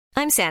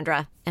I'm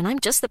Sandra, and I'm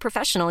just the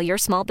professional your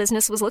small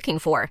business was looking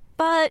for.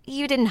 But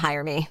you didn't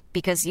hire me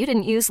because you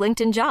didn't use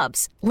LinkedIn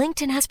Jobs.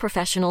 LinkedIn has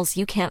professionals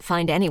you can't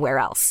find anywhere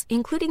else,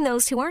 including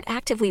those who aren't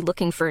actively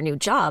looking for a new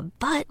job,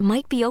 but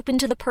might be open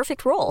to the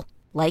perfect role,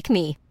 like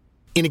me.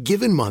 In a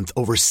given month,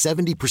 over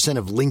 70%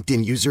 of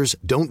LinkedIn users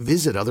don't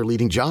visit other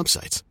leading job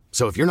sites.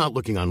 So if you're not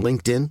looking on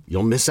LinkedIn,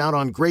 you'll miss out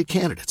on great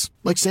candidates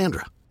like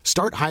Sandra.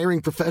 Start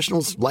hiring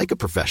professionals like a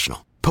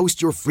professional.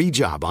 Post your free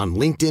job on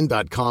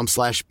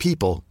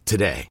linkedin.com/people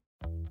today.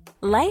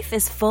 Life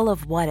is full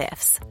of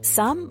what-ifs.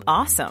 Some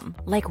awesome,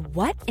 like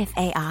what if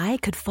AI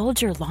could fold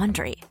your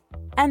laundry?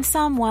 And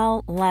some,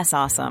 well, less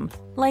awesome,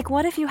 like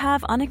what if you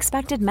have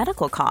unexpected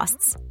medical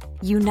costs?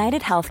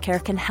 United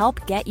Healthcare can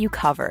help get you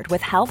covered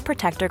with Health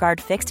Protector Guard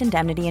fixed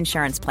indemnity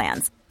insurance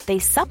plans. They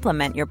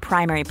supplement your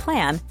primary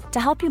plan to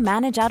help you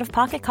manage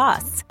out-of-pocket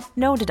costs.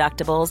 No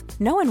deductibles,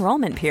 no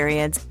enrollment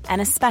periods,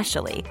 and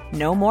especially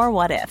no more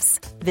what-ifs.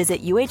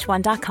 Visit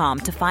uh1.com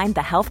to find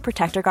the Health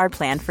Protector Guard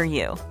plan for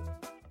you.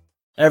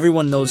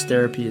 Everyone knows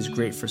therapy is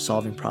great for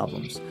solving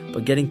problems,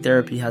 but getting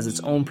therapy has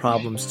its own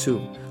problems too,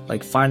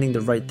 like finding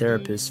the right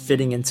therapist,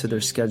 fitting into their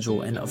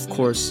schedule, and of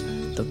course,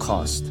 the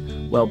cost.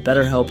 Well,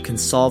 BetterHelp can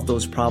solve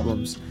those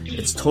problems.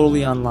 It's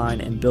totally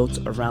online and built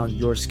around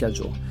your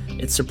schedule.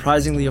 It's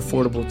surprisingly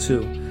affordable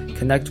too.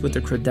 Connect with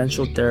a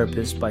credentialed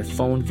therapist by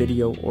phone,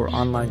 video, or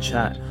online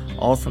chat,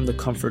 all from the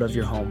comfort of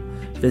your home.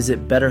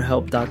 Visit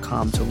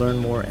BetterHelp.com to learn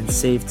more and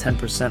save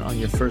 10% on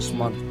your first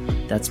month.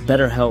 That's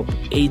BetterHelp,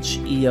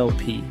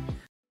 H-E-L-P.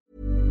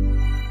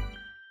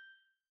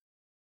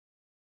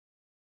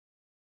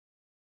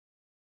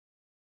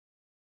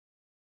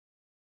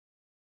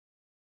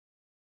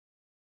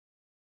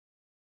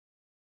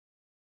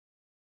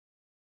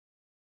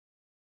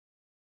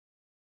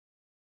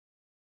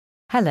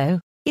 Hello,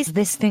 is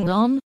this thing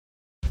on?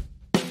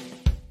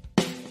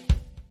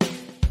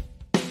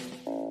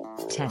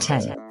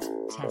 10,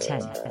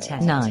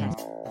 9,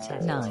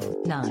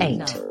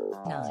 8,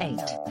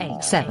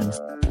 7,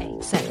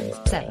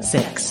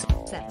 6,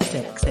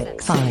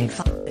 5,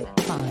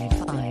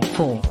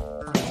 4,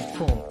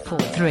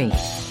 3,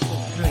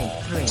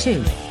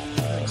 2,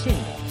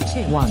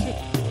 1.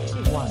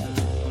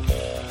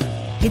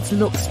 It's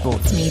Look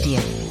Sports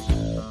Media.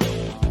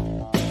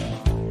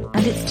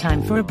 And it's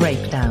time for a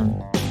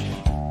breakdown.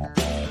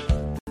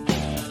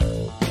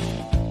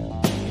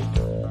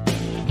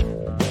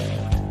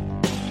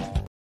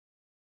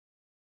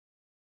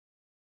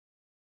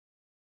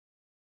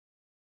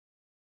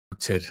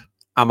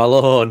 I'm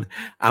alone.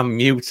 I'm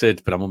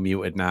muted, but I'm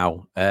unmuted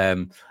now.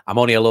 I'm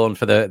only alone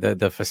for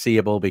the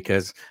foreseeable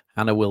because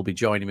Hannah will be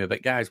joining me.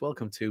 But guys,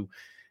 welcome to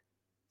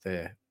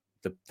the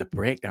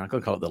breakdown. I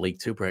could call it the League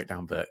Two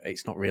breakdown, but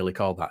it's not really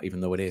called that,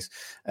 even though it is.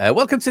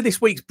 Welcome to this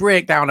week's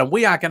breakdown, and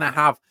we are going to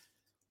have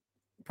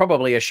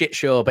probably a shit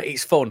show, but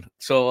it's fun.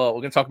 So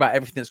we're going to talk about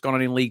everything that's gone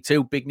on in League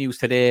Two. Big news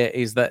today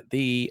is that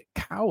the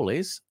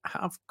Cowleys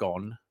have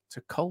gone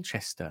to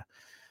Colchester.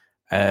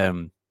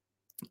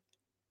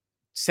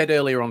 Said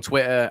earlier on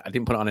Twitter, I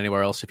didn't put it on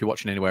anywhere else. If you're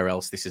watching anywhere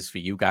else, this is for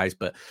you guys.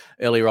 But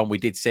earlier on, we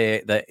did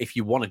say that if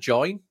you want to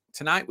join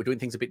tonight, we're doing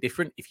things a bit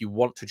different. If you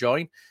want to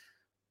join,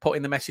 put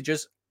in the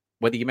messages,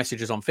 whether your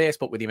message is on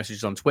Facebook, whether your message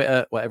is on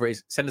Twitter, whatever it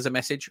is, send us a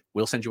message.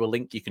 We'll send you a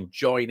link. You can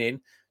join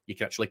in. You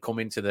can actually come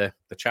into the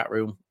chat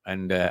room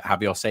and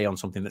have your say on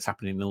something that's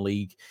happening in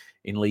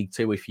League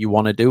Two if you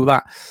want to do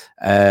that.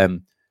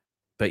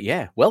 But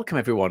yeah, welcome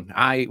everyone.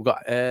 We've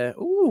got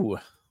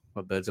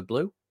Birds of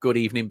Blue. Good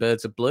evening,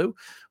 Birds of Blue.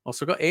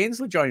 Also got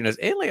Ainsley joining us.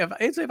 Ainsley,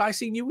 have I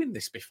seen you win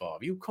this before?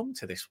 Have you come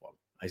to this one?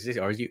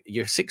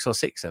 You're 6 or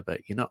 6er, but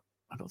you're not.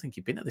 I don't think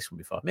you've been at this one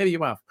before. Maybe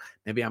you have.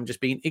 Maybe I'm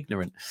just being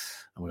ignorant.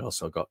 And we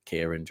also got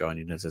Kieran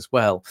joining us as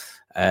well.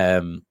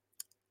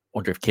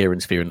 Wonder if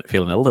Kieran's feeling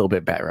a little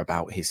bit better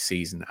about his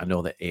season. I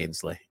know that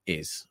Ainsley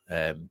is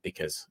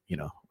because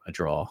a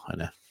draw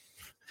and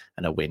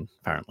a win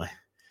apparently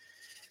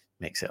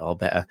makes it all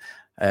better.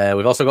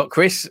 We've also got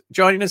Chris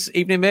joining us.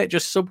 Evening, mate.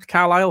 Just subbed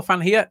Carlisle fan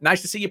here.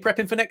 Nice to see you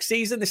prepping for next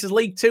season. This is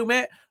League Two,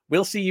 mate.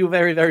 We'll see you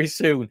very, very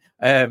soon.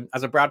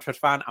 As a Bradford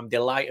fan, I'm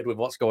delighted with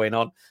what's going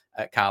on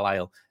at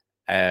Carlisle.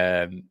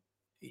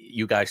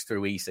 You guys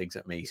threw e-cigs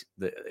at me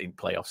in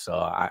playoffs, so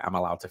I'm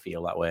allowed to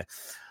feel that way.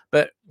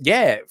 But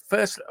yeah,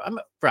 first,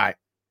 right.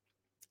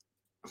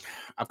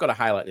 I've got to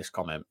highlight this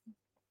comment.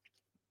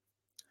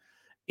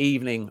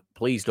 Evening,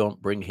 please don't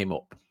bring him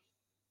up.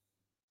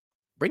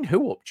 Bring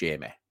who up,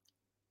 Jamie?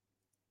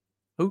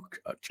 Who?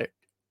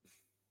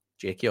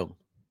 Jake Young.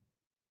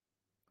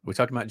 We're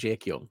talking about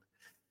Jake Young.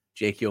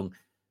 Jake Young,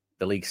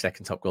 the league's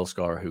second top goal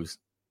scorer, who's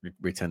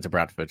returned to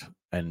Bradford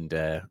and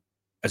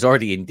has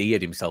already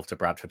endeared himself to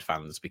Bradford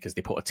fans because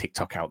they put a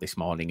TikTok out this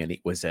morning and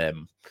it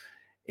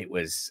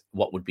was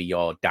what would be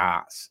your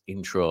darts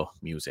intro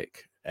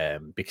music.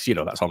 Because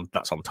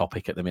that's on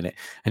topic at the minute.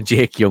 And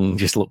Jake Young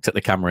just looked at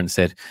the camera and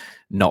said,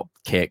 "Not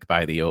cake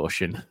by the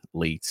ocean,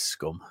 Leeds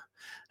scum,"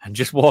 and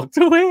just walked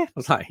away. I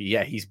was like,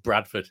 yeah, he's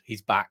Bradford.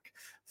 He's back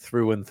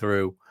through and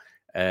through.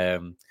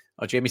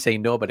 Jamie's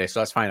saying nobody, so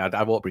that's fine.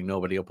 I won't bring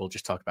nobody up. We'll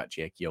just talk about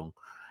Jake Young.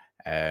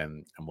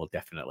 And we'll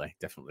definitely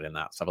in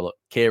that. So have a look.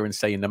 Kieran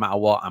saying, no matter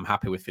what, I'm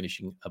happy with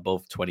finishing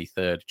above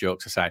 23rd.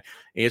 Jokes aside,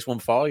 here's one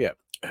for you.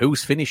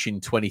 Who's finishing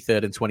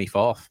 23rd and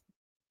 24th?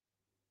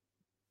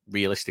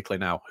 Realistically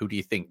now, who do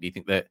you think? Do you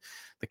think that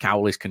the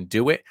Cowleys can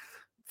do it?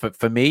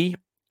 For me,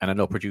 and I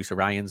know producer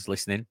Ryan's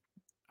listening,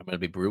 I'm going to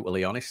be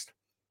brutally honest.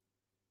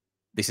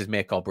 This is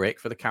make or break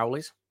for the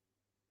Cowleys.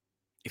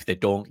 If they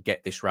don't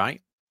get this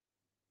right,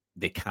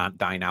 they can't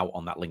dine out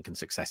on that Lincoln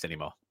success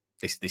anymore.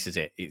 This is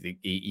it.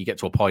 You get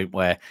to a point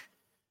where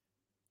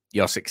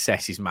your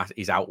success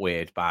is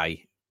outweighed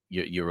by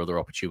your other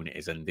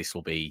opportunities, and this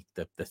will be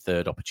the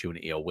third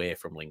opportunity away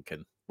from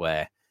Lincoln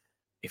where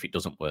if it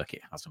doesn't work,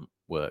 it hasn't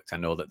worked. I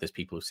know that there's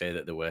people who say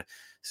that there were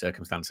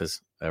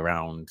circumstances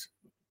around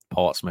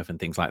Portsmouth and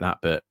things like that,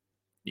 but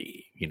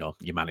you know,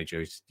 your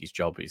manager's his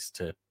job is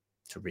to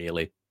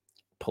really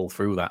pull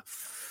through that.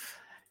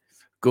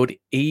 Good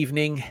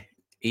evening,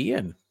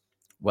 Ian.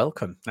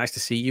 Welcome. Nice to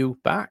see you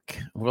back.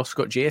 We've also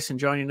got Jason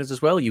joining us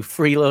as well. You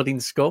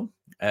freeloading scum.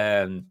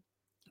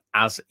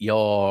 As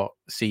your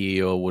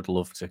CEO would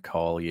love to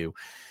call you,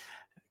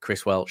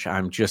 Chris Welch.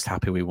 I'm just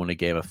happy we won a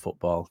game of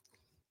football.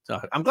 So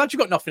I'm glad you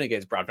got nothing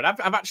against Bradford. I've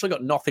actually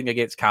got nothing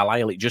against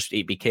Carlisle.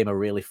 It became a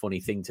really funny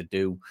thing to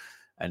do,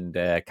 and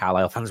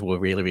Carlisle fans were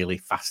really, really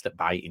fast at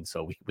biting.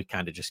 So we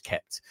kind of just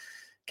kept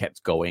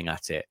going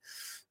at it.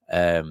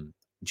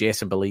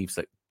 Jason believes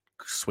that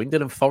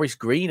Swindon and Forest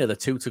Green are the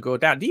two to go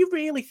down. Do you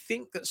really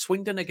think that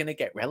Swindon are going to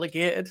get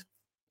relegated?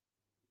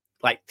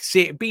 Like,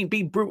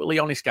 being brutally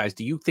honest, guys,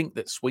 do you think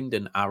that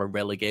Swindon are a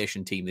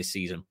relegation team this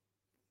season?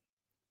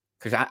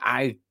 Because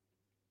I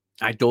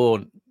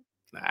don't.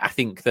 I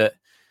think that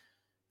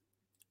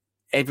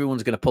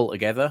everyone's going to pull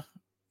together.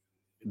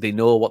 They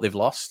know what they've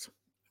lost.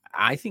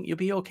 I think you'll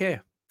be okay.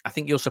 I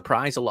think you'll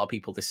surprise a lot of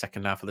people this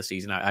second half of the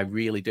season. I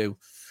really do.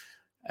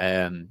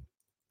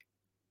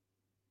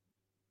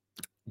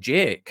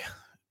 Jake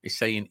is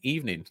saying,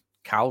 evening,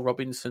 Cal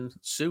Robinson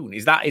soon.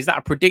 Is that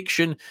a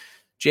prediction,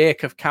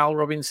 Jake, of Cal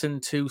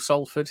Robinson to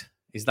Salford?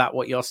 Is that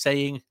what you're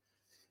saying?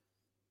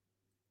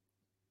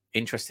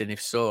 Interesting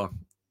if so.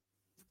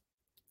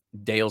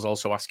 Dale's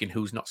also asking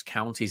who's Notts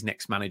County's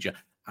next manager.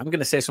 I'm going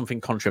to say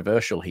something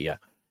controversial here.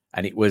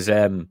 And it was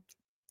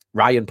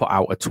Ryan put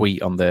out a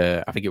tweet on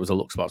I think it was a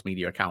Look Sports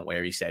Media account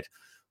where he said,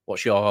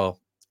 what's your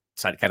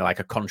kind of like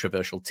a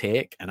controversial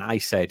take? And I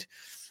said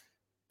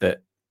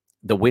that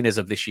the winners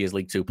of this year's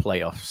League Two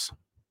playoffs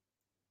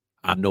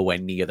are nowhere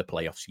near the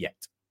playoffs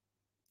yet.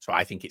 So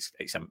I think it's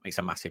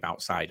a massive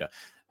outsider.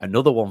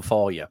 Another one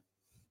for you.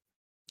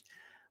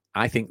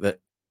 I think that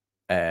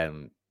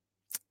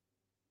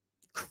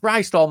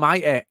Christ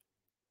almighty,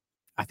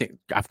 I think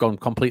I've gone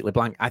completely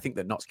blank. I think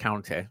that Notts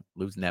County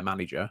losing their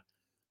manager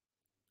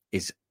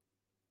is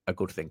a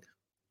good thing.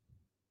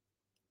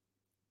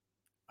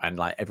 And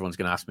like everyone's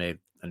going to ask me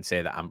and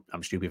say that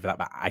I'm stupid for that,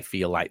 but I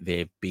feel like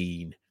they're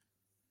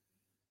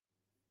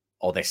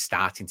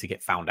starting to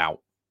get found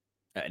out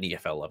at an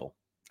EFL level.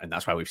 And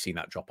that's why we've seen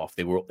that drop off.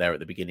 They were up there at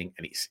the beginning,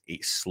 and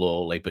it's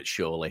slowly but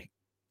surely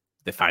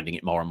they're finding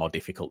it more and more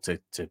difficult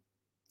to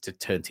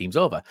turn teams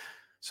over.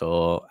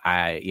 So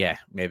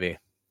maybe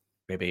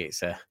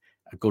it's a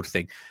good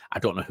thing. I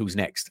don't know who's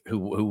next.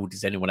 Who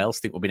does anyone else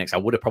think will be next? I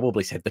would have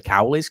probably said the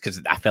Cowleys,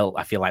 because I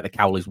feel like the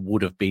Cowleys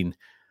would have been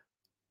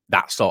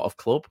that sort of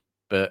club,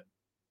 but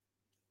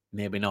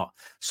maybe not.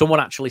 Someone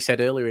actually said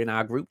earlier in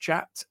our group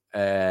chat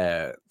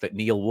that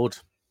Neil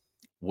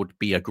would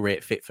be a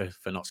great fit for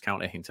Notts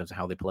County in terms of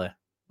how they play,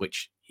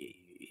 which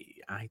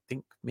I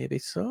think maybe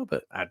so,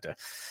 but are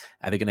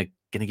they going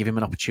to give him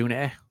an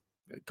opportunity?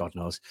 God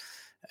knows.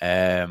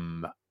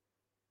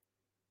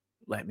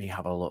 Let me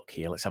have a look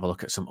here. Let's have a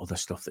look at some other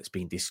stuff that's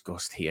been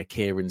discussed here.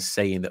 Kieran's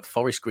saying that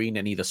Forest Green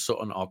and either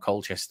Sutton or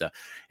Colchester.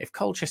 If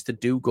Colchester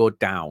do go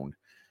down,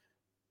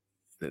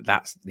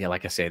 that's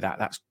like I say,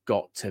 that's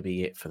got to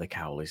be it for the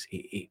Cowleys.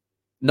 It's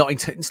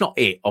not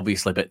it,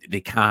 obviously, but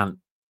they can't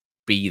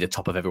be the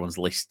top of everyone's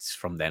lists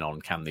from then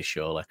on, can they,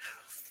 surely?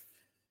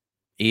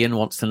 Ian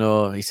wants to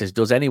know, he says,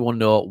 does anyone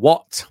know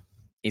what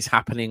is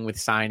happening with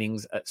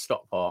signings at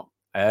Stockport?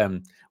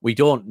 We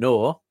don't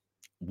know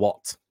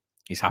what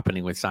is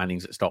happening with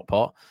signings at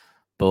Stockport,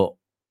 but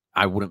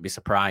I wouldn't be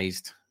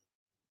surprised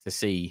to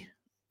see,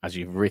 as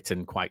you've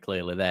written quite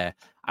clearly there,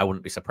 I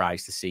wouldn't be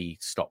surprised to see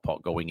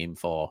Stockport going in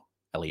for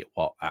Elliot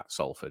Watt at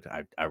Salford.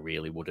 I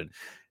really wouldn't.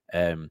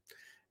 I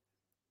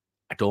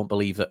don't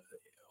believe that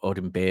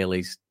Odin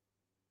Bailey's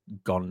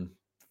gone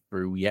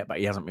through yet, but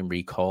he hasn't been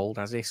recalled,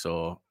 has he?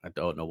 So I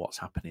don't know what's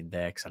happening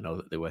there, because I know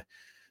that they were.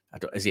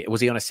 Was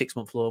he on a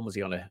 6-month loan? Was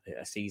he on a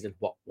season?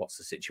 What's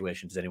the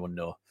situation? Does anyone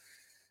know?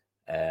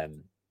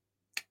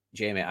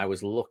 Jamie,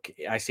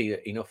 I see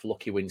enough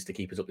lucky wins to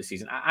keep us up this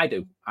season. I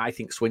do. I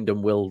think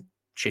Swindon will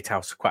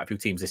shithouse quite a few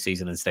teams this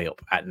season and stay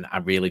up. And I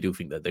really do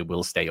think that they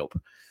will stay up.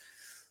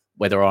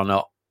 Whether or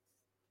not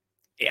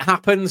it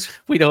happens,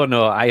 we don't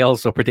know. I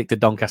also predicted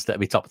Doncaster to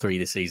be top 3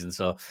 this season.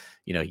 So,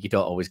 you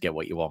don't always get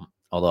what you want.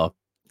 Although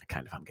I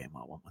kind of am getting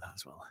what I want with that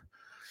as well.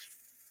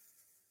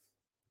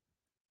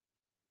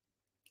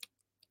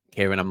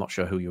 Kieran, I'm not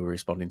sure who you were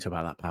responding to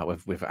about that part.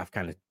 I've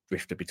kind of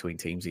drifted between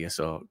teams here,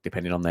 so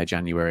depending on their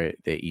January,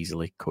 they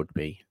easily could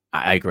be.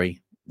 I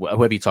agree.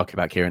 Whoever you're talking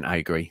about, Kieran, I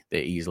agree.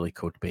 They easily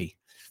could be.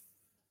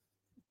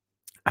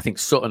 I think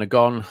Sutton are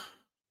gone.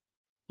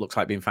 Looks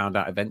like being found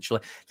out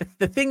eventually.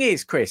 The thing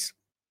is, Chris,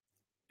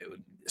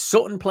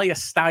 Sutton play a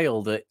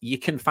style that you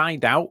can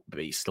find out, but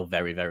it's still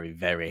very, very,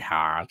 very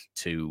hard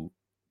to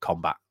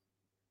combat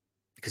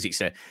because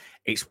it's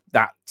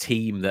that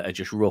team that are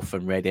just rough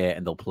and ready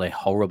and they'll play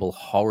horrible,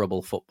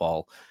 horrible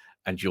football,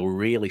 and you'll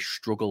really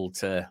struggle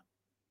to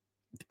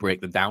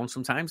break them down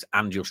sometimes,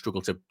 and you'll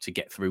struggle to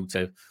get through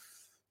to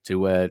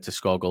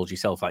score goals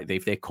yourself. Like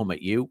if they come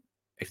at you,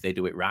 if they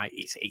do it right,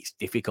 it's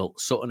difficult.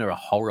 Sutton are a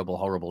horrible,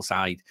 horrible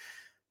side.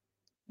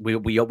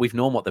 We've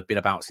known what they've been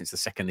about since the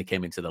second they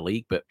came into the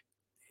league, but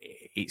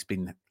it's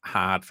been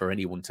hard for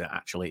anyone to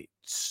actually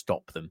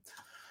stop them.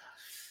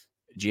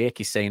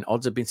 Jake is saying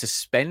odds have been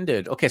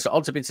suspended. Okay, so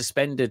odds have been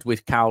suspended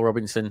with Carl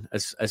Robinson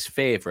as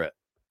favourite.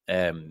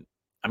 I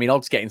mean,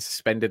 odds getting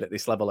suspended at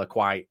this level are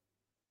quite.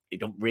 It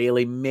don't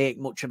really make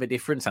much of a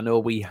difference. I know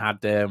we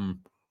had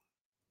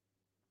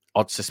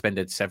odds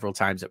suspended several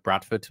times at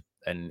Bradford,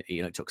 and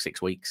it took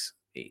 6 weeks.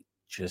 It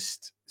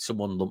just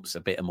someone lumps a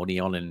bit of money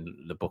on, and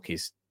the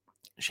bookies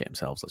shit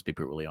themselves. Let's be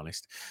brutally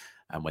honest.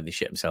 And when they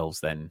shit themselves,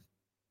 then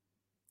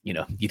you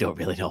don't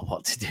really know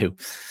what to do.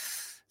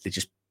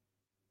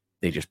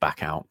 They just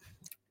back out.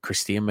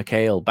 Christian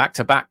McHale,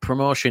 back-to-back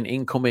promotion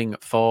incoming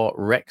for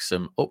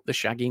Wrexham, up the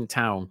shagging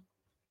town.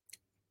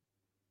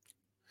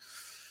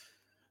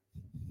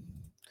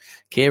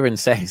 Kieran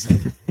says,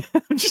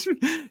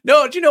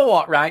 no, do you know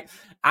what, right?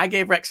 I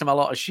gave Wrexham a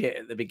lot of shit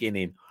at the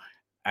beginning,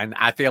 and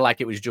I feel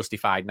like it was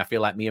justified, and I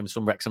feel like me and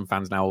some Wrexham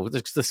fans now,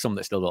 there's some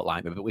that still don't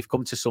like me, but we've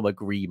come to some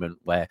agreement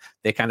where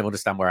they kind of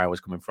understand where I was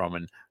coming from,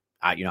 and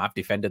I've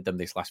defended them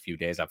this last few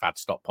days. I've had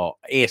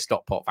a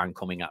Stockport fan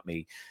coming at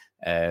me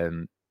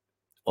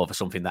over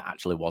something that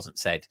actually wasn't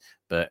said,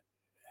 but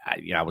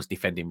I was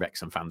defending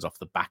Wrexham fans off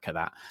the back of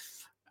that.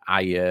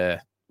 I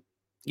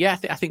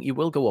think you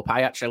will go up.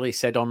 I actually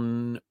said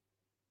on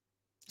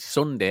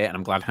Sunday, and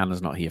I'm glad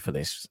Hannah's not here for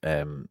this.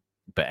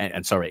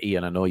 But sorry,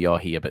 Ian, I know you're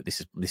here, but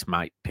this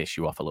might piss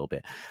you off a little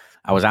bit.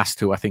 I was asked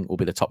who I think will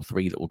be the top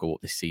 3 that will go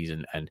up this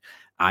season, and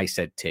I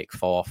said take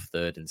 4th,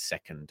 3rd, and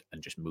 2nd,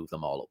 and just move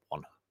them all up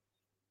 1.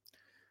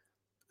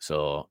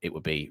 So it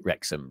would be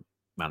Wrexham,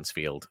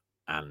 Mansfield,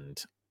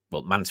 and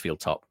Mansfield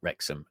top,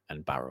 Wrexham,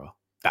 and Barrow.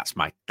 That's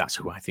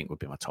who I think would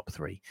be my top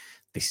 3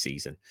 this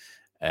season.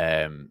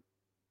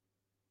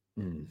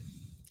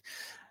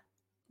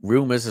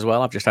 Rumours as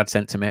well. I've just had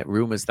sent to me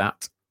rumours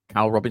that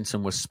Carl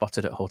Robinson was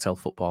spotted at Hotel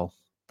Football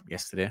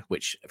yesterday,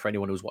 which for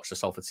anyone who's watched the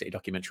Salford City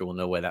documentary will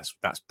know where that's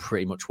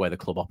pretty much where the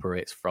club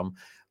operates from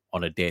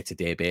on a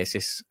day-to-day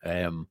basis.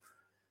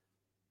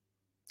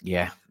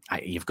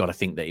 You've got to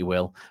think that he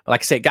will. But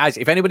like I say, guys,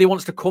 if anybody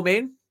wants to come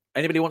in,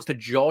 anybody wants to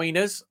join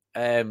us,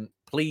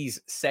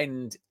 please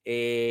send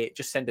a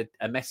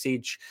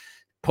message,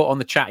 put on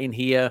the chat in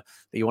here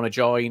that you want to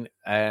join,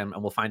 and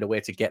we'll find a way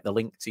to get the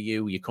link to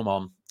you. You come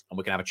on and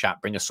we can have a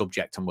chat, bring a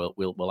subject, and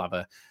we'll have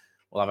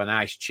a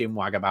nice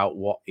chinwag about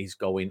what is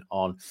going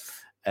on.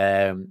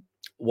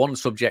 One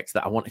subject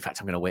that I want, in fact,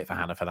 I'm going to wait for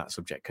Hannah for that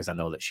subject because I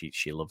know that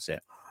she loves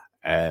it.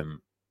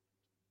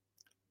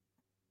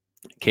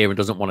 Kieran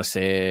doesn't want to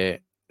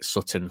say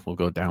Sutton will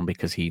go down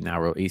because he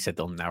said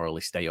they'll narrowly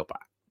stay up.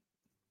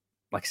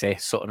 Like I say,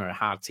 Sutton are a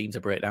hard team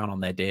to break down on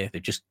their day.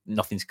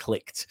 Nothing's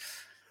clicked.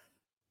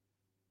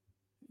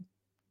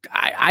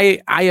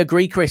 I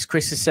agree, Chris.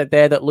 Chris has said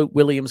there that Luke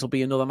Williams will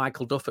be another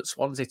Michael Duff at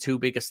Swansea, too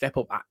big a step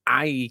up.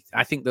 I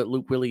think that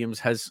Luke Williams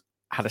has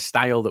had a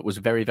style that was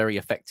very, very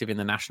effective in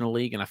the National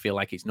League, and I feel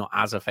like it's not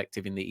as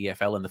effective in the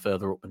EFL, and the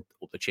further up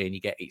the chain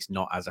you get, it's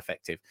not as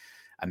effective.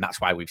 And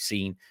that's why we've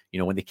seen,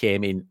 when they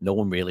came in, no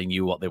one really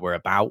knew what they were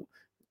about.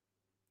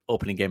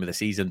 Opening game of the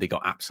season, they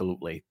got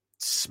absolutely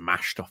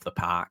smashed off the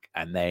park,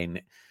 and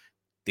then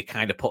they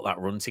kind of put that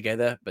run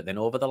together. But then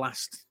over the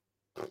last,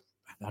 I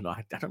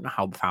don't know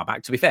how far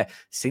back, to be fair,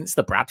 since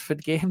the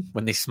Bradford game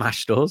when they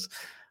smashed us,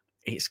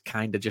 it's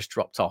kind of just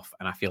dropped off.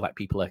 And I feel like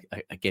people are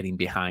getting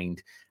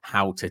behind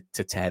how to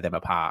tear them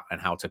apart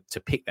and how to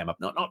pick them up,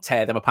 not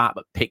tear them apart,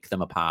 but pick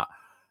them apart.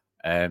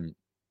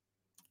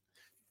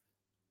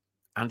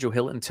 Andrew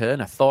Hilton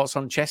Turner, thoughts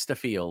on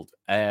Chesterfield?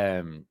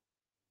 Do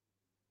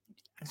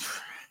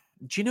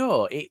you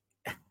know it?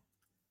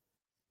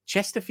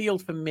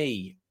 Chesterfield for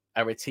me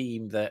are a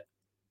team that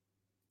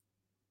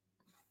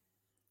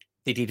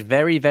they did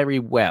very, very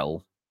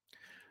well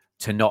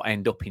to not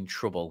end up in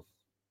trouble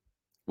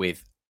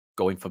with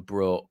going for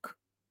broke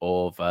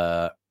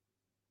over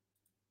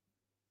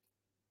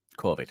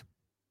COVID.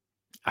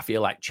 I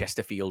feel like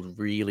Chesterfield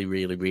really,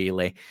 really,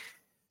 really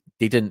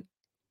didn't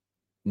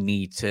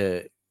need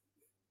to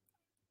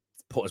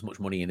put as much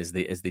money in as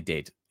they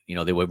did.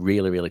 They were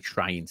really, really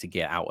trying to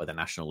get out of the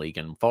National League,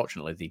 and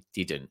unfortunately they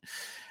didn't.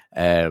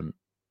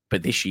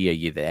 But this year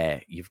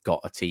you've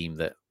got a team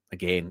that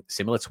again,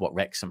 similar to what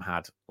Wrexham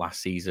had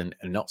last season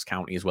and Notts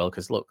County as well.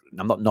 Because look,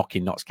 I'm not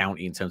knocking Notts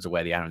County in terms of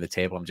where they are on the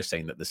table. I'm just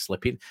saying that they're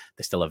slipping.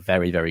 They're still a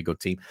very, very good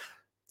team.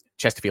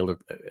 Chesterfield,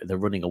 they're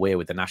running away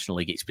with the National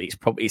League.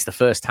 It's the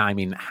first time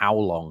in how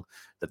long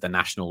that the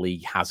National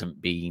League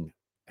hasn't been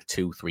a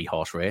 2-3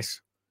 horse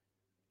race,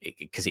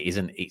 because it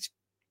isn't.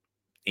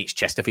 It's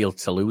Chesterfield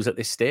to lose at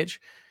this stage.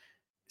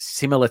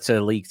 Similar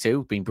to League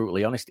Two, being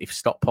brutally honest, if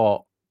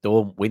Stockport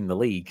don't win the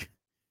league,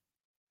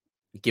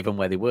 given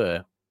where they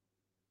were,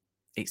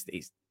 it's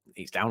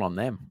down on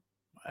them.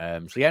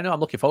 So yeah, no,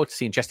 I'm looking forward to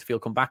seeing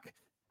Chesterfield come back.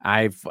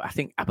 I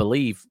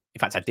believe, in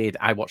fact,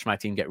 I watched my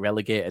team get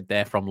relegated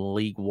there from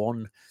League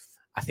One,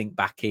 I think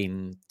back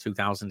in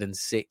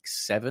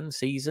 2006-07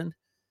 season,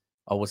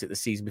 or was it the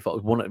season before?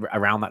 It was one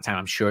around that time.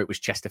 I'm sure it was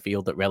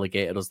Chesterfield that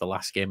relegated us the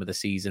last game of the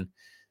season.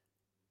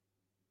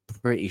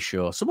 Pretty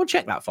sure. Someone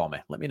check that for me.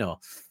 Let me know.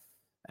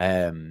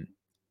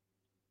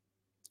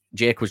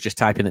 Jake was just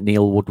typing that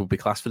Neil Wood would be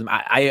class for them.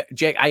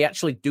 Jake, I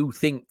actually do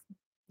think,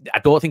 I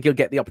don't think he'll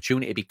get the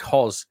opportunity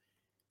because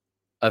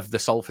of the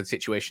Salford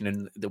situation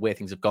and the way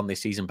things have gone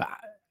this season. But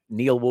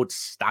Neil Wood's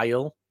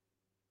style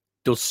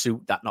does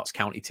suit that Notts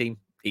County team.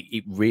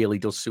 It really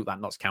does suit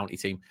that Notts County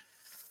team.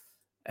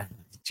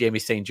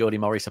 Jamie's saying Jody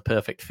Morris a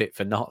perfect fit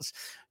for Notts.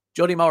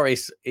 Jody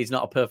Morris is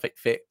not a perfect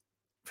fit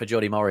for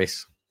Jody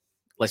Morris.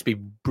 Let's be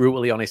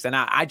brutally honest. And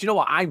do you know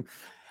what?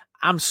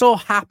 I'm so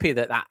happy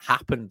that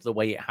happened the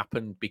way it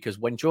happened, because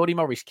when Jody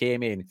Morris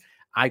came in,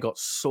 I got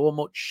so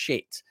much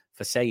shit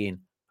for saying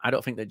I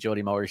don't think that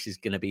Jody Morris is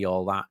going to be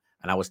all that.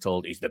 And I was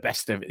told he's the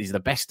best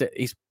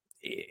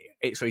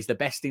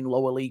in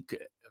lower league.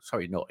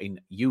 Sorry, no,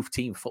 in youth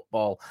team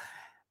football.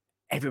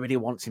 Everybody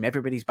wants him.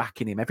 Everybody's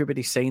backing him.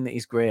 Everybody's saying that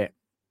he's great.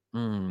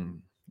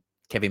 Kevin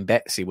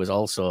Betsy was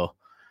also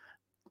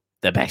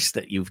the best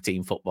at youth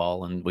team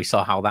football, and we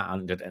saw how that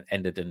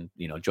ended. And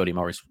Jody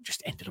Morris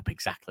just ended up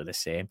exactly the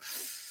same.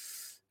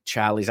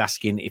 Charlie's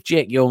asking if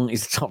Jake Young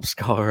is the top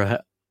scorer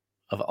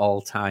of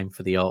all time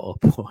for the auto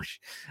push.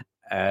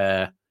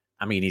 I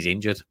mean, he's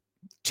injured.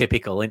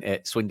 Typical, isn't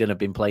it? Swindon have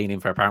been playing him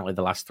for apparently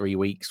the last 3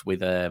 weeks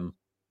with an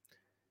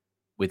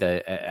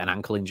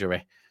ankle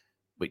injury,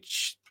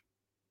 which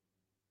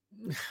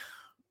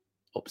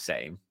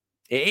upsetting.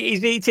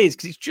 It is,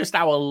 because it's just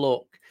our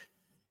luck.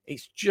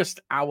 It's just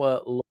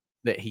our luck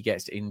that he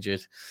gets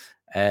injured.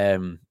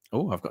 I've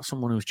got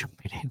someone who's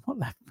jumping in.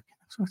 What's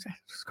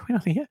going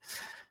on here?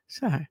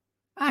 So,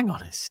 hang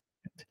on a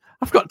second.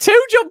 I've got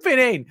two jumping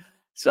in.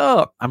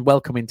 So, I'm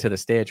welcoming to the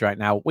stage right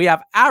now. We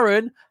have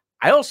Aaron.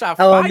 I also have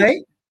Hello,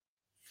 mate.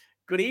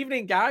 Good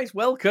evening, guys.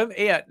 Welcome.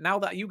 Here, now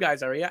that you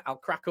guys are here, I'll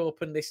crack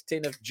open this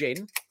tin of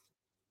gin.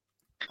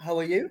 How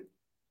are you?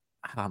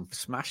 I'm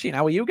smashing.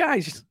 How are you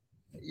guys?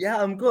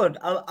 Yeah, I'm good.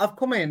 I've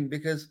come in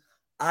because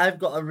I've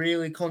got a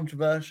really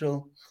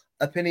controversial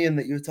opinion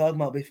that you were talking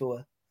about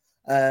before.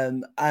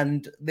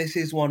 And this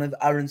is one of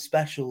Aaron's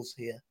specials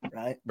here,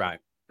 right? Right.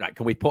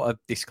 Can we put a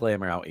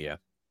disclaimer out here?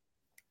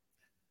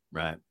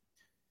 Right.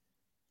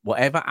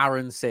 Whatever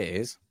Aaron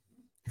says,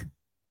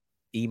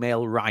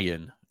 email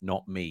Ryan,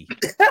 not me.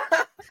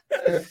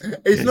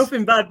 It's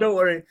nothing bad. Don't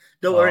worry.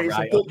 Don't worry. It's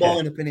a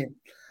footballing opinion.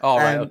 All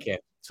right. Okay.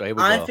 So here we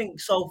go. I think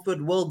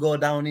Salford will go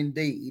down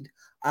indeed.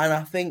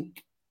 And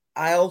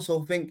I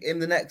also think in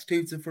the next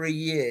 2 to 3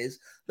 years,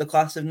 the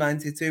class of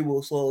 92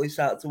 will slowly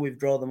start to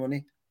withdraw the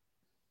money.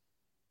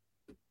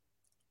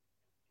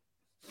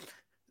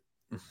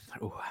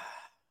 Ooh.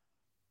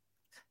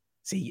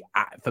 See,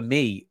 for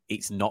me,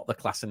 it's not the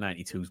class of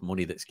 92's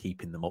money that's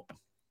keeping them up.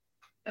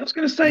 I was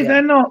going to say,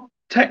 they're not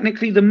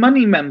technically the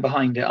money men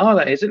behind it, are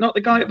they? Is it not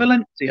the guy at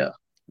Valencia?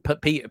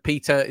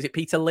 Peter, is it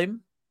Peter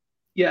Lim?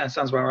 Yeah,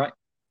 sounds about right.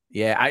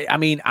 Yeah, I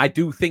mean, I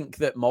do think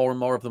that more and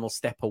more of them will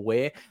step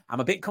away. I'm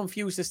a bit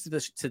confused as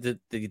to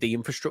the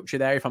infrastructure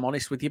there, if I'm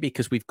honest with you,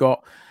 because we've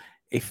got,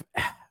 I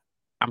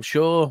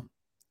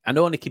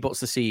know Nicky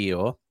Butt's the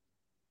CEO.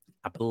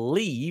 I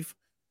believe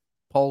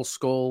Paul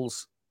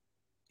Scholes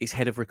is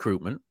head of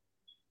recruitment.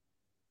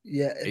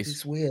 Yeah,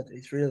 it's weird.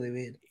 It's really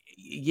weird.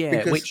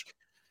 Yeah, because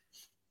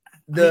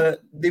there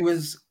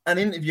was an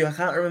interview, I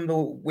can't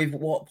remember with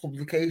what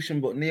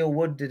publication, but Neil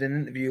Wood did an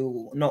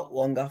interview not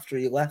long after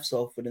he left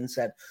Salford and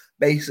said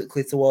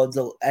basically towards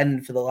the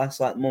end for the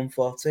last month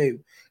or two,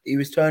 he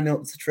was turning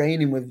up to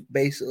training with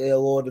basically a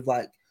load of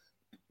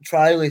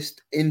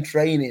trialists in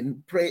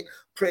training,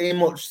 pretty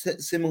much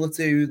similar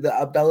to the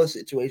Abdallah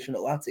situation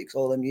at Latics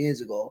all them years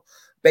ago.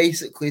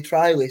 Basically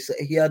trialists that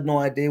he had no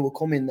idea were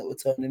coming that were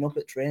turning up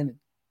at training.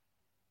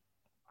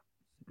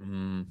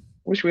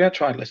 Wish we had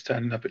trialists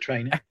turning up at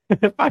training.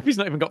 Pipey's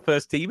not even got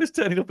first teamers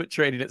turning up at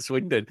training at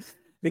Swindon.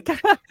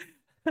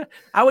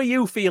 How are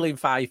you feeling,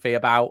 Fifey,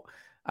 about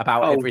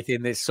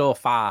everything that's so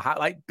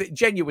far?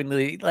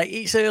 Genuinely,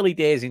 it's early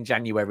days in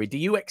January. Do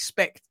you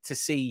expect to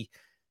see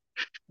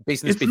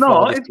business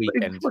before this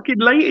weekend? It's fucking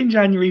late in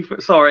January.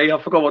 Sorry, I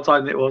forgot what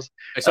time it was.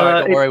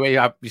 Sorry, don't worry.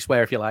 You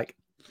swear if you like.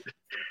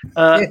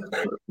 For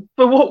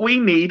what we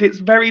need, it's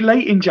very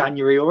late in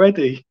January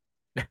already.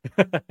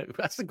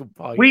 That's a good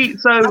point.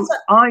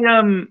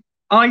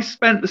 I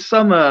spent the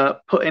summer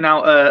putting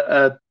out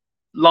a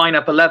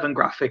lineup 11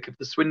 graphic of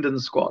the Swindon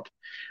squad,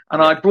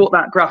 and I brought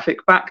that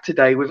graphic back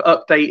today with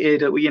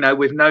updated,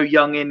 with no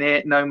Young in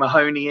it, no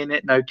Mahoney in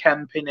it, no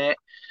Kemp in it,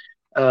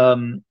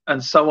 and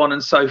so on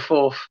and so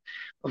forth.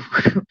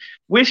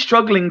 We're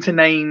struggling to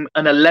name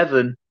an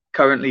 11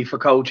 currently for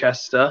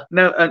Colchester.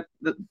 No,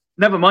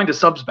 never mind a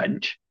subs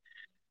bench.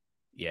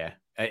 Yeah.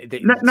 I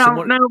don't.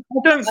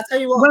 I tell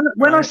you what,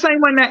 when I say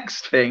my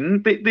next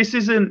thing, this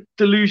isn't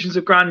delusions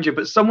of grandeur,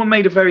 but someone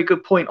made a very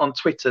good point on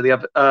Twitter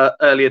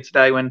earlier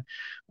today when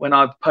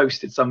I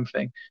posted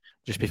something.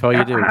 Just before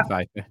you do,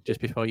 just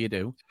before you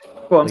do,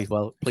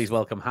 please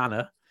welcome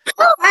Hannah.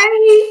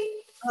 Hi.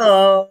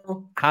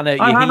 Hello, Hannah.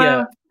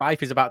 Here.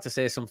 Fife is about to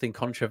say something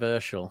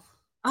controversial.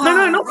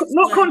 No,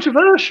 not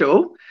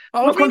controversial.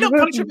 Oh, not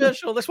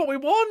controversial. That's what we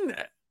want.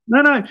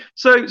 No.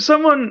 So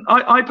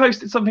I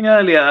posted something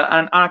earlier,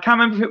 and I can't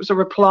remember if it was a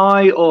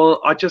reply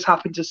or I just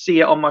happened to see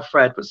it on my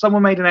thread, but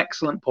someone made an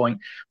excellent point.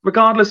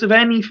 Regardless of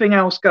anything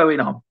else going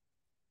on,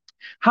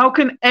 how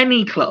can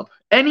any club,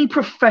 any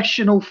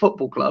professional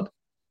football club,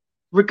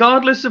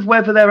 regardless of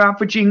whether they're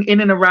averaging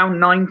in and around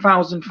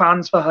 9,000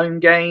 fans for home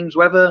games,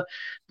 whether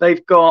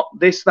they've got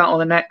this, that, or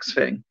the next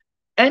thing,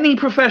 any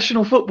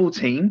professional football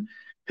team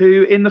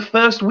who in the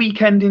first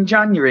weekend in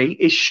January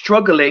is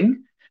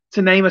struggling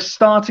to name a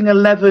starting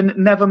 11,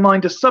 never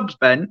mind a subs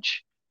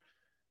bench,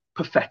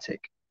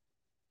 pathetic.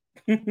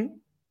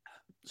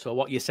 So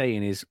what you're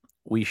saying is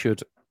we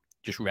should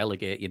just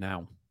relegate you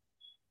now.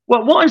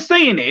 Well, what I'm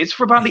saying is,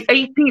 for about the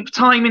 18th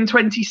time in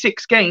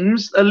 26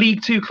 games, a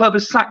League Two club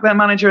has sacked their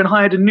manager and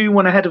hired a new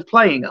one ahead of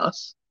playing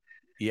us.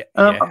 Yeah.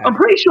 I'm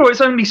pretty sure it's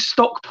only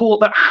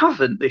Stockport that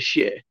haven't this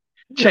year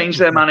changed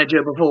their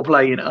manager before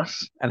playing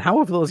us. And how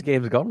have those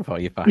games gone for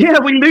you, Pat? Yeah,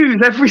 we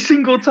lose every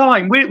single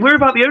time. We're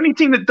about the only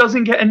team that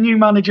doesn't get a new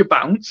manager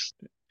bounce.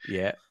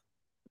 Yeah.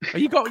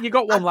 You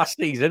got one last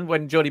season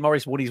when Jody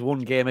Morris won his one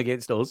game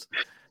against us.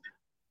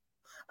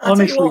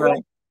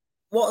 Honestly,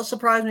 what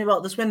surprised me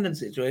about the Swindon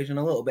situation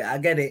a little bit, I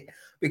get it,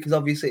 because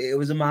obviously it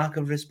was a mark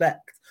of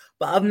respect.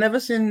 But I've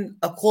never seen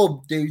a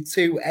club do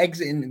 2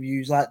 exit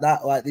interviews like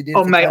that, like they did.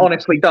 Oh, mate,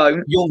 honestly,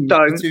 don't. 2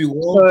 loan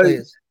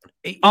players.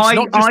 I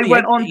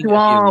went onto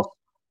our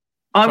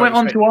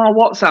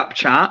WhatsApp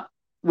chat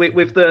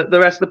with the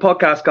rest of the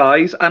podcast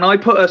guys, and I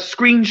put a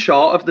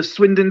screenshot of the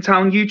Swindon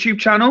Town YouTube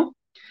channel.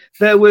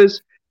 There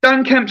was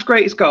Dan Kemp's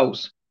greatest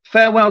goals.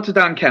 Farewell to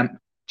Dan Kemp.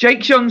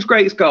 Jake Young's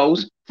greatest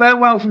goals.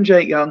 Farewell from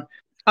Jake Young.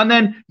 And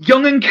then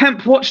Young and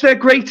Kemp watch their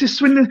greatest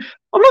Swindon.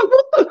 I'm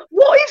like,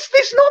 what is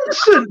this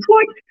nonsense?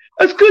 Like,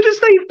 as good as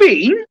they've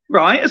been,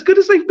 right? As good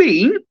as they've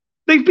been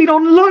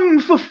on loan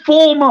for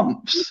 4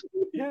 months.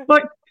 Yeah.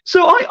 Like,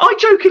 so I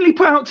jokingly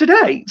put out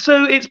today.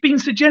 So it's been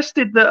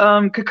suggested that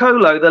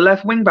Kokolo, the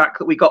left wing back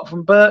that we got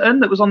from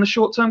Burton that was on the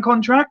short-term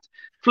contract,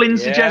 Flynn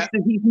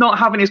suggested he's not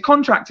having his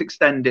contract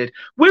extended.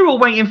 We're all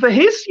waiting for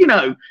his,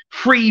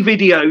 free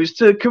videos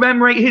to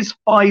commemorate his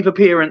 5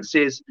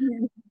 appearances.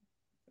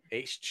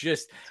 It's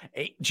just,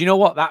 do you know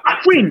what that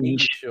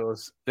cringe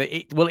shows?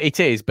 It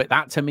is, but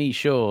that to me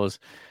shows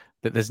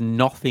that there's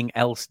nothing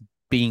else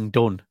being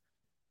done.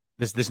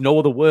 There's no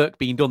other work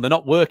being done. They're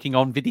not working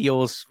on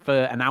videos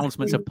for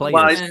announcements of players.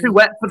 Well, it's too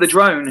wet for the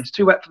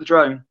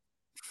drone.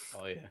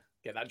 Oh yeah,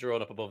 get that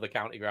drone up above the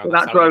county ground.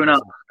 Get that drone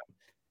up.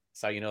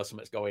 So you know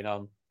something's going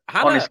on.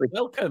 Hannah, honestly,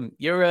 welcome.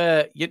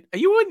 Are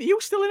you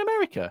still in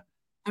America?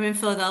 I'm in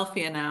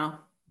Philadelphia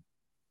now.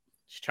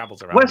 She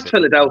travels around. West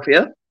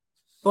Philadelphia.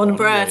 Born and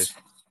bred.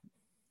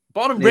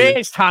 Born and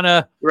raised,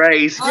 Hannah.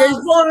 Raised. Yes,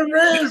 born and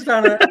raised,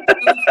 Hannah.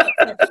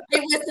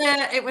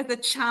 It was a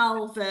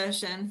Chal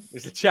version.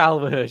 It's a Chal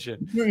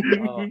version.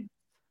 Oh,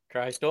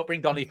 Christ, don't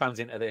bring Donny fans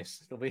into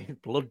this. There'll be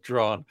blood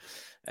drawn.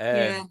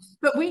 Yeah,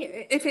 but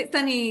if it's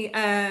any,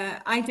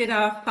 I did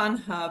our fan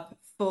hub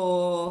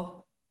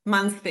for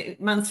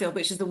Mansfield,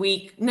 which is the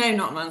week. No,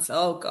 not Mansfield.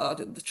 Oh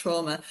God, the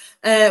trauma.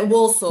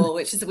 Walsall,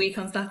 which is a week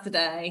on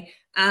Saturday,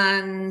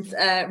 and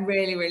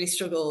really, really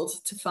struggled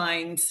to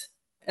find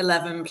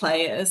 11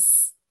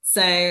 players.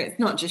 So it's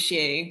not just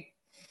you.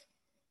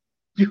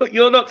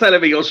 You're not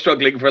telling me you're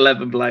struggling for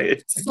 11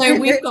 players. So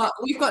we've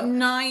got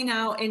 9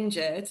 out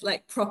injured,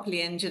 like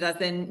properly injured,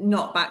 as in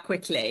not back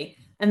quickly.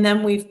 And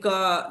then we've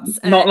got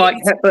not like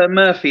Hepburn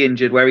Murphy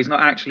injured, where he's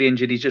not actually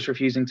injured, he's just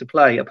refusing to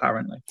play,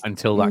 apparently.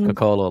 Until that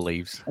Kokolo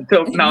leaves.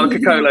 Until now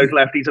Kokolo's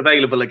left, he's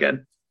available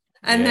again.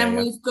 And then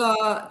we've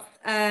got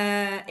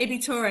Ibi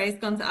Touré's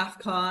gone to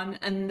AFCON,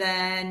 and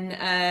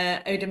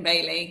then Odin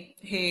Bailey,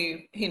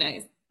 who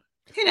knows.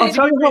 I'll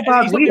tell you how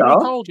bad we are.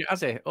 Recalled yet,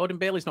 has he? Odin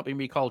Bailey's not been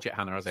recalled yet,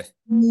 Hannah, has he?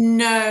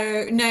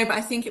 No, but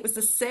I think it was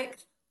the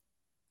 6th.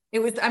 It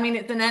was. I mean,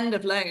 it's an end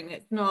of loan.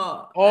 It's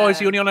not. Oh, is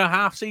he only on a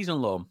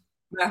half-season loan?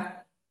 Yeah.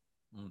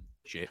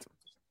 Shit.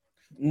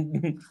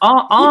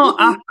 Our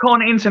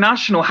AFCON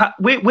international,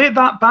 we're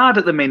that bad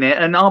at the minute,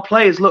 and our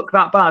players look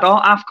that bad.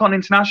 Our AFCON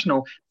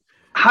international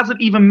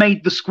hasn't even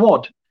made the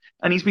squad,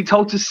 and he's been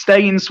told to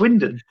stay in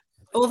Swindon.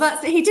 Well,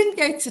 he didn't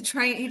go to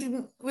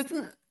train.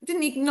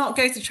 Didn't he not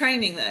go to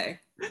training though?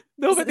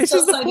 No, but this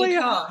is the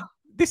player.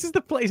 this is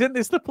the play. Isn't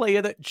this the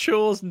player that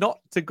chose not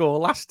to go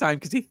last time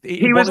because he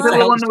was wanted the to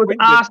help one that was Swindon?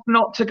 asked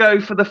not to go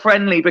for the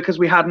friendly because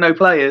we had no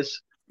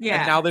players. Yeah.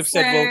 And now they've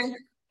said, well,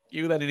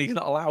 you then, and he's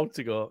not allowed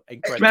to go.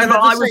 Incredible. Remember,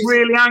 Can I I just was say-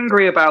 really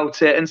angry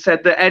about it and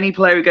said that any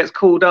player who gets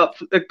called up,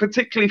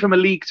 particularly from a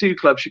League Two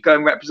club, should go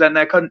and represent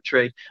their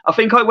country. I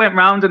think I went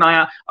round and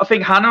I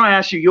think, Hannah, I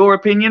asked you your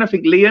opinion. I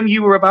think, Liam,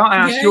 you were about. I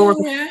asked your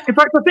opinion. In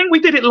fact, I think we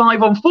did it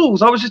live on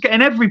Fools. I was just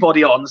getting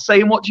everybody on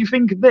saying, what do you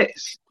think of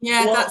this?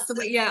 Yeah, Well- that's the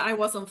way. Yeah, I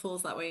was on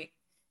Fools that week.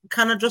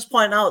 Can I just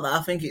point out that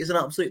I think it is an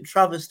absolute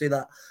travesty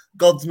that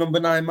God's number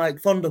 9,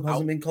 Mike Fondup,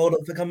 hasn't been called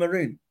up for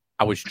Cameroon?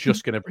 I was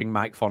just going to bring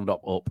Mike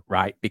Fondop up,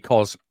 right?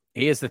 Because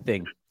here's the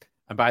thing.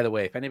 And by the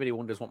way, if anybody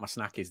wonders what my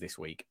snack is this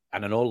week,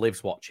 and I know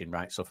Liv's watching,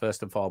 right? So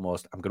first and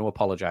foremost, I'm going to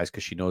apologise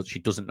because she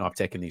doesn't know I've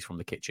taken these from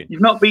the kitchen.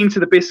 You've not been to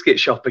the biscuit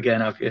shop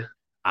again, have you?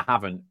 I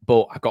haven't,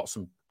 but I got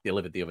some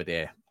delivered the other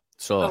day.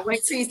 So Oh,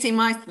 wait till you see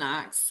my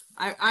snacks.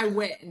 I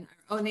win.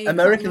 Only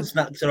American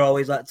snacks are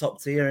always like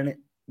top tier, innit?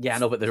 yeah, I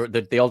know,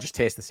 but they all just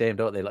taste the same,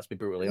 don't they? Let's be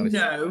brutally honest.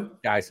 No.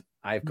 Guys,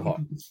 I've got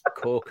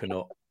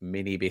coconut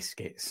mini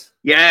biscuits.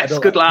 Yes,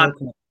 don't good like lad.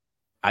 coconut.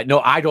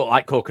 I don't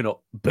like coconut,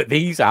 but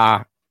these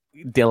are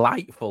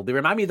delightful. They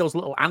remind me of those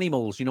little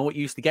animals. You know what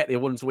you used to get? The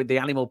ones with the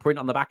animal print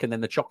on the back and then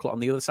the chocolate on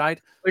the other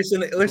side.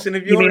 Listen, if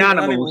You you're mean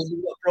into animals?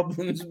 you've got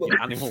problems.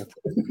 But... Animal.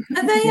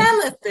 Are they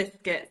Ella's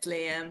biscuits,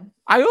 Liam?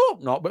 I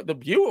hope not, but they're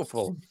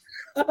beautiful.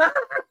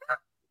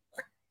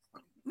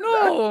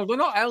 No, they're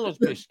not Ella's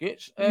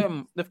biscuits.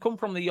 They've come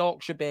from the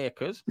Yorkshire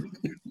Bakers.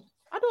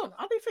 Are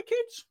they for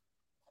kids?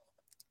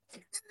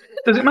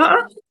 Does it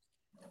matter?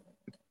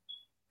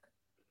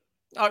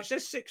 Oh, it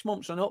says 6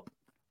 months and up.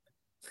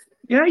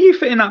 Yeah, you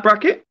fit in that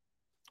bracket.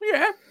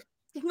 Yeah,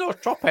 there's no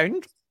top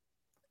end.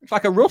 It's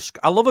like a rusk.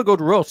 I love a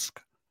good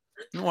rusk.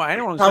 You know what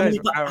anyone says.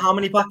 How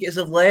many packets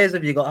of Lay's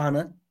have you got,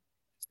 Hannah?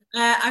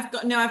 I've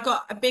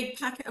got a big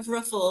packet of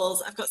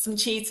Ruffles. I've got some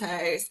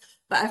Cheetos,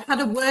 but I've had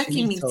a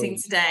working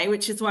meeting today,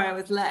 which is why I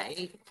was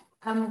late.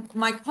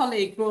 My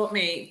colleague brought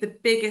me the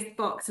biggest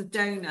box of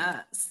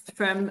donuts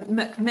from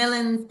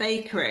Macmillan's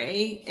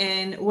Bakery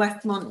in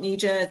Westmont, New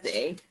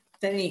Jersey.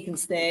 Then you can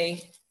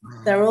see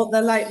they've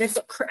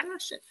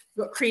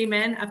got cream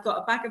in. I've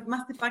got a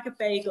massive bag of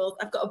bagels.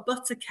 I've got a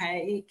butter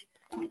cake.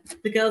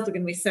 The girls are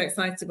going to be so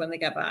excited when they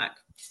get back.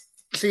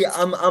 See,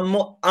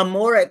 I'm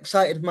more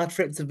excited for my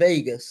trip to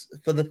Vegas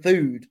for the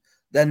food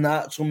than the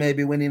actual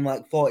maybe winning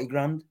like 40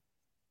 grand.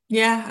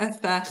 Yeah, that's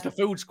fair. The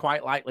food's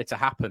quite likely to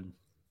happen.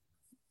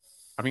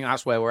 I mean,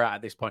 that's where we're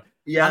at this point.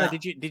 Yeah, Anna,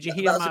 did you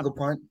hear? That's a good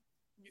point.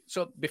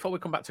 So before we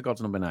come back to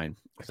God's number 9,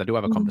 because I do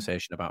have a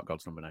conversation about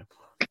God's number 9.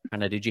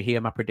 Anna, did you hear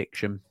my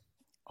prediction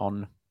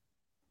on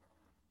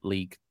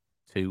League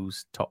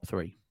Two's top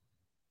 3?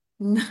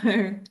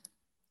 No.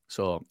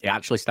 So it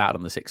actually started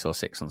on the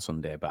 606 on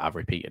Sunday, but I've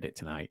repeated it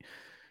tonight.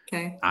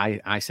 Okay.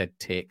 I said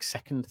take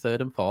 2nd, 3rd,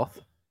 and 4th.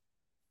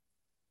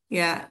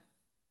 Yeah.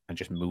 And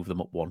just move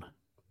them up 1.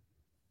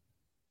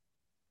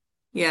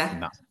 Yeah.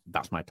 And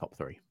that's my top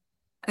 3.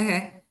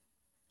 Okay.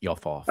 You're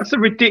 4th. That's a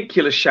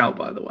ridiculous shout,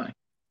 by the way.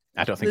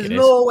 I don't think There's it is.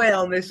 no way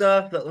on this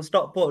earth that the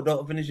Stockport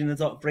don't finish in the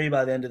top 3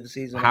 by the end of the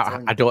season.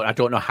 I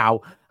don't know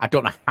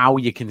how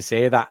you can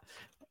say that.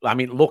 I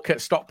mean, look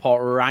at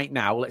Stockport right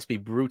now. Let's be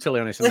brutally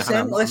honest.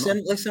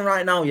 Listen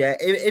right now, yeah.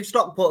 If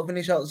Stockport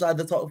finish outside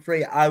the top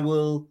 3, I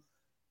will.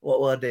 What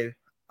will I do?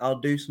 I'll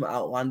do something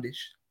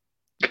outlandish.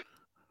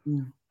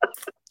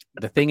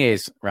 The thing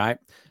is, right?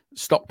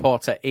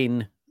 Stockport are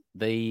in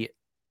the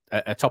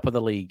top of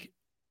the league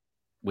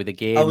with a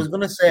game. I was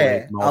going to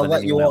say I'll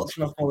let you else.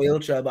 auction off my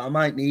wheelchair, but I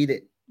might need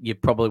it. You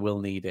probably will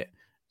need it.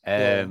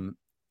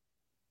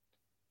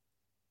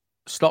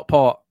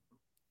 Stockport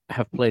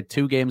have played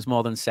 2 games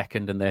more than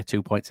 2nd and they're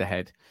 2 points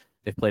ahead.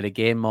 They've played a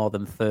game more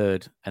than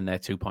 3rd and they're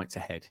 2 points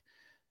ahead.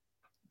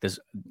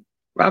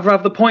 Rather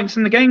have the points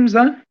in the games,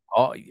 though.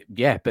 Oh,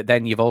 yeah, but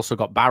then you've also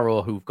got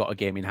Barrow, who've got a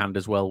game in hand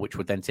as well, which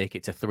would then take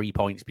it to 3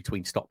 points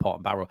between Stockport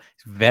and Barrow.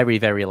 It's very,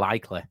 very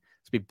likely.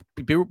 To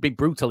be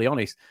brutally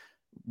honest,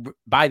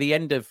 by the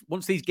end of...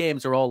 Once these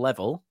games are all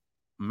level,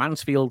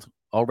 Mansfield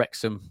or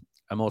Wrexham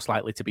are most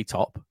likely to be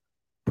top.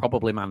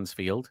 Probably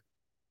Mansfield.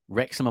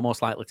 Wrexham are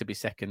most likely to be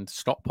 2nd.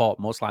 Stockport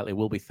most likely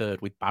will be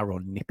 3rd, with Barrow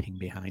nipping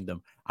behind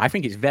them. I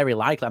think it's very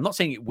likely. I'm not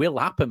saying it will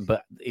happen,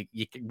 but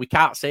we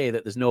can't say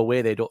that there's no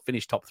way they don't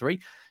finish top 3.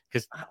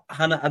 Because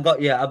Hannah,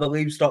 I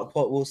believe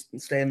Stockport will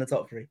stay in the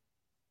top 3.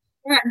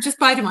 Yeah, I'm just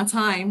biding my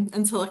time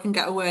until I can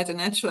get a word in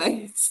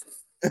edgeways.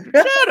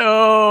 Shut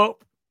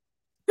up!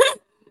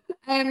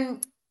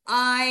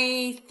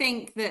 I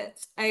think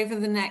that over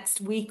the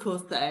next week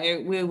or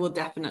so, we will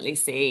definitely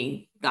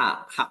see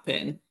that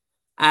happen.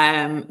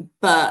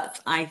 But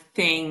I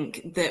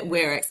think that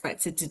we're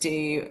expected to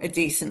do a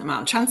decent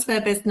amount of transfer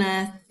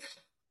business.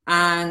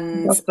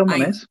 And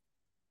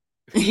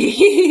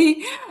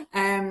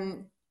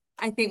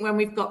I think when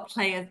we've got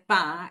players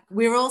back,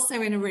 we're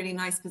also in a really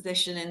nice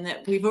position in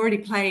that we've already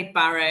played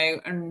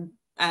Barrow and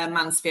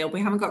Mansfield.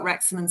 We haven't got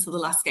Wrexham until the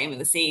last game of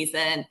the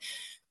season.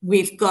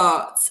 we've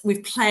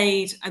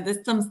played, and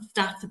there's some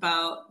stat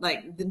about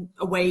like the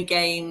away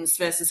games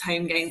versus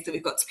home games that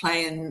we've got to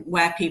play and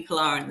where people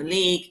are in the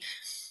league.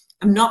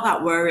 I'm not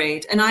that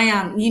worried. And I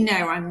am,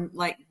 I'm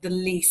like the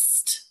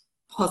least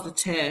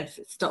positive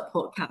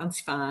Stockport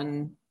County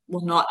fan.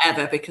 Well, not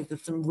ever, because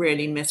there's some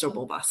really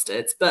miserable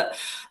bastards. But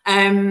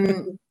at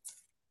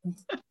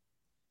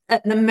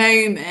the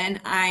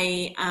moment,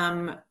 I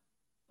am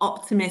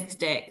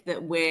optimistic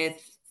that with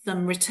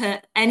some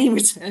any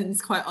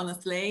returns, quite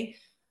honestly,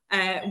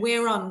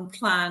 we're on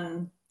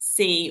plan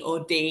C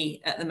or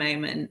D at the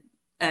moment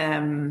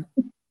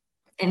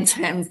in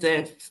terms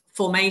of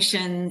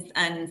formations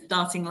and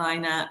starting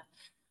lineup,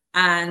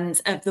 and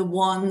of the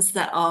ones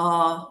that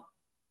are.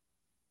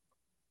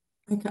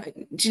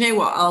 Okay. Do you know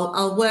what?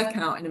 I'll work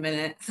out in a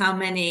minute how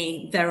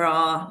many there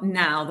are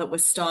now that were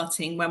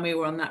starting when we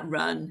were on that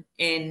run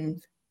in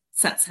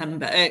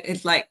September.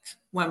 It's like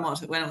when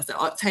was it?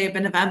 October,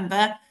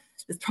 November.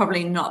 There's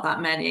probably not that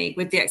many,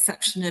 with the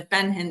exception of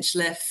Ben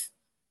Hinchliffe,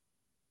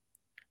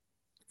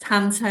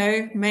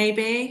 Tanto,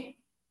 maybe.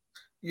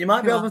 You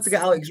might be able to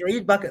get Alex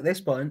Reid back at this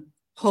point.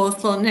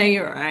 Hawthorne, no,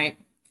 you're right.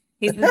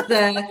 He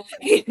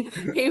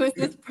was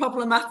as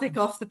problematic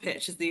off the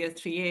pitch as he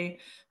is for you.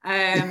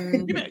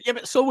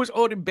 But so was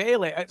Odin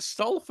Bailey at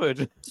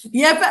Salford.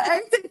 Yeah,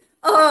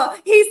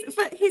 but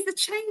he's a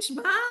changed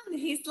man.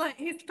 He's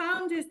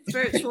found his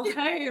spiritual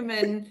home.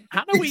 And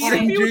Hannah, we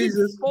interviewed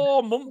him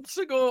 4 months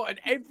ago, and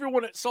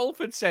everyone at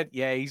Salford said,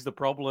 "Yeah, he's the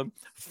problem."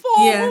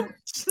 4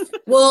 months.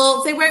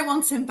 Well, they won't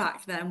want him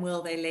back then,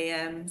 will they,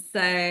 Liam?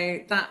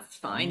 So that's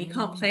fine. He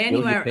can't play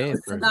anywhere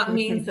else. So that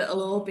means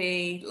it'll all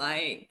be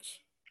like.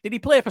 Did he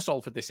play for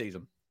Salford this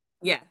season?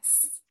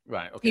 Yes.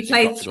 Right. Okay. He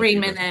played 3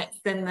 minutes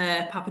in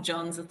the Papa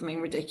John's or something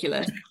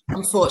ridiculous,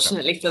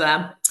 unfortunately for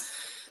them.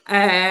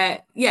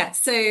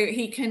 So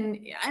he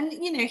can, and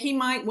he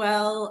might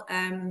well,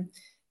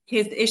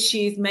 his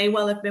issues may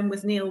well have been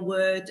with Neil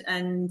Wood,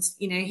 and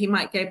he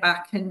might go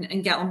back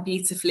and get on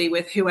beautifully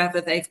with whoever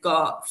they've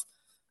got.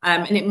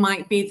 And it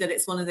might be that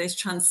it's one of those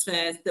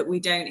transfers that we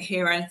don't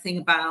hear anything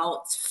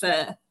about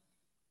for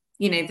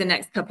the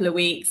next couple of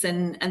weeks,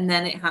 and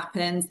then it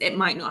happens. It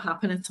might not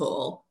happen at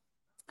all.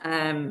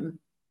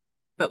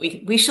 But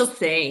we shall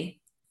see.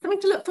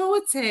 Something to look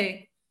forward to.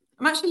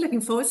 I'm actually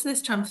looking forward to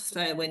this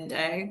transfer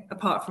window,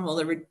 apart from all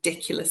the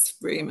ridiculous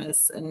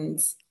rumours and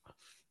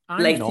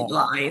blatant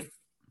lies.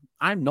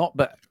 I'm not,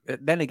 but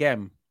then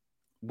again,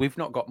 we've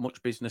not got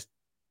much business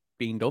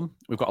being done.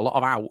 We've got a lot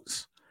of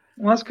outs.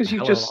 Well, that's because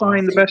you've just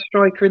signed the best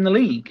striker in the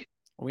league.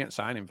 We ain't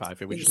signing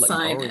Pfeiffer. We just let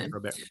him borrow him for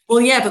a bit.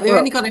 Well, yeah, but they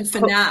only got him for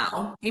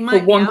now. He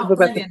might be out by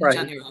the end of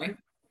January.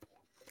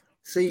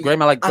 See,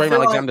 Graham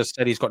Alexander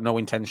said he's got no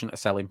intention to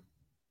sell him.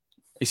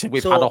 He said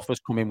we've had offers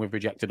come in, we've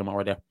rejected them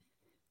already.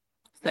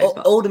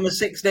 Oldham was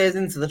 6 days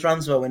into the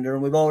transfer window,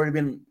 and we've already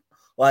been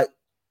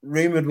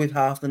rumoured with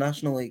half the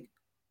National League.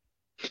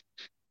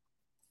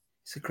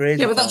 It's a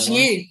crazy. Yeah, but that's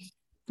you.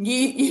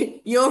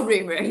 You're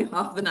rumouring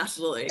half the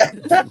National League. I'm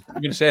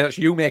going to say that's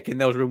you making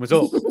those rumours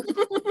up.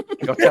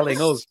 You're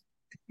telling us.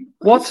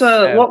 What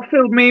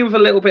filled me with a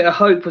little bit of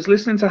hope was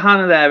listening to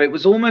Hannah there. It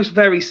was almost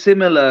very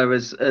similar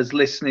as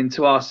listening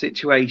to our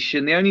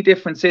situation. The only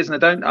difference is,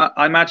 and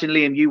I imagine,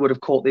 Liam, you would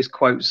have caught this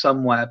quote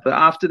somewhere, but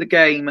after the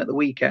game at the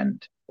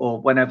weekend, or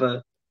when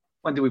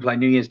did we play?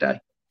 New Year's Day.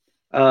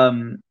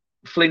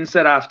 Flynn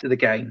said after the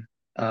game,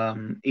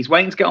 he's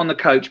waiting to get on the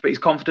coach, but he's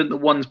confident that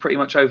one's pretty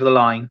much over the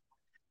line.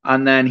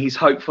 And then he's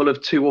hopeful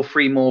of 2 or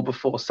 3 more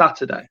before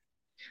Saturday.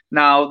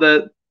 Now,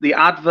 the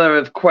Adver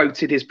have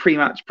quoted his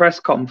pre-match press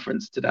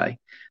conference today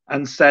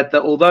and said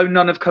that although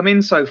none have come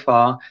in so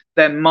far,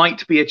 there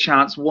might be a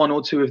chance 1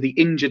 or 2 of the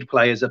injured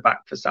players are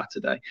back for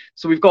Saturday.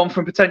 So we've gone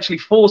from potentially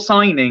 4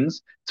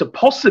 signings to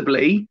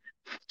possibly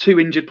 2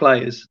 injured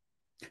players.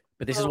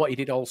 But this is what he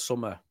did all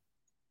summer.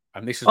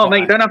 And this is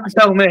mate, you don't have to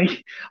tell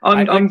me.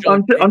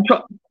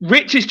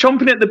 Rich is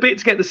chomping at the bit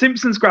to get the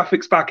Simpsons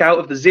graphics back out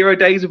of the 0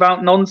 days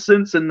without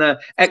nonsense and the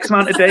X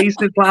amount of days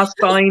since last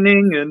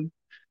signing. And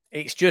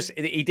it's just,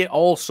 he did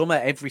all summer,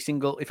 in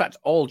fact,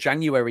 all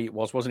January it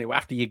was, wasn't it?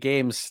 After your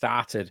games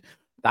started,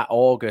 that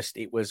August,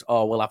 it was,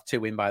 we'll have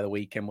 2 in by the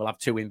weekend. We'll have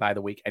 2 in by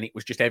the week. And it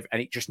was just, and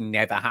it just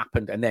never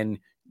happened. And then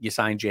you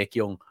signed Jake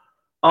Young.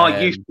 Our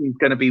youth team's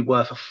going to be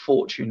worth a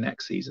fortune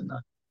next season,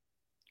 though.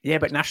 Yeah,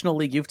 but National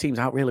League youth teams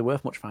aren't really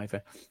worth much,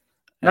 Pfeiffer.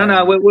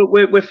 No,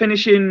 we're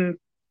finishing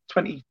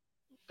 22nd.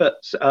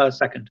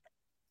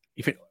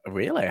 You think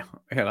really?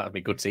 Yeah, that'd be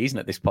a good season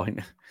at this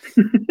point.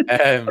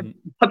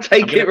 I'll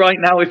take it right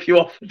now if you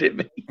offered it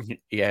me.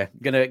 Yeah,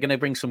 gonna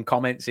bring some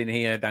comments in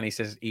here. Danny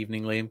says,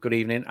 "Evening, Liam. Good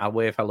evening." I'll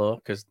wave hello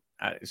because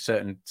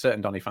certain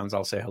Donny fans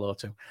I'll say hello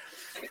to.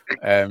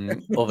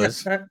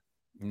 Others,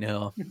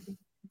 no.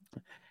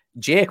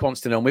 Jake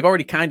wants to know, and we've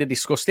already kind of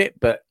discussed it,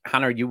 but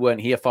Hannah, you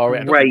weren't here for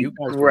it. Great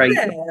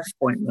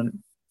appointment.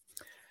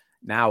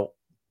 Now,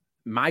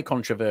 my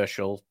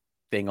controversial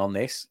thing on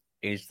this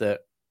is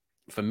that,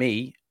 for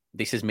me,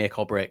 this is make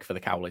or break for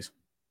the Cowleys.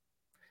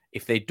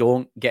 If they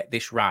don't get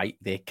this right,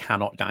 they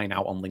cannot dine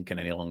out on Lincoln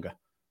any longer.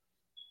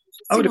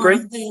 I would agree.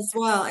 as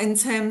well, in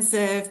terms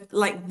of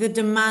like the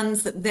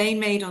demands that they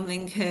made on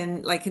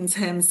Lincoln, like in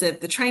terms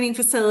of the training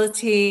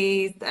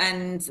facilities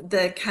and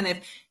the kind of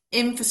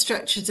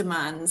infrastructure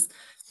demands.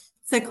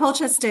 So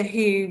Colchester,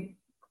 who,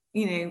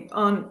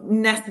 aren't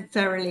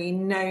necessarily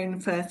known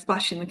for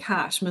splashing the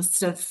cash, must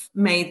have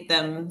made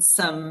them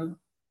some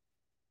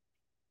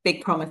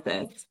big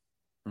promises.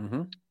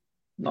 Mm-hmm.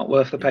 Not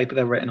worth the paper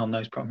they're written on,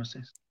 those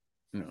promises.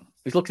 No.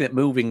 He's looking at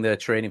moving the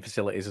training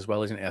facilities as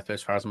well, isn't he?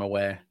 As far as I'm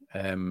aware.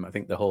 I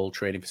think the whole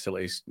training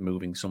facility is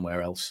moving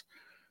somewhere else.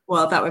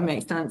 Well, that would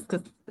make sense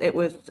because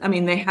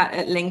they had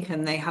at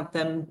Lincoln, they had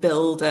them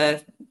build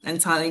a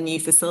entirely new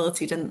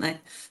facility, didn't they?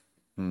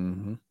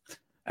 Mm-hmm.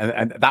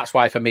 And that's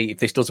why for me, if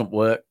this doesn't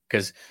work,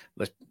 because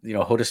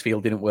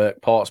Huddersfield didn't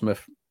work,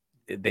 Portsmouth,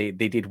 they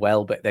did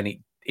well, but then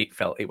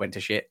it went to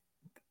shit.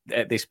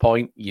 At this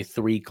point,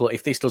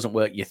 if this doesn't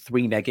work, you're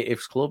 3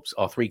 negatives clubs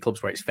or 3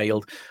 clubs where it's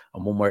failed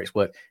and 1 where it's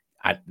worked.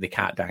 They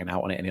can't dine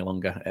out on it any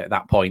longer. At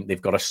that point,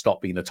 they've got to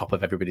stop being the top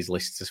of everybody's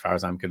lists, as far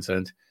as I'm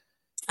concerned.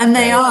 And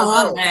they are,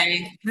 aren't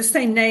they? The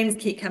same names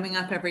keep coming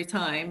up every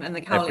time, and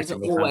the Cowleys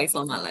are always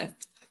on that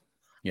list.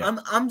 Yeah.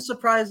 I'm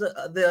surprised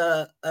that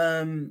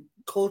the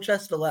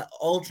Colchester let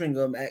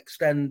Aldringham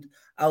extend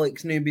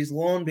Alex Newby's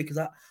loan, because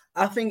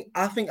I think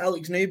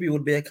Alex Newby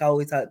would be a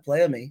Cowley type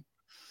player. Me.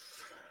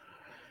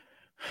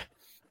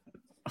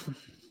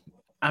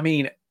 I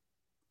mean,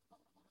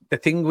 the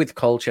thing with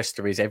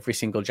Colchester is every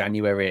single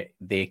January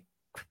they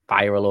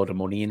fire a load of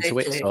money into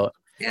it. So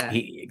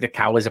the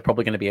Cowleys are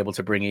probably going to be able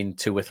to bring in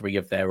 2 or 3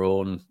 of their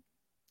own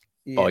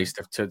boys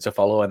to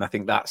follow. And I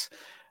think that's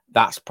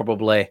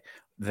probably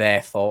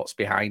their thoughts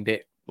behind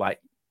it. Like,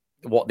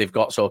 what they've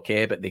got's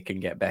okay, but they can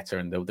get better,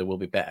 and they will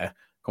be better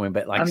coming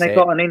back. Like, and they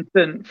got an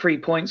instant 3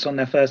 points on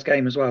their first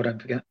game as well.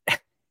 Don't forget.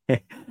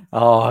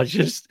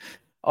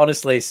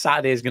 Honestly,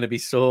 Saturday is going to be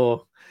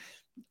so.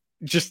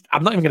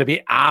 I'm not even going to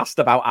be asked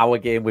about our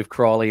game with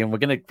Crawley, and we're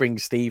going to bring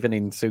Stephen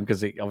in soon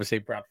because obviously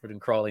Bradford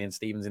and Crawley and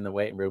Stephen's in the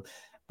waiting room.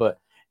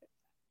 But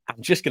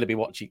I'm just going to be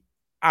watching,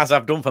 as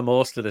I've done for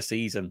most of the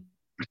season.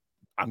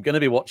 I'm going to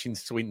be watching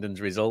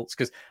Swindon's results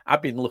because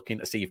I've been looking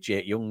to see if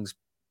Jake Young's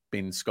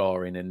been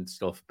scoring and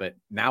stuff, but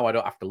now I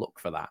don't have to look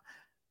for that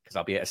because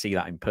I'll be able to see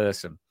that in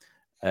person.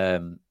 But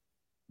I'm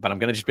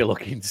going to just be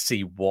looking to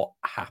see what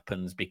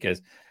happens,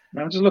 because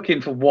I'm just looking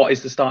for what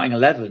is the starting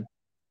 11.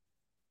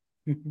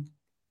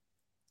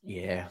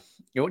 Yeah.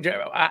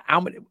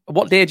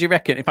 What day do you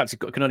reckon? In fact, it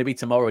can only be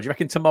tomorrow. Do you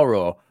reckon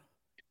tomorrow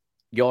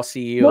your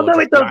CEO? Well, no,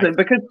 it doesn't,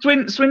 because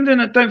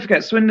Swindon. Don't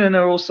forget, Swindon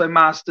are also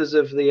masters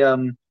of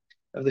the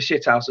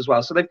shithouse as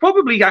well. So they've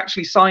probably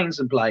actually signed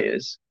some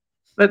players.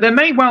 There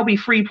may well be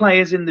 3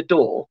 players in the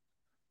door,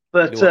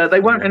 but they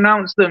won't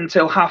announce them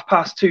till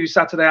 2:30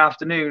 Saturday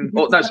afternoon.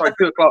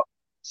 2:00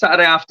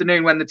 Saturday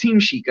afternoon when the team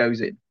sheet goes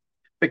in,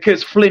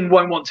 because Flynn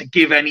won't want to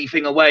give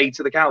anything away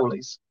to the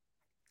Cowleys.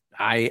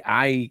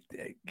 I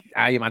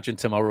imagine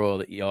tomorrow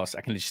that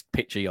I can just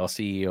picture your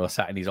CEO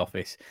sat in his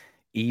office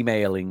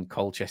emailing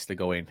Colchester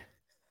going,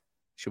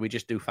 should we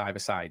just do 5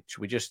 aside?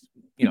 Should we just,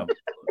 can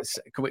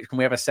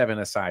we have a 7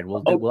 aside?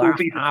 We'll have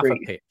half a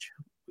pitch.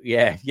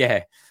 Yeah.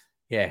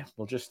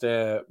 We'll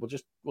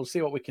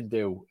see what we can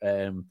do.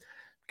 Can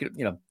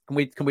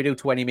we do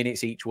 20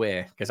 minutes each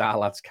way? Because our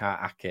lads can't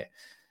hack it.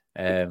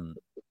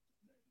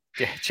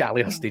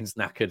 Charlie Austin's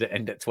knackered at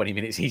end at 20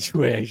 minutes each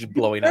way. He's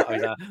blowing out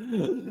his ass.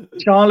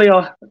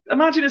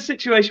 Imagine a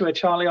situation where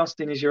Charlie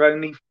Austin is your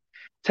only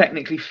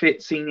technically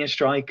fit senior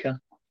striker.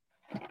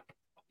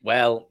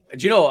 Well,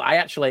 do you know,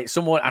 I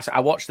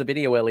watched the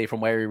video earlier from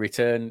where he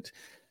returned,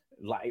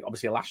 like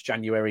obviously last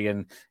January,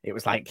 and it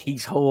was like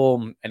he's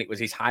home, and it was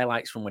his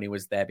highlights from when he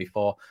was there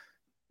before,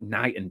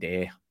 night and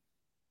day.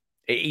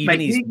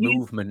 His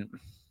movement.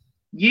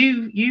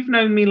 You've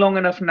known me long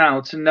enough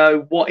now to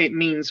know what it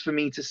means for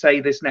me to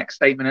say this next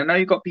statement. I know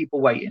you've got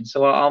people waiting,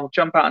 so I'll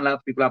jump out and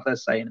let people have their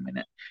say in a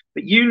minute.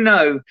 But you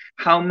know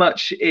how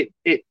much it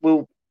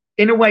will,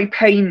 in a way,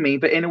 pain me,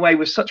 but in a way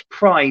with such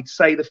pride,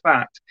 say the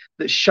fact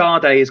that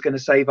Sade is going to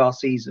save our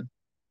season.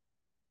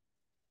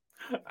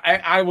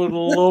 I would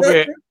love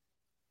it.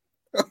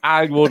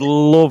 I would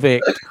love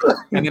it.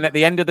 And then at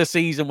the end of the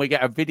season, we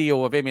get a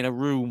video of him in a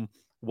room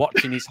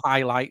watching his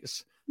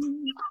highlights.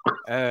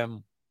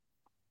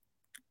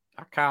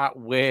 I can't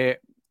wait.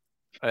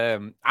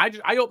 I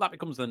hope that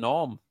becomes the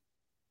norm.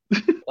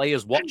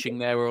 Players watching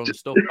their own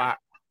stuff back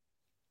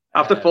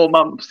after 4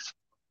 months.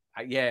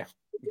 Yeah,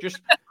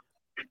 just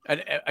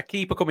a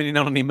keeper coming in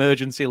on an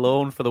emergency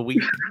loan for the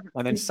week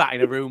and then sat in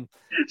a room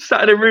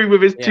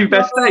with his 2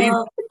 best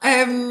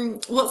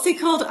mates. What's he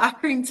called?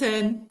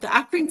 Accrington. The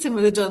Accrington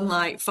would have done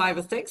like 5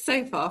 or 6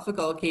 so far for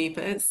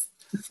goalkeepers.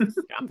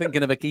 I'm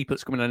thinking of a keeper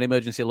that's coming on an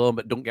emergency loan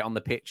but don't get on the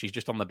pitch. He's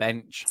just on the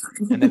bench,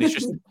 and then it's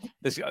just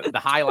the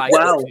highlight.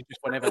 Wow. Is just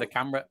whenever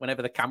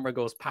the camera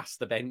goes past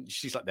the bench,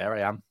 she's like, "There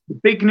I am." The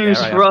big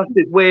news for us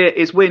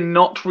is we're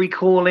not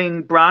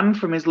recalling Brand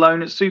from his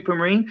loan at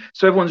Supermarine,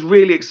 so everyone's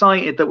really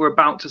excited that we're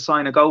about to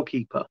sign a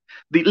goalkeeper.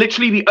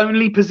 Literally the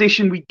only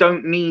position we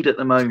don't need at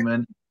the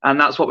moment, and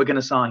that's what we're going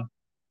to sign.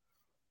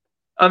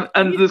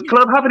 And the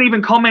club haven't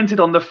even commented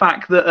on the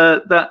fact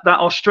that that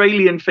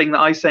Australian thing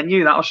that I sent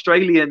you, that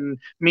Australian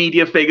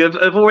media thing,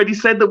 have already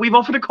said that we've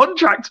offered a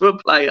contract to a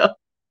player.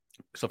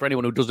 So for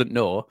anyone who doesn't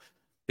know,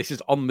 this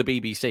is on the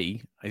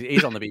BBC. It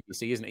is on the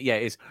BBC, isn't it? Yeah,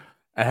 it is.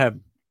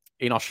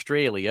 In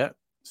Australia.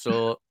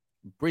 So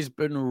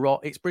Brisbane Roar.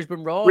 It's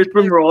Brisbane Roar.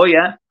 Brisbane Roar,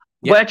 yeah.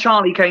 Where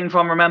Charlie came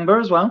from, remember,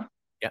 as well.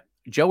 Yeah.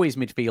 Joey's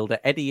midfielder,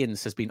 Eddie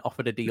Ince, has been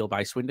offered a deal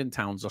by Swindon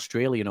Town's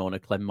Australian owner,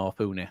 Clem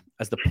Morphune,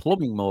 as the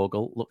plumbing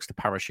mogul looks to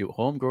parachute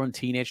homegrown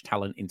teenage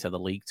talent into the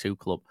League Two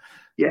club.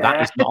 Yeah.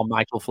 That is not a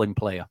Michael Flynn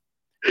player.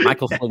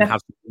 Michael Flynn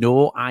has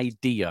no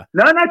idea.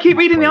 No, keep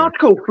reading the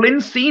article.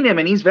 Flynn's seen him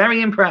and he's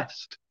very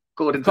impressed,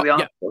 according to the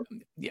article.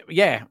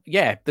 Yeah.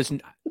 There's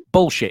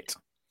bullshit.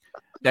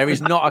 There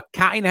is not a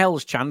cat in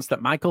hell's chance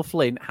that Michael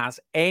Flynn has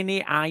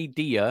any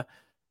idea.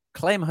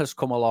 Clem has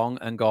come along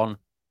and gone,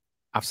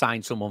 I've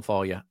signed someone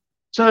for you.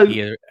 So,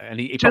 he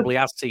probably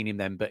has seen him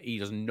then, but he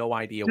has no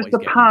idea what he's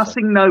getting. Just a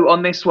passing note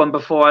on this one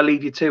before I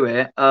leave you to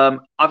it.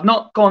 I've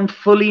not gone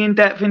fully in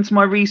depth into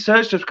my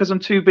research just because I'm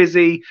too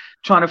busy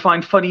trying to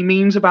find funny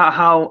memes about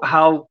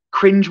how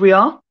cringe we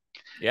are.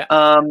 Yeah.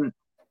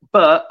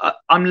 But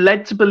I'm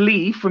led to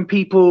believe from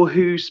people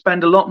who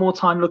spend a lot more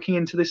time looking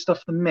into this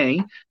stuff than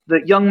me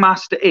that young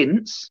Master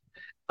Ince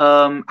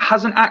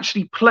hasn't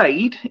actually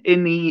played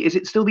in is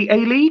it still the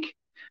A-League?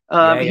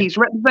 He's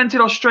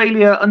represented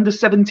Australia under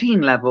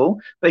 17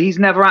 level, but he's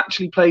never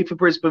actually played for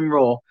Brisbane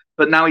Roar.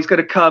 But now he's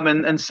going to come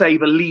and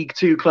save a League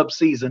Two club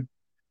season.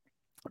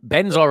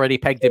 Ben's already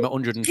pegged him at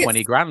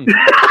 120 grand.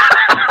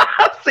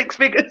 6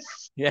 figures.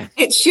 Yeah.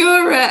 It's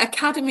your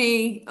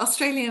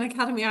Australian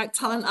Academy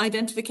Talent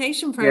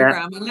Identification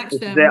Program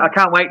election. I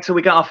can't wait till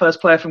we get our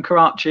first player from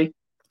Karachi.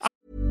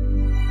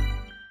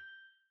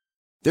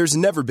 There's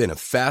never been a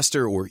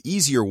faster or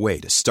easier way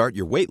to start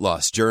your weight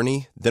loss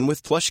journey than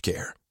with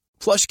PlushCare.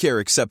 PlushCare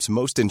accepts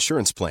most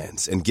insurance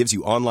plans and gives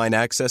you online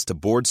access to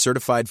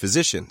board-certified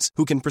physicians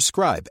who can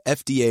prescribe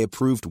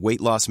FDA-approved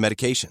weight loss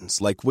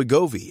medications like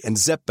Wegovy and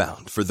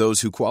Zepbound for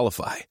those who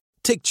qualify.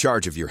 Take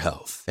charge of your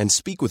health and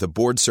speak with a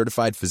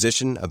board-certified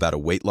physician about a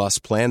weight loss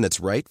plan that's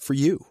right for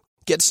you.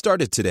 Get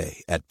started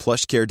today at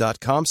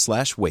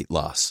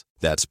plushcare.com/weight-loss.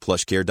 That's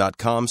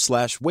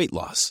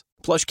plushcare.com/weight-loss.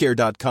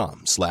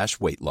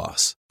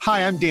 plushcare.com/weight-loss.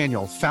 Hi, I'm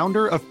Daniel,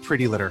 founder of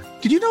Pretty Litter.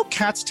 Did you know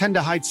cats tend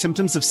to hide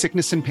symptoms of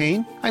sickness and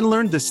pain? I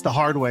learned this the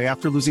hard way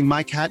after losing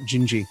my cat,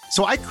 Gingy.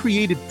 So I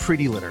created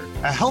Pretty Litter,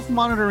 a health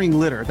monitoring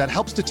litter that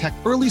helps detect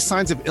early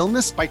signs of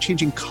illness by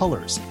changing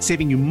colors,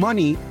 saving you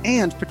money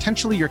and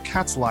potentially your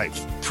cat's life.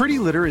 Pretty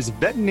Litter is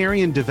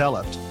veterinarian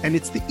developed, and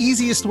it's the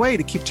easiest way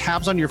to keep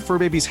tabs on your fur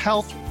baby's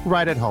health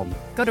right at home.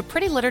 Go to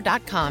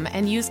prettylitter.com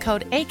and use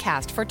code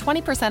ACAST for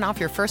 20% off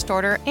your first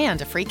order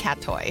and a free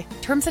cat toy.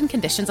 Terms and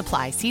conditions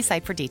apply. See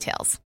site for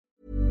details.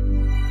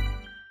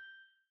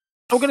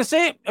 I'm going to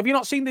say, have you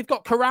not seen they've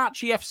got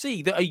Karachi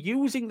FC that are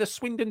using the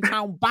Swindon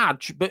Town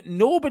badge, but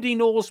nobody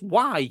knows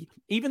why.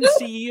 Even the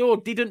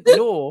CEO didn't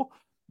know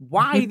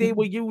why they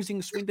were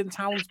using Swindon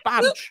Town's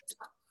badge.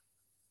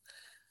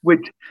 We're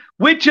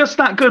just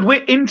that good.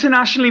 We're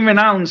internationally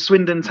renowned,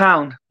 Swindon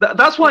Town.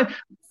 That's why...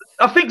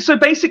 I think so.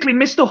 Basically,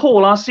 Mr.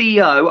 Hall, our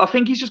CEO, I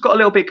think he's just got a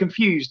little bit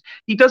confused.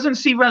 He doesn't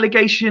see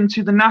relegation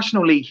to the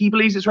National League. He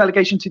believes it's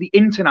relegation to the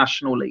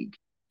International League.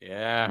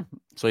 Yeah.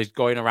 So he's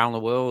going around the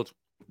world.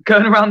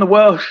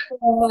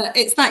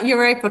 It's that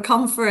Europa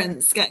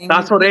Conference getting.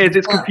 That's what it is.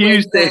 It's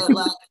confusing.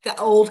 The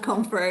old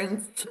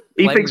conference.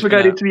 He thinks we're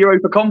going into the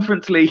Europa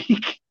Conference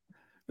League.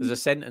 There's a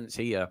sentence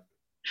here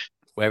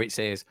where it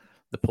says,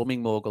 the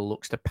plumbing mogul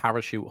looks to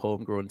parachute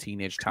homegrown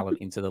teenage talent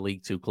into the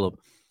League Two club.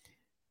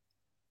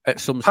 At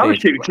some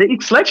stage, he's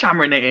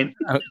sledgehammering it in.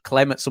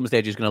 Clem at some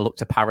stage is going to look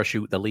to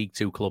parachute the League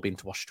Two club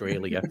into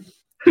Australia.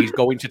 He's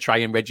going to try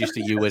and register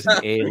you as an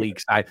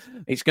A-League side.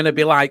 It's going to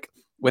be like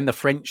when the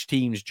French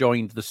teams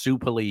joined the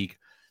Super League,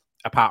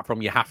 apart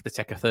from you have to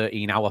take a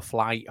 13-hour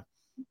flight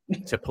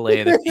to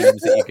play the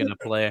teams that you're going to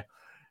play.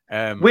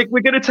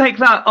 We're going to take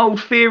that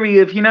old theory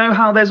of, you know,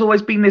 how there's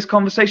always been this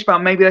conversation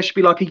about maybe there should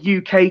be like a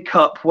UK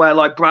Cup where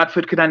like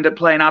Bradford could end up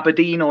playing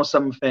Aberdeen or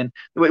something.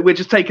 We're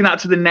just taking that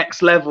to the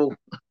next level.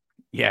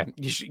 Yeah,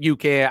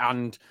 UK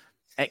and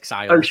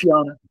exile.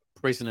 Oceania.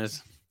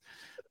 Prisoners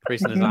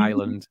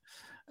Island.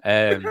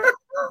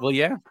 Well,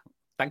 yeah,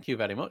 thank you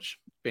very much.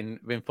 Been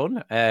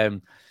fun.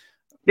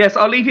 Yes,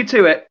 I'll leave you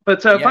to it.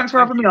 But thanks for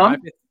having me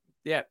on.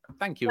 Yeah,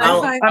 thank you.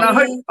 And I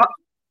hope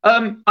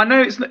I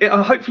know it's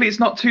hopefully it's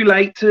not too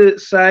late to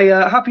say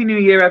Happy New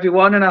Year,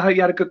 everyone, and I hope you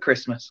had a good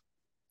Christmas.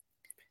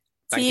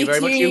 Thank you very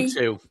much.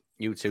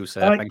 You too,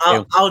 sir. Thank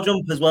you. I'll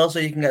jump as well, so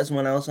you can get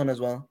someone else on as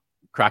well.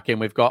 Cracking.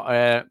 We've got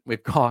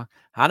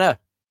Hannah.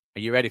 Are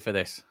you ready for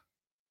this?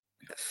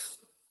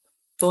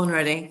 Born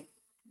ready.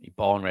 You're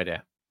born ready.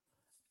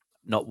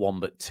 Not one,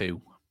 but two.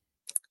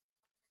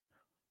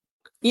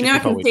 You know, I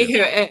can see who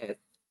it is.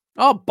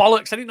 Oh,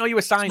 bollocks. I didn't know you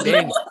were signed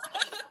in.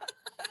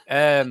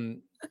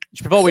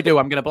 Before we do,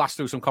 I'm going to blast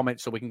through some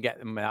comments so we can get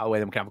them out of the way.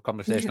 Then we can have a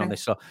conversation on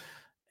this. So,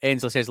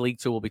 Ainsley says League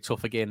Two will be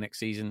tough again next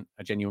season.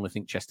 I genuinely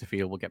think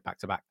Chesterfield will get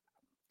back-to-back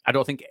I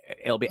don't think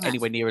it'll be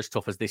anywhere near as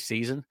tough as this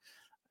season.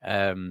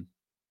 It'll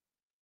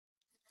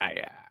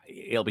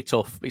be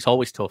tough. It's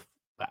always tough.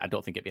 But I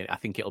don't think it'll be. I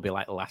think it'll be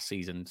like last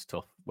season's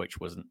tough, which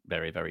wasn't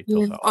very, very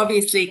tough. Yeah.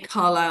 Obviously,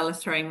 Carlisle are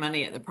throwing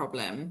money at the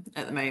problem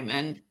at the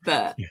moment,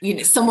 but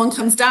someone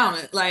comes down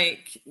at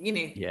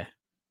Yeah.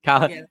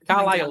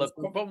 Carlisle. The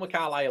problem with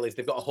Carlisle is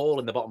they've got a hole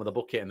in the bottom of the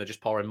bucket and they're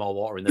just pouring more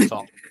water in the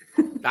top.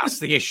 That's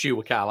the issue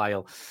with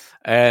Carlisle.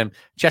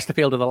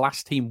 Chesterfield are the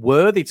last team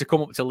worthy to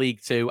come up to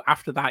League Two.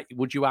 After that,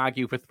 would you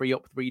argue for 3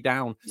 up, 3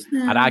 down?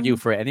 I'd argue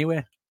for it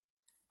anyway.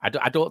 I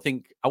don't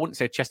think I wouldn't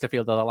say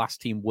Chesterfield are the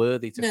last team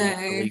worthy to come up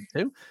to League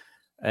Two.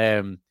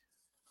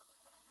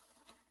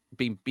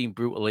 Being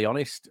brutally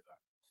honest,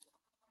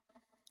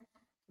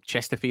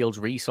 Chesterfield's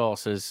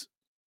resources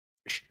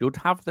should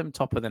have them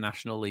top of the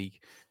National League.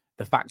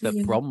 The fact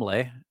that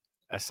Bromley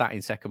are sat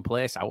in second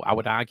place, I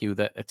would argue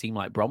that a team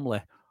like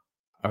Bromley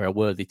are a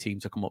worthy team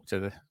to come up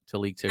to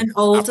League Two. And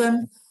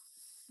Oldham.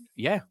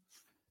 Yeah.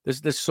 I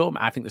think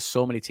there's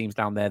so many teams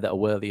down there that are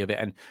worthy of it.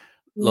 And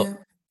look,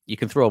 you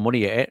can throw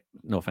money at it.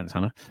 No offense,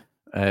 Hannah.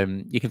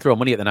 You can throw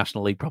money at the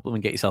National League problem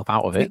and get yourself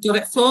out of it. If you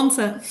got it, flaunt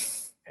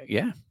it.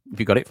 Yeah. If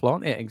you got it,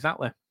 flaunt it.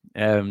 Exactly.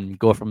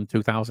 Go from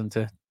 2,000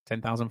 to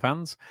 10,000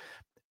 fans.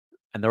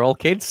 And they're all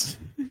kids.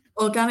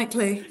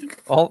 Organically.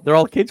 They're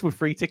all kids with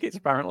free tickets,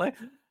 apparently.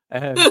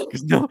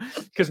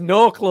 Because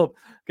no club,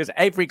 because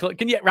every club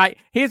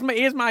here's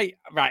my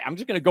right. I'm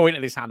just going to go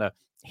into this, Hannah.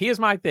 Here's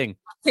my thing.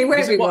 He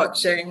won't be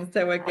watching,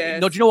 so we're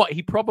good. No, do you know what?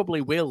 He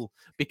probably will,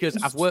 because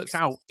as works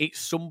out, it's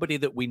somebody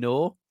that we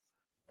know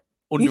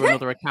under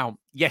another account.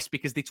 Yes,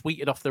 because they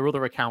tweeted off their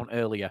other account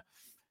earlier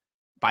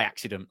by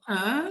accident.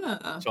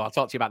 So I'll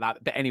talk to you about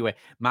that. But anyway,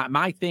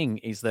 my thing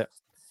is that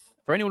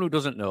for anyone who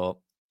doesn't know,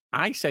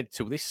 I said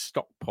to this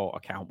Stockport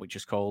account, which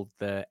is called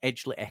the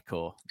Edgeley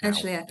Echo.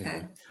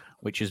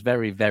 Which is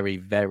very, very,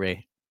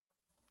 very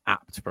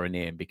apt for a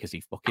name because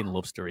he fucking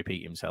loves to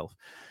repeat himself.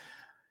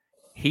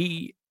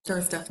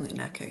 There's definitely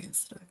an echo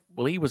yesterday.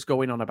 Well, he was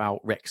going on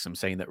about Wrexham,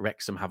 saying that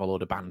Wrexham have a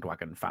load of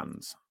bandwagon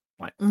fans.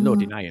 No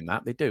denying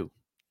that, they do.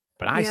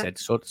 But I said,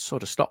 so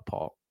does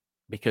Stockport,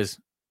 because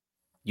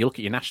you look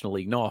at your National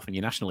League North and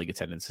your National League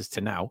attendances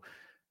to now,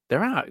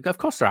 of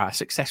course there are.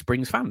 Success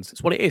brings fans.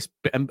 It's what it is.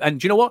 And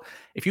do you know what?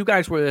 If you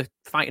guys were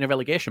fighting a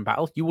relegation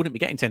battle, you wouldn't be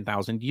getting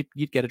 10,000.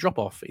 You'd get a drop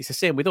off. It's the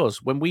same with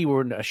us. When we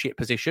were in a shit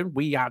position,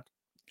 we had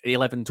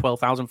 11,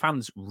 12,000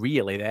 fans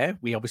really there.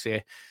 We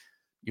obviously,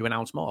 you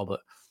announce more,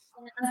 but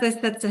as I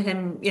said to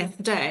him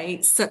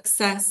yesterday,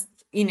 success.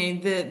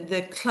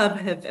 The club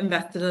have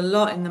invested a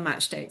lot in the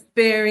match day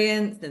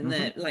experience and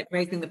the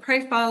raising the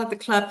profile of the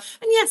club.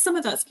 And yes, some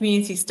of that's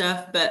community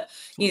stuff, but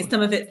some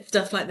of it's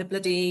stuff like the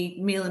bloody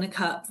meal in a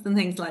cups and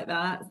things like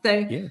that. So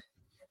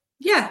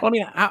yeah. Well, I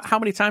mean, how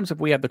many times have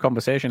we had the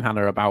conversation,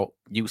 Hannah, about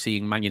you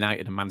seeing Man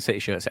United and Man City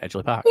shirts at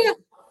Edgeley Park?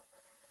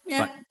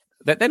 Yeah.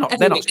 They're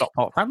not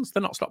Stockport fans.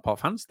 They're not Stockport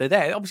fans. They're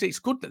there. Obviously, it's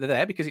good that they're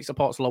there because it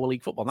supports lower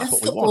league football. That's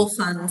what we want.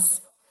 Football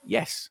fans.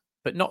 Yes,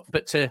 but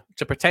to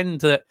pretend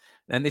that.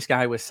 And this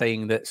guy was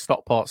saying that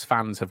Stockport's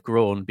fans have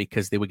grown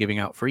because they were giving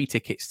out free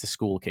tickets to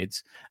school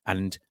kids,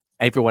 and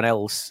everyone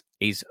else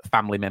is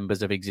family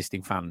members of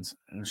existing fans.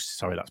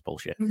 Sorry, that's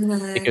bullshit.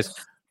 No.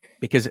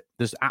 Because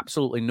there's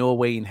absolutely no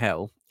way in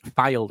hell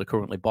Fylde are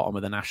currently bottom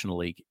of the National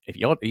League.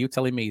 Are you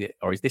telling me that,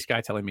 or is this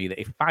guy telling me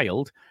that if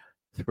Fylde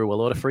threw a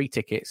load of free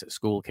tickets at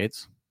school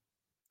kids,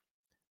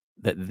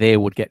 that they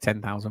would get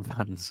 10,000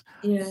 fans?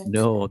 Yeah.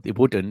 No, they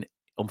wouldn't.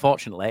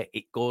 Unfortunately,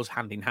 it goes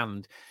hand in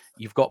hand.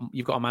 You've got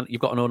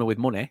an owner with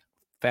money.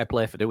 Fair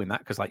play for doing that,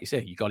 because, like you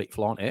say, you got it,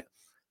 flaunt it.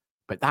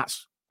 But that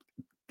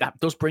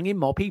does bring in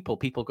more people.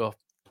 People go,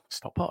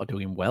 Stockport are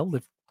doing well.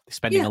 They're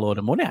spending a load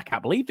of money. I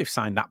can't believe they've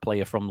signed that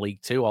player from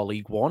League Two or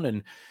League One,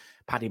 and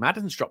Paddy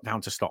Madden's dropped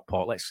down to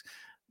Stockport.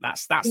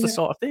 That's the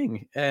sort of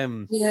thing.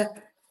 And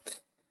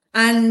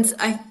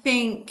I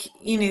think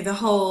the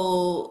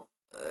whole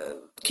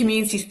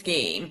community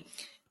scheme.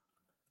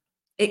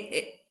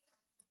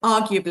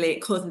 Arguably,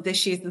 it causes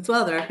issues as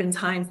well. There have been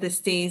times this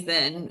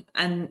season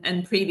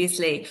and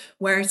previously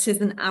where it is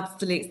an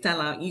absolute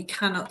sellout. You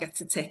cannot get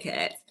a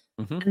ticket.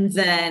 And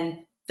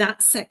then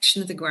that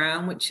section of the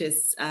ground, which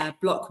is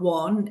block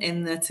 1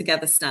 in the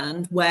Together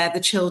stand, where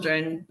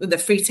the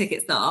free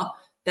tickets are,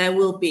 there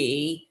will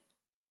be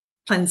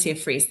plenty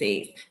of free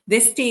seats.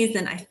 This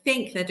season, I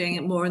think they're doing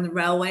it more in the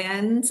railway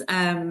end.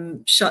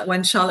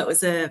 When Charlotte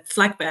was a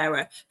flag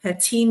bearer, her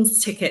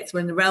team's tickets were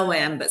in the railway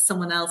end, but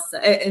someone else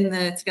in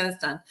the Together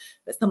stand.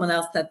 But someone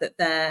else said that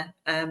their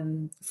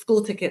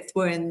school tickets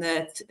were in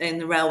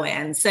the railway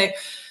end. So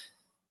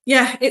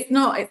yeah, it's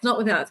not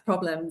without its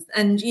problems.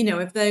 And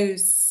if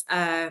those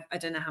I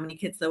don't know how many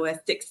kids there were,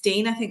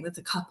 16, I think there's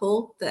a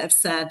couple that have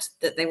said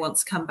that they want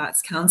to come back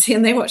to County,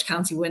 and they watch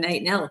County win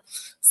 8-0.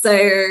 So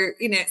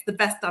it's the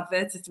best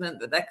advertisement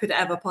that there could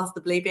ever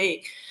possibly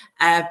be.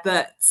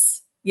 But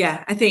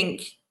yeah, I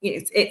think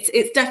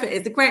it's definitely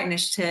a great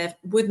initiative.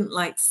 Wouldn't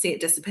like to see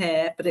it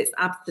disappear, but it's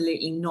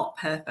absolutely not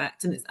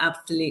perfect, and it's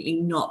absolutely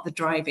not the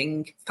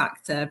driving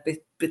factor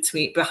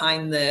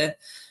behind the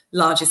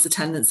largest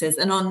attendances.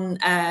 And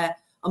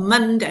on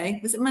Monday.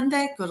 Was it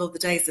Monday? God, all the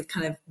days have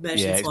kind of merged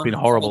Yeah, into it's one. been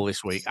horrible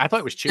this week. I thought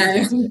it was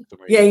Tuesday. For some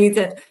Yeah, reason. you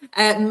did.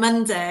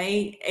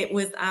 Monday, it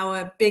was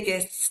our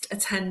biggest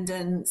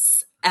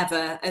attendance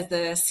ever as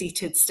a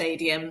seated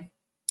stadium.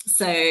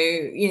 So,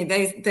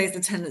 those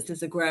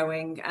attendances are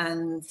growing,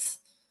 and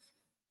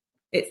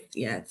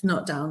it's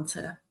not down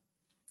to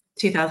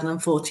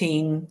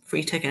 2014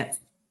 free tickets.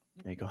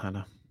 There you go,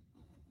 Hannah.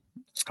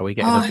 Are we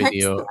getting a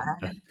video?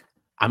 So.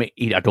 I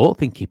mean, I don't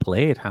think he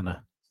played,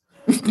 Hannah.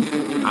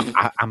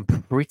 I'm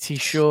pretty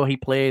sure he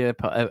played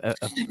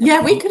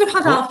Yeah, we could have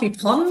had Alfie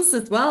Pons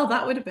as well.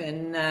 That would have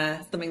been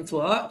something to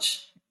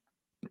watch.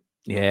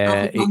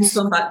 Yeah, Alfie Pons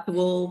gone back to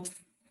Wolves.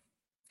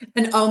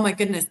 And oh my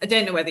goodness, I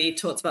don't know whether you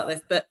talked about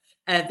this, but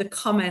the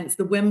comments,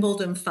 the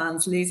Wimbledon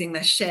fans losing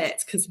their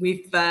shit because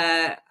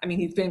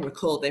he's been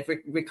recalled. They've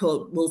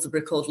recalled, Wolves have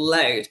recalled a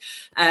load.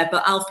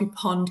 But Alfie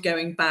Pond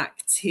going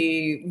back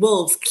to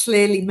Wolves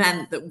clearly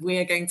meant that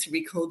we're going to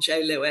recall Joe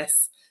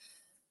Lewis.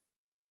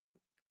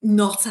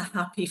 Not a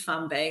happy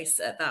fan base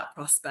at that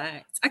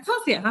prospect. I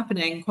can't see it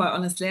happening, quite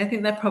honestly. I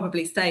think they're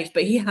probably safe,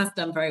 but he has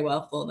done very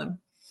well for them.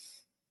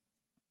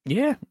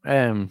 Yeah.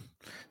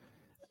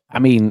 I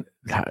mean,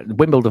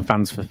 Wimbledon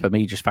fans for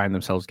me just find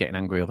themselves getting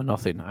angry over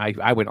nothing.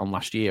 I went on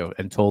last year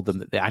and told them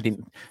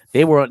that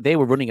they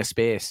were running a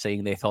space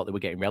saying they thought they were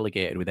getting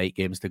relegated with 8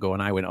 games to go,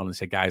 and I went on and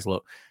said, guys,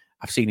 look,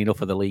 I've seen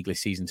enough of the league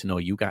this season to know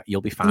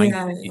you'll be fine.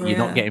 You're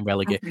not getting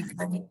relegated.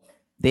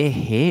 They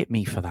hate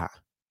me for that.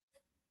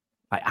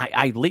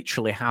 I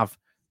literally have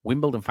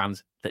Wimbledon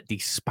fans that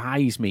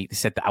despise me. They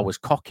said that I was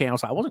cocky. I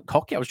was like, I wasn't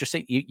cocky. I was just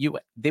saying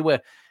they were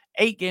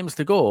 8 games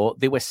to go.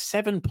 They were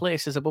 7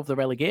 places above the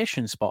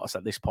relegation spots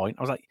at this point.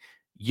 I was like,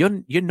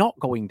 you're not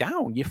going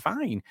down. You're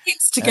fine.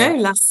 It's to go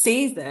last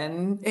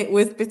season. It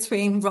was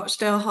between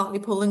Rochdale,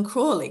 Hartlepool and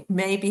Crawley,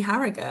 maybe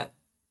Harrogate.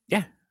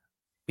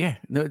 Yeah.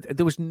 No,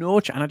 there was no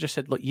chance. And I just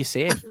said, look, you're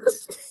safe.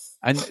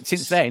 And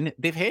since then,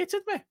 they've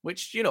hated me,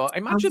 which,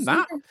 imagine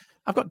that.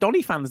 I've got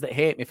Donny fans that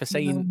hate me for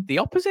saying the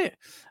opposite.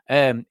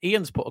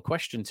 Ian's put a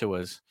question to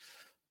us.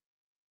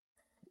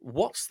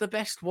 What's the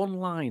best one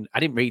line? I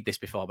didn't read this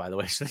before, by the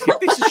way. So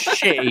this is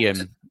shit,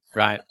 Ian.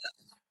 Right.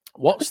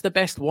 What's the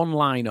best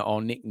one-liner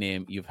or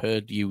nickname you've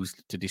heard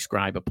used to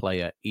describe a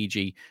player,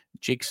 e.g.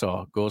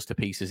 Jigsaw goes to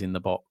pieces in the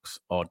box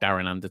or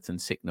Darren Anderton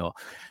sick note?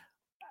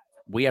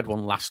 We had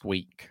one last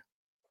week,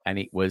 and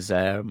it was...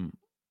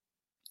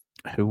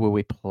 who were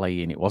we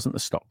playing? It wasn't the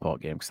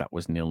Stockport game because that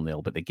was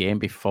 0-0, but the game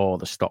before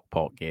the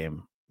Stockport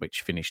game,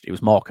 which finished, it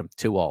was Morecambe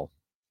 2-2.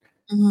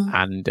 Mm-hmm.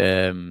 And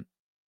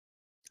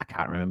I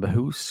can't remember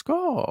who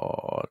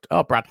scored.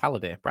 Oh, Brad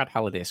Halliday. Brad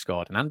Halliday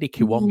scored, and Andy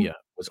Kiwomya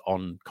was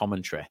on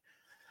commentary.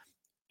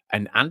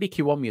 And Andy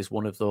Kiwomya is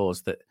one of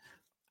those that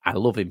I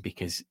love him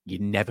because you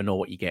never know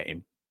what you're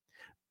getting,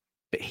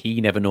 but he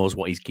never knows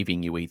what he's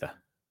giving you either,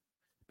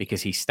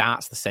 because he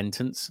starts the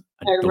sentence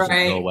and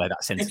doesn't know where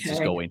that sentence is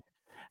going.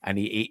 And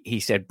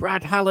he said,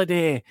 Brad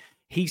Halliday,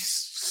 he's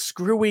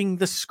screwing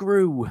the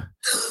screw.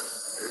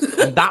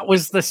 And that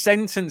was the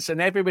sentence.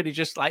 And everybody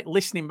just like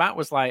listening back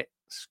was like,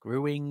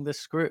 screwing the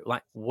screw.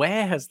 Like,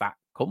 where has that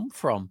come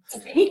from?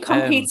 Is he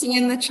competing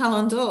in the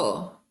Chalon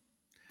d'Or?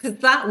 Because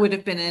that would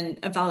have been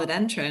a valid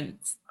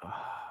entrance.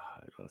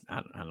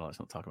 I don't know, let's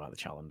not talk about the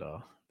Chalon d'Or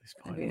at this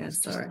point. Oh, yeah,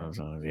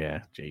 sorry.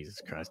 Yeah,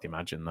 Jesus Christ,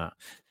 imagine that.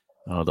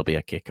 Oh, there'll be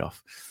a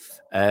kickoff.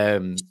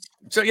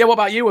 So yeah, what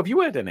about you? Have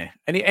you heard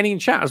any in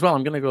chat as well?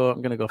 I'm gonna go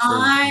through.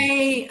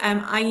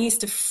 I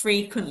used to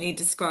frequently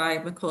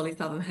describe Macaulay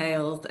Southern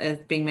Hales as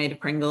being made of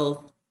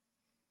Pringles.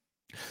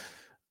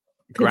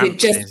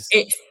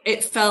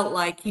 It felt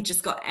like he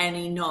just got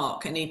any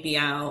knock and he'd be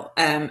out.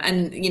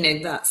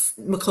 And that's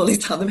Macaulay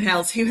Southern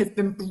Hales, who has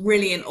been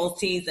brilliant all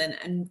season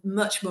and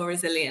much more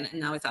resilient,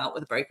 and now is out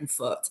with a broken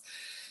foot.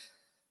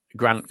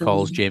 Grant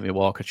calls Jamie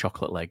Walker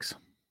chocolate legs.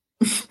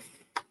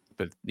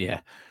 But yeah.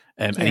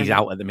 And he's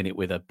out at the minute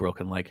with a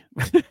broken leg.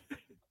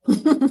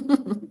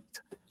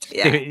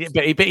 Yeah.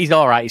 But he's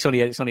all right. It's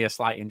only a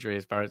slight injury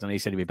as far as I know. He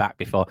said he'd be back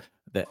before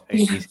that.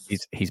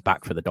 He's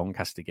back for the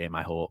Doncaster game,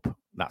 I hope.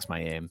 That's my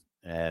aim.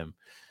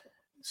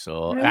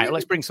 All right,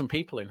 let's bring some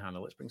people in, Hannah.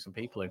 Let's bring some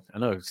people in. I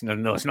know it's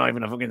not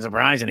even a fucking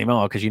surprise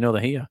anymore because they're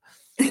here.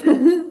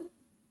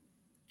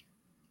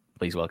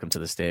 Please welcome to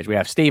the stage. We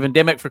have Stephen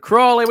Dimmock for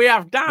Crawley. We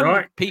have Dan.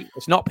 Right. Pete.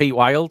 It's not Pete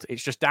Wild.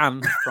 It's just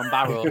Dan from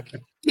Barrow.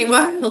 Pete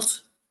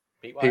Wild.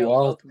 Pete Wild.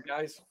 Welcome,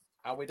 guys.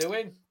 How we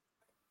doing?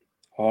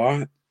 All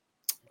right.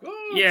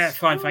 Good. Yeah,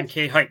 fine. Thank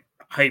you. Hope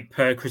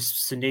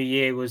Christmas and New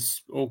Year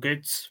was all good.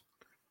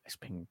 It's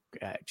been.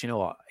 Do you know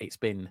what? It's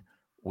been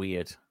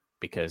weird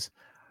because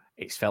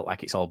it's felt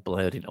like it's all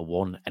blurred into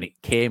one, and it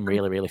came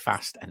really, really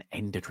fast and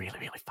ended really,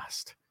 really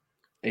fast.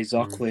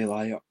 Exactly,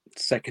 like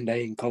second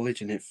day in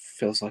college, and it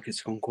feels like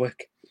it's gone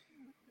quick.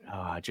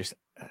 Oh,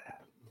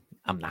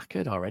 I'm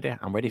knackered already.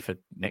 I'm ready for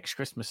next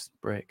Christmas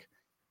break.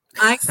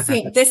 I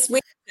think this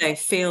week though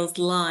feels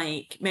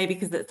like, maybe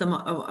because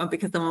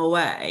I'm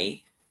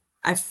away,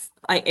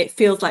 it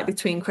feels like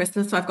between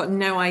Christmas, so I've got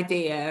no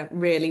idea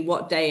really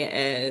what day it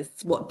is,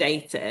 what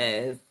date it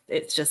is.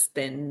 It's just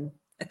been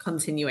a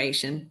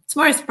continuation.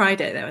 Tomorrow's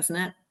Friday, though, isn't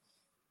it?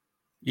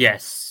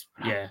 Yes,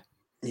 yeah.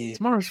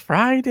 Tomorrow's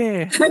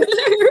Friday.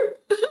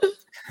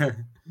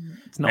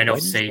 It's not and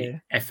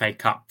Wednesday. obviously FA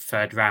Cup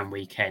third round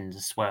weekend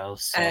as well.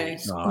 So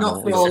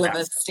not for all of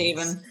us,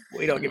 Stephen.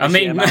 We don't give I a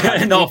shit mean, about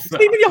that. not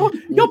Stephen,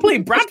 you're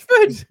playing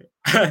Bradford.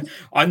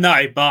 I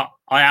know, but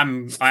I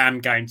am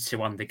going to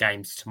one of the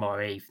games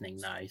tomorrow evening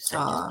though,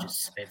 so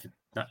just a bit of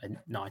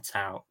a night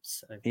out.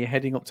 So are you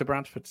heading up to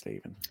Bradford,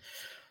 Stephen?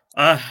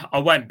 I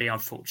won't be,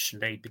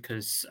 unfortunately,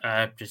 because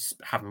just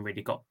haven't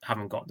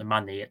got the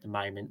money at the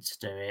moment to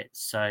do it.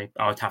 So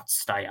I would have to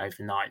stay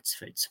overnight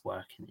for it to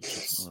work.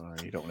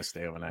 And you don't want to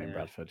stay overnight in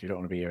Bradford. You don't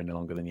want to be here any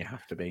longer than you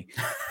have to be.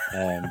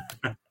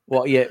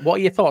 What are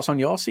your thoughts on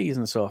your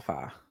season so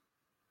far?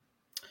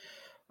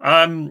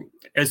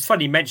 It's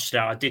funny you mentioned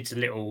that. I did a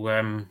little.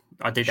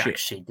 I did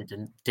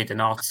an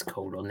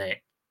article on it,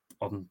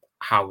 on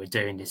how we're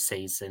doing this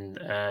season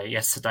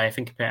yesterday. I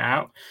think I put it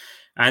out.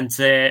 And,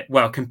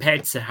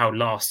 compared to how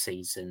last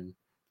season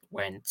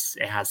went,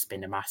 it has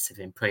been a massive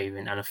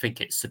improvement. And I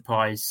think it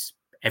surprised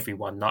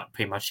everyone, like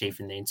pretty much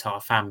even the entire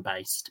fan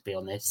base, to be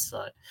honest.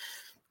 So,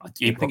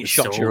 you think it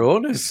shocked your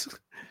owners?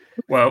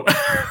 Well,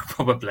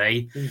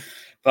 probably.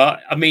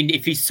 But, I mean,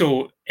 if you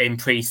saw in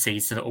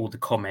pre-season all the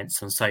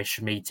comments on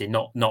social media,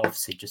 not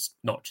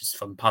just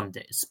from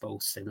pundits, but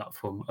also like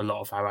from a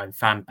lot of our own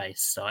fan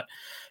base, like,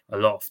 a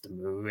lot of them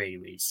were really,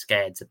 really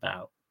scared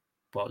about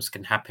what was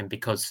going to happen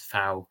because of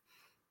how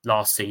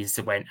last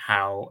season went,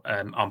 how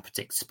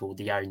unpredictable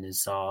the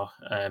owners are,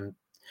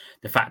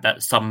 the fact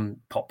that some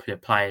popular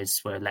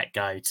players were let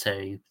go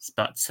too,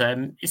 but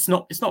it's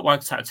not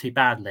worked out too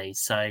badly.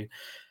 So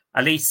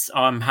at least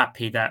I'm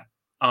happy that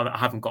I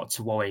haven't got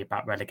to worry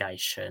about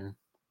relegation.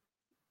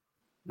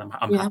 I'm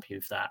happy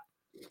with that.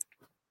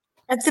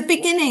 At the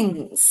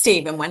beginning,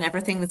 Stephen, when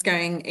everything was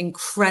going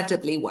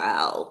incredibly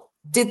well,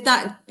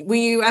 were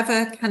you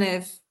ever kind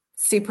of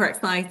super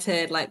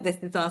excited, like this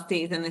is our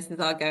season, this is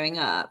our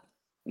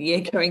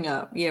year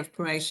of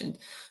promotion,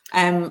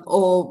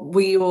 or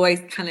were you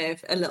always kind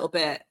of a little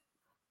bit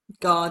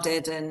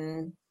guarded,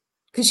 and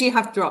because you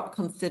have dropped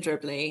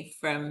considerably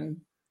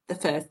from the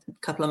first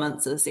couple of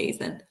months of the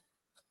season?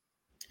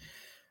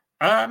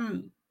 I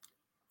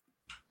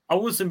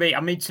wasn't.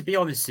 I mean, to be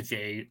honest with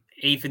you,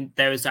 even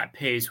there was that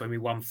period when we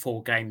won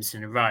 4 games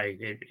in a row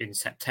in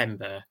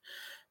September.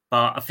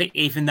 But I think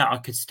even that I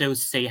could still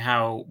see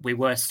how we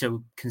were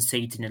still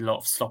conceding a lot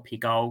of sloppy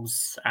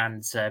goals.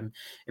 And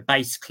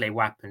basically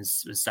what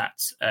happens was that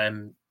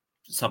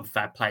some of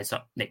our players,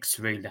 like Nick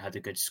Cerullo, had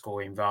a good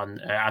scoring run.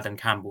 Adam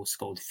Campbell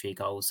scored a few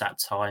goals that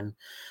time.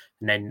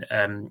 And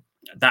then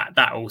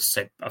that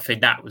also, I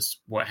think that was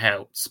what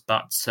helped.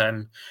 But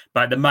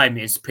at the moment,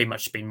 it's pretty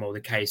much been more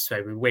the case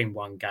where we win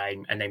one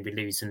game and then we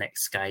lose the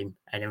next game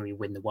and then we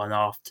win the one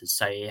after.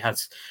 So you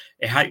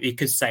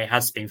could say it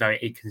has been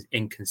very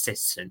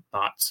inconsistent,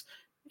 but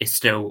it's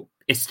still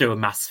a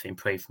massive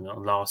improvement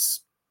on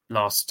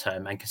last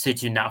term. And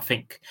considering that, I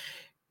think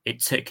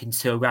it took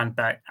until around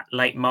about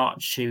late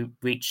March to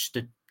reach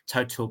the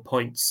total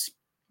points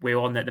we're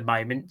on at the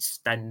moment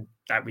than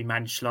that we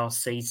managed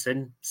last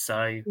season.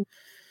 So.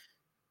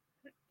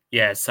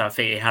 Yeah, so I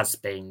think it has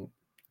been,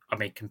 I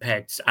mean,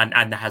 compared to,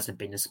 and there hasn't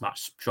been as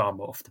much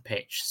drama off the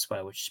pitch as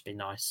well, which has been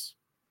nice.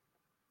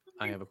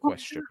 I have a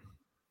question.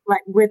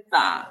 Like with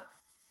that,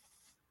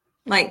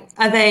 like,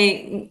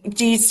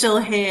 do you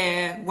still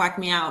hear wag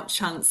me out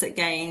chants at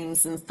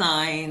games and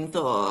signs,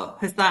 or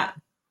has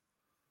that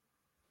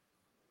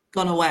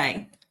gone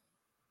away?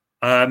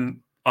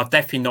 I've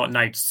definitely not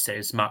noticed it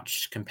as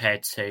much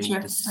compared to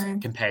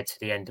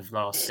the end of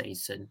last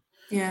season.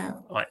 Yeah,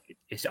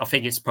 I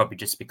think it's probably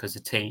just because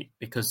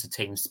the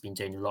team's been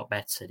doing a lot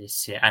better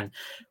this year, and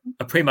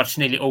pretty much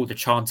nearly all the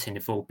chanting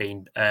have all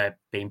been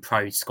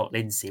pro Scott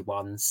Lindsay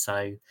ones.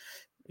 So,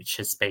 which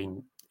has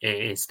been it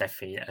is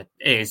definitely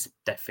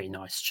a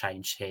nice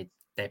change here.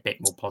 There's a bit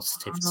more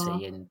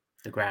positivity in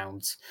the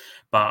grounds,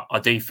 but I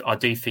do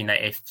think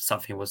that if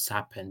something was to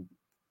happen,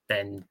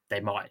 then they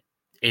might.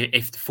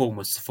 If the form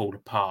was to fall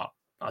apart,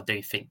 I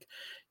do think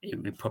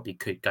we probably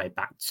could go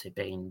back to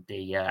being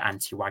the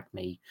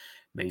anti-WAGMI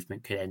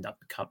movement could end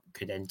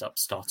up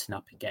starting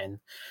up again.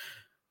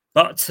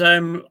 But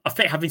I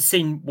think having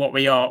seen what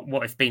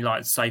it's been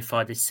like so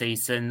far this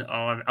season,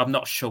 I'm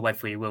not sure whether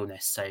we will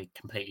necessarily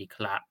completely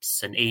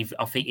collapse. And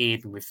I think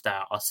even with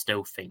that, I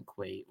still think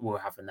we will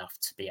have enough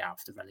to be out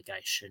of the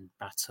relegation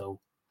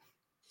battle.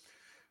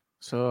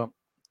 So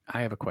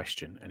I have a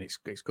question, and it's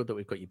good that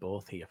we've got you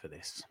both here for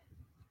this.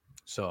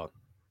 So,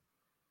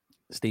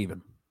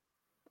 Stephen,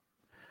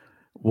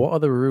 what are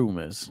the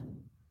rumours?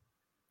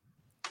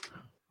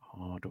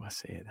 How do I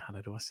say it? How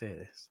do I say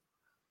this?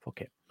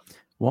 Fuck it.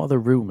 What are the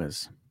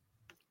rumours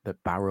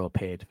that Barrow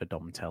paid for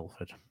Dom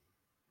Telford?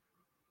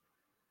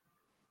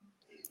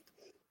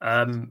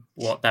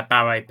 That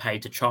Barrow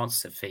paid a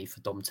transfer fee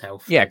for Dom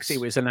Telford? Yeah, because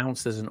it was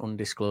announced as an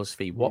undisclosed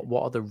fee.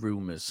 What are the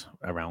rumours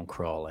around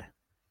Crawley?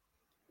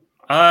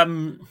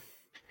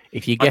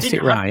 If you guess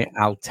it right,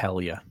 I'll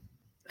tell you.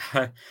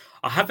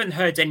 I haven't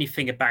heard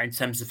anything about in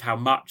terms of how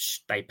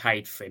much they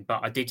paid for him,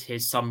 but I did hear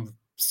some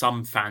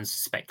fans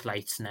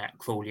speculating that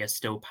Crawley are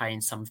still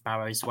paying some of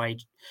Barrow's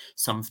wage,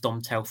 some of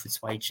Dom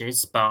Telford's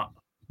wages, but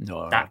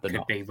that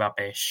could be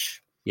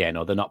rubbish. Yeah,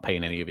 no, they're not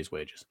paying any of his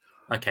wages.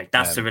 Okay,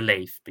 that's a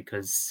relief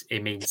because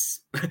it means,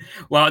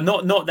 well,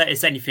 not that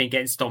it's anything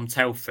against Dom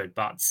Telford,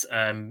 but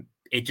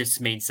it just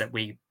means that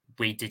we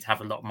did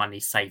have a lot of money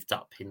saved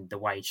up in the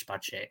wage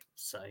budget.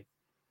 So,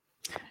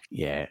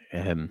 yeah.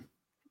 Do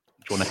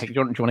you want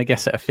to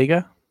guess at a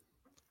figure?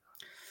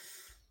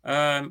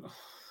 I'm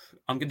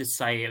going to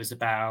say it was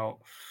about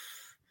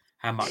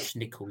how much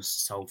Nichols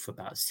sold for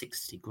about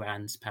 60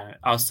 grand.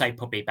 I'll say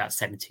probably about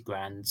 70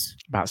 grand.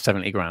 About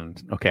 70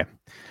 grand. Okay,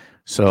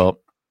 so.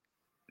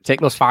 Take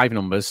those 5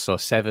 numbers, so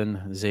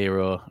 7,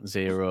 0,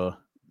 0,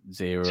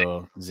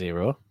 0,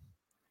 0.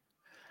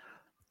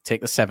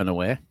 Take the 7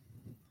 away.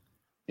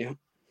 Yeah.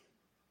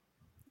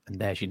 And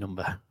there's your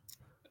number.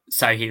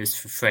 So he was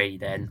for free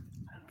then?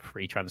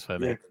 Free transfer,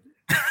 mate.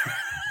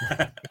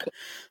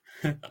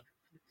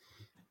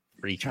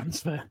 Free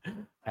transfer.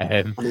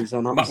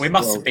 We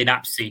must have been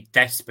absolutely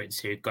desperate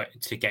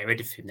to get rid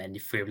of him then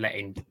if we were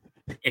letting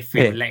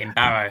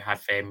Barrow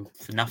have him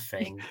for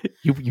nothing.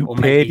 You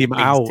paid him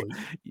out.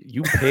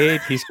 You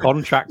paid his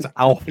contract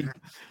out.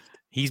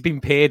 He's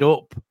been paid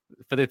up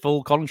for the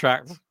full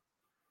contract.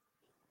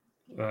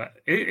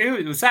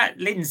 Was that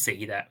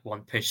Lindsay that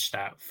one pushed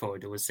that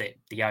forward, or was it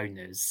the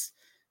owners?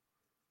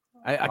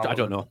 I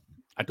don't know.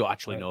 I don't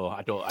actually know.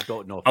 I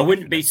don't know. I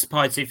wouldn't be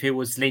surprised if it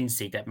was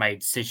Lindsay that made the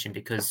decision,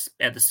 because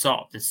at the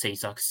start of the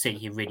season, I could see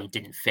he really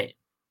didn't fit.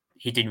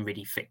 He didn't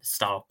really fit the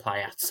style of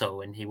play at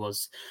all, and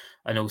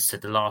also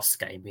the last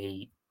game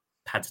he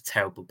had a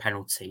terrible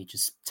penalty,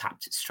 just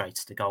tapped it straight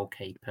to the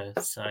goalkeeper.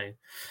 So,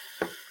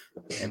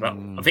 yeah, but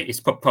I think it's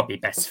probably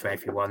best for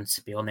everyone,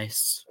 to be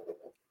honest.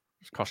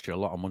 It's cost you a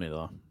lot of money,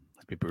 though.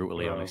 Let's be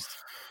brutally honest.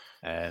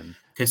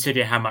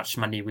 Considering how much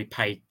money we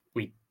paid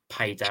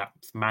out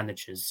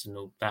managers and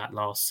all that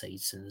last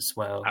season as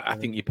well. I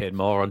think you paid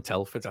more on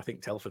Telford. I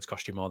think Telford's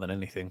cost you more than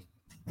anything.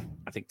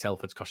 I think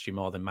Telford's cost you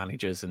more than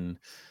managers and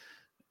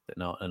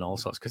all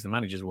sorts, because the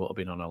managers would have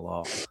been on a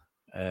lot.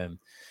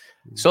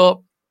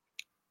 So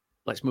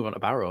let's move on to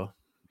Barrow,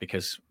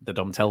 because the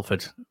Dom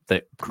Telford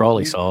that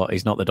Crawley saw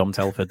is not the Dom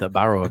Telford that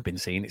Barrow had been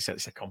seeing. It's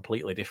a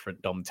completely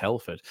different Dom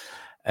Telford.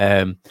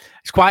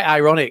 It's quite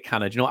ironic,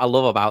 Hannah. Do you know what I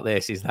love about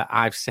this is that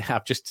I've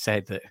just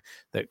said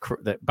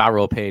that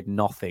Barrow paid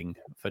nothing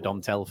for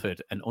Dom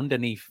Telford, and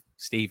underneath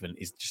Stephen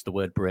is just the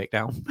word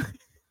breakdown.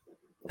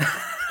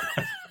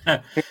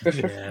 Yeah.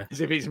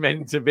 As if it's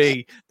meant to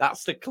be.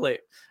 That's the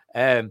clip.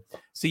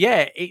 So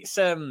yeah, it's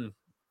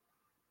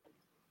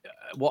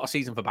what a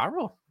season for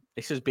Barrow.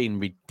 This has been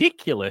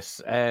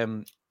ridiculous.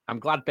 I'm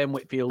glad Ben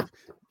Whitfield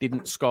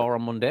didn't score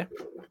on Monday.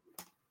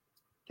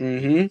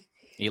 Mm-hmm.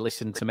 He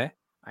listened to me.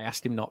 I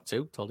asked him not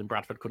to. Told him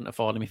Bradford couldn't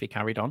afford him if he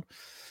carried on.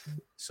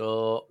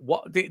 So,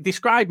 what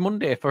describe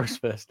Monday for us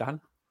first,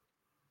 Dan?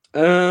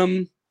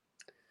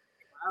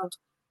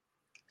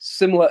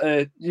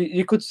 Similar.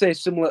 You could say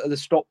similar to the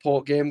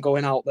Stockport game,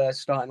 going out there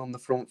starting on the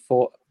front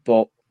foot,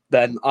 but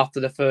then after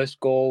the first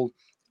goal,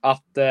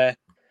 after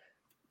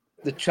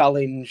the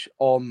challenge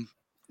on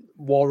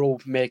Worrell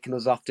making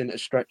us having to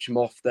stretch him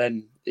off,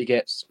 then he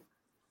gets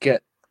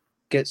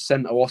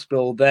sent to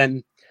hospital.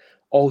 Then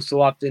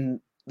also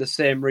having the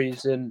same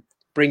reason,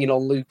 bringing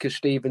on Lucas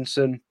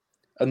Stevenson,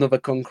 another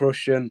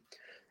concussion.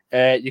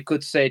 You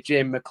could say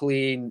James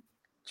McLean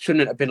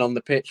shouldn't have been on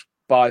the pitch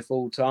by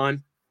full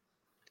time,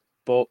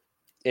 but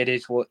it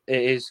is what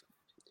it is.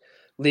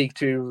 League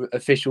Two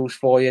officials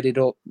for you.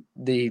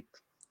 The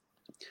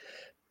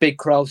big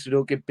crowds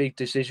don't give big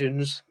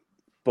decisions,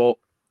 but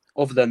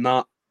other than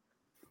that,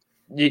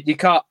 you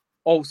can't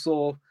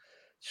also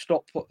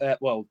stop.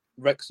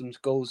 Wrexham's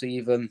goals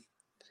even.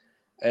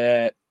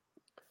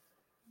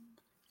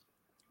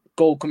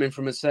 Goal coming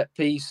from a set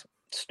piece.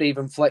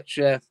 Stephen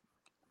Fletcher,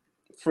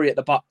 free at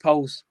the back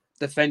post.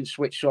 Defence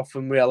switched off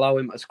and we allow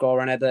him to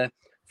score an header.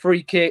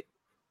 Free kick.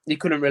 You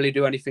couldn't really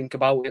do anything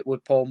about it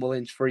with Paul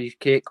Mullins' free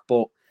kick,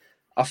 but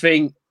I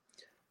think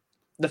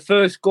the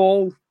first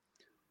goal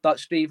that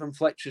Stephen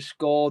Fletcher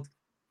scored,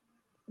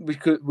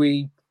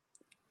 we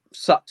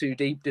sat too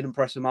deep, didn't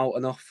press him out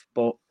enough.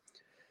 But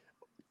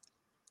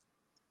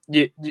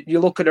you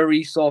look at the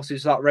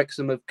resources that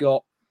Wrexham have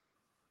got.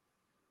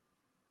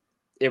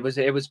 It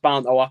was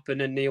bound to happen,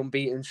 and the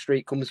unbeaten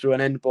streak comes to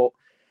an end. But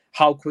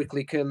how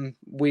quickly can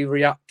we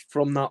react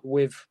from that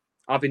with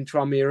having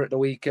Tranmere at the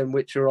weekend,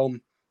 which are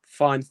on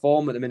fine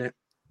form at the minute?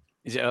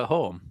 Is it at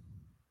home?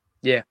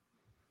 Yeah.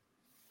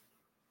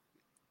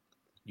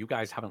 You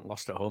guys haven't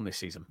lost at home this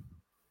season.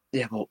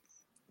 Yeah, but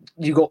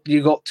you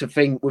got to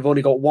think we've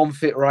only got one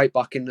fit right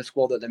back in the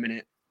squad at the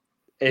minute.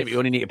 But you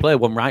only need to play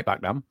one right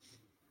back, Dan.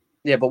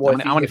 Yeah, but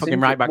how many fucking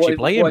right backs you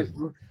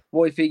playing?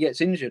 What if he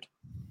gets injured?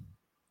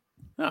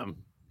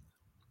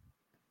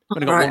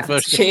 Only got one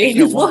first.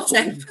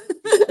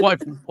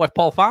 What if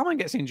Paul Farman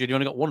gets injured? You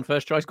only got one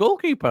first choice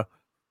goalkeeper.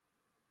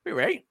 Be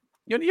right.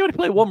 You only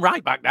play one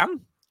right back,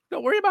 Dan.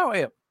 Don't worry about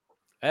it.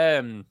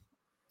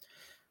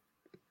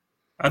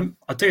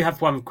 I do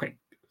have one quick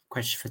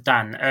question for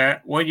Dan.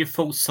 What are your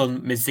thoughts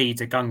on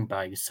Mazida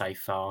Gungbo so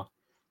far?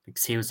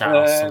 Because he was at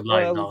us on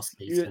loan last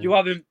season. You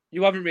haven't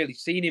really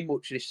seen him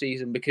much this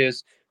season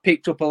because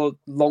picked up a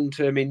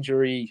long-term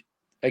injury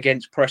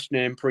against Preston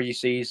in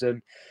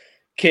pre-season,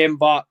 came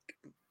back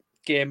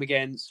game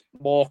against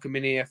Morecambe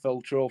in the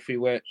EFL Trophy,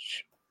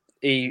 which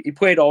he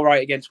played all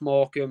right against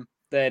Morecambe.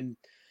 Then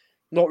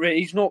not really.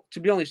 He's not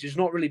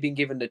really been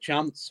given the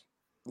chance.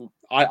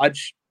 I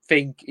just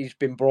think he's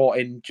been brought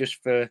in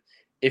just for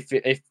if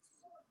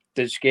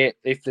there's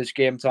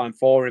game time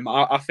for him.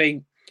 I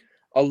think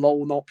a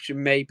loan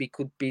option maybe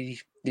could be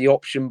the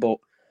option, but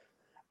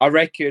I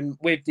reckon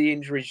with the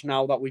injuries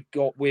now that we've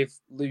got,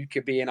 with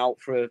Luca being out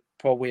for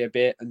probably a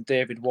bit and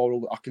David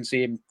Worrell, I can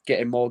see him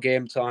getting more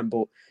game time.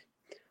 But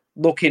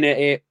looking at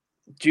it,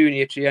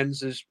 Junior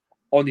Chienza's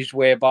on his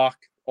way back.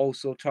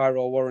 Also,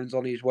 Tyrell Warren's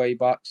on his way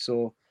back.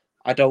 So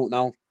I don't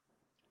know.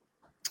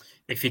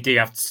 If you do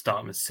have to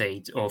start him at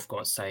seed, all I've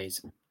got to say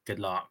is good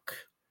luck.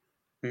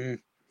 I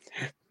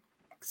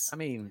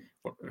mean,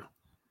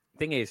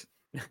 thing is,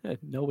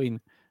 knowing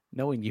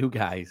you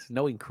guys,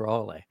 knowing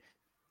Crawley,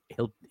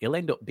 he'll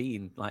end up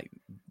being like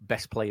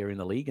best player in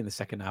the league in the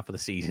second half of the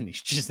season.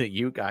 It's just that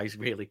you guys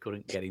really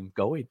couldn't get him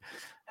going.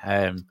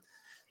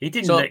 He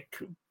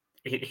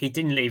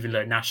didn't even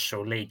look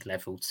National League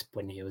levels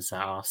when he was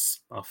at us,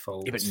 I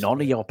thought. Yeah, but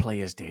none of your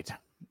players did.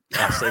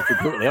 If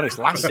we're brutally honest,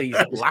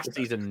 last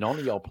season, none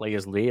of your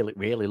players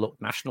really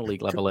looked National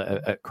League level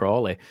at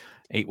Crawley.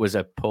 It was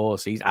a poor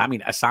season. I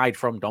mean, aside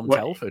from Dom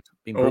Telford,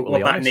 being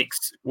brutally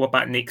honest. What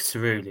about Nick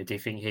Cerulli? Do you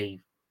think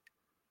he?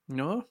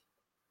 No,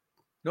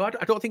 I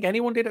don't think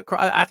anyone did.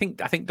 I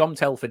think Dom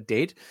Telford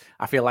did.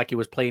 I feel like he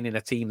was playing in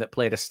a team that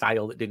played a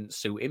style that didn't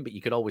suit him, but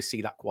you could always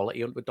see that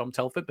quality with Dom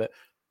Telford. But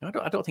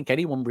I don't think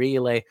anyone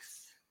really.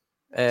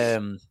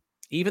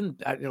 Even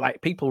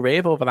like people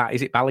rave over that.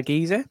 Is it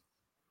Balaguise?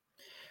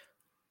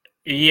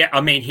 Yeah, I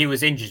mean, he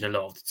was injured a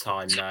lot of the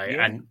time, though.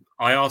 Yeah. And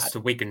I asked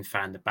a Wigan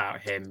fan about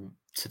him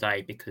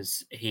today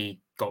because he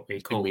got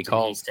recalled. And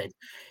he said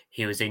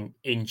he was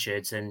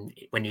injured, and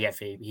when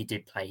he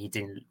did play, he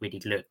didn't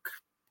really look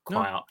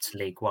quite up to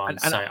League One.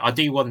 So I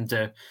do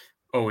wonder,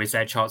 is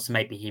there a chance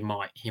maybe he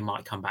might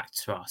come back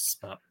to us?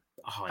 But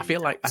I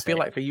feel like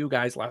for you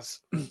guys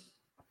last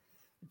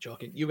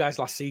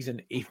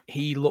season, if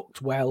he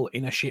looked well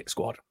in a shit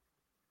squad.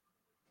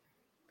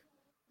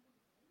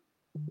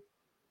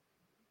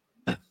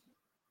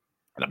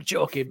 And I'm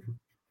joking.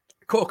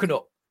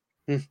 Coconut.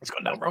 It's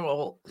gone down wrong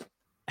hole.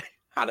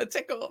 Had a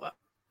take over.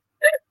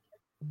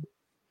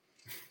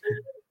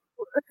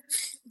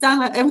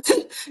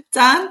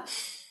 Dan?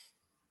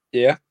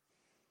 Yeah.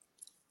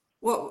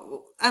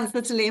 What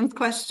answer to Liam's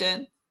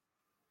question?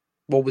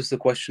 What was the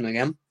question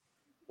again?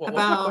 What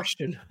was the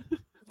question?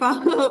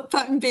 About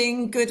Ben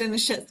being good in a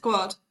shit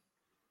squad.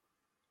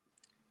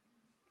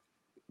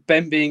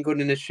 Ben being good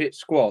in a shit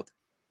squad?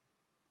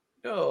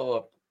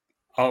 Oh,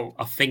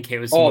 I think it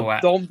was more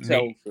Dom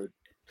Telford.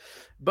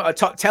 But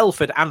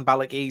Telford and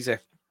Balaguise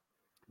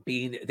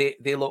being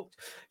they looked.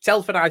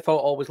 Telford, I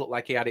thought, always looked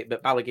like he had it,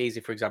 but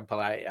Balaguise, for example,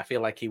 I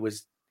feel like he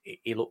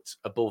looked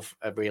above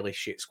a really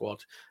shit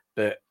squad,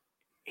 but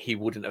he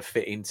wouldn't have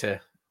fit into,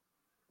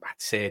 I'd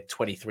say,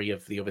 23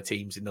 of the other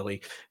teams in the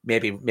league.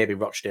 Maybe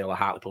Rochdale or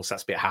Hartlepool. So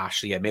that's a bit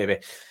harsh. So yeah, maybe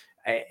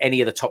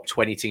any of the top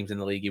 20 teams in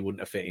the league he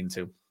wouldn't have fit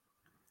into.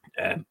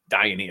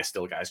 Dying here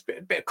still, guys.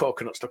 Bit of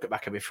coconut stuck at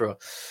back of my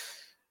throat.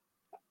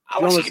 I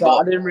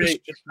didn't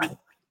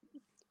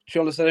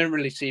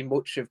really see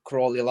much of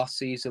Crawley last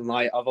season.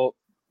 Like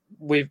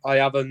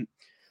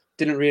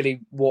didn't really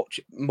watch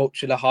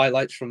much of the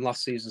highlights from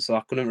last season, so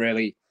I couldn't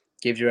really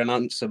give you an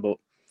answer. But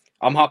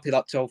I'm happy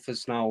that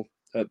Telford's now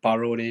at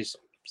Barrow and he's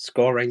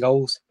scoring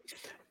goals.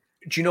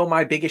 Do you know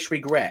my biggest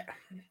regret?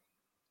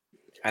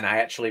 And I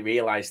actually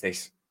realised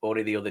this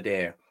only the other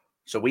day.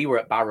 So we were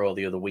at Barrow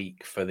the other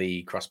week for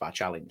the Crossbar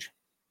Challenge,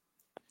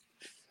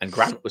 and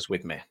Grant was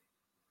with me.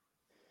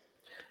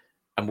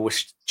 And we were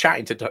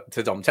chatting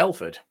to Dom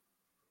Telford.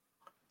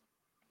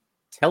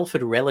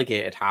 Telford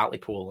relegated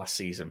Hartlepool last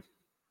season.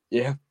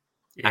 Yeah.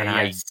 And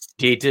I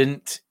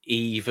didn't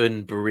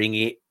even bring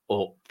it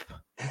up.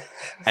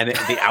 And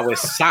I was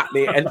sat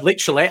there, and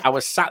literally, I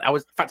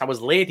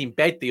was laid in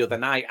bed the other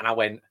night, and I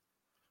went,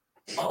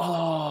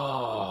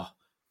 oh.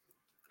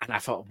 And I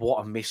thought,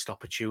 what a missed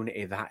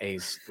opportunity that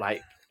is.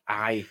 Like,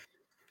 that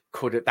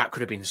could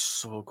have been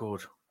so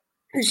good.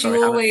 Because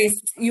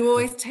you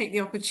always take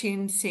the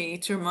opportunity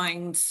to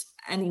remind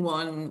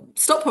anyone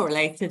Stockport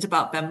related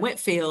about Ben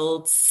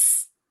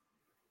Whitfield's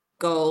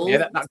goal.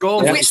 Yeah, that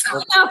goal. Which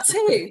scored now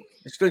too.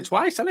 It's doing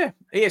twice, hasn't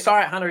he? Yeah, it's all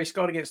right, Hannah. He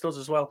scored against us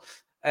as well.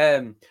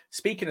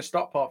 Speaking of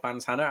Stockport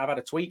fans, Hannah, I've had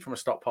a tweet from a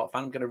Stockport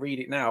fan. I'm going to read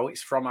it now.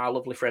 It's from our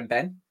lovely friend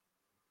Ben.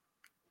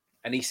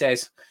 And he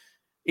says,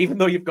 even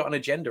though you've got an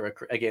agenda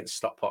against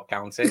Stockport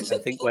County and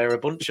think we're a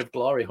bunch of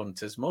glory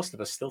hunters, most of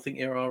us still think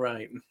you're all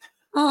right.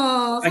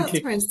 Oh, Thank that's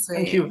you. very sweet.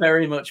 Thank you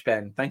very much,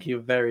 Ben. Thank you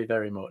very,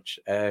 very much.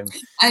 And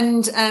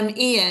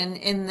Ian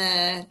in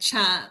the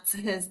chat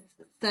has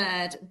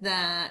said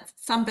that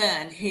Sam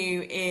Byrne,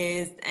 who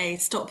is a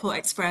Stockport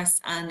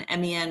Express and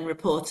MEN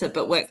reporter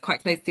but works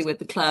quite closely with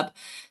the club,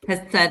 has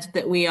said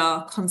that we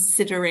are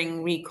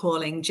considering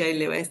recalling Joe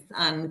Lewis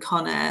and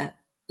Connor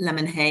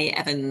Lemonhay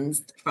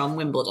Evans from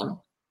Wimbledon.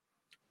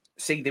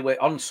 See, they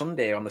were on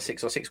Sunday on the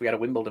 606. We had a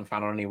Wimbledon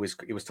fan on, and he was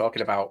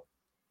talking about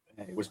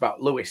it was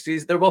about Lewis.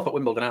 They're both at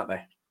Wimbledon, aren't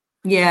they?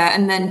 Yeah,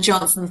 and then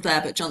Johnson's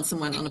there, but Johnson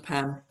went on a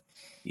perm.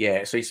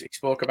 Yeah, so he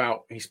spoke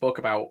about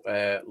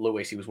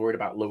Lewis. He was worried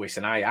about Lewis,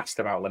 and I asked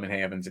about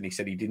Lemonhay Evans, and he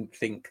said he didn't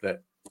think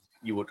that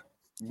you would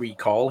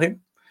recall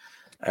him.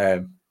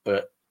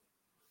 But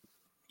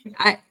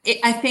I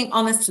think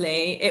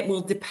honestly, it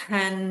will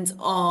depend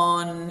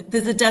on.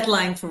 There's a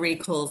deadline for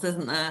recalls,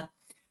 isn't there?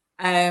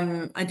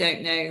 I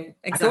don't know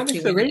exactly. I don't know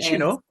if there is, you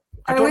know.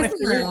 I Oh, don't know if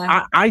there is.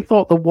 I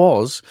thought there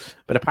was,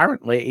 but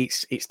apparently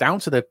it's down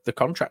to the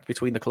contract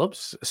between the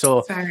clubs.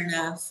 So fair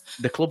enough.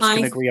 The clubs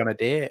can agree on a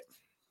date.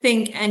 I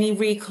think any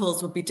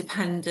recalls would be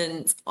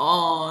dependent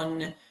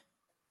on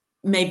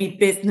maybe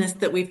business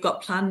that we've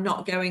got planned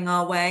not going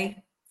our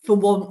way for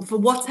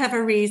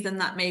whatever reason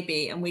that may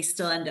be, and we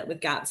still end up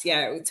with gaps.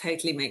 Yeah, it would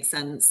totally make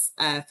sense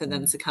for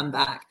them to come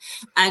back.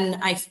 And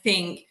I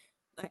think,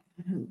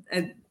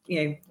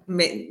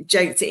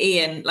 joke to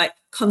Ian, like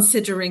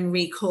considering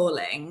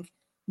recalling.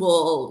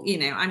 Well,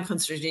 I'm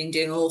considering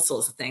doing all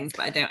sorts of things,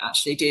 but I don't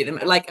actually do them.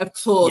 Like, of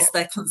course,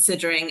 they're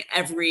considering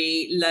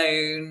every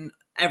loan,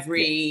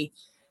 every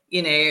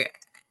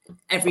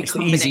it's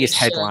the easiest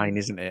headline,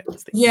 isn't it?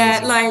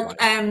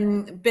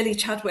 Billy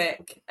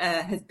Chadwick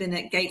has been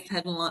at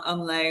Gateshead on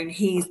loan.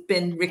 He's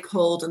been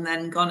recalled and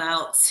then gone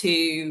out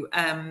to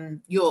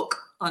York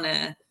on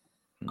a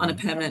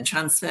permanent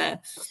transfer.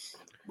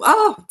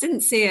 Oh,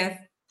 didn't see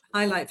a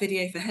highlight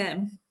video for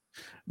him.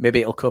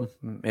 Maybe it'll come.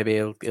 Maybe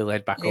he'll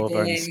head back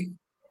over. And,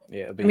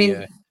 it'll be.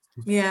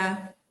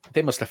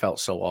 They must have felt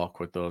so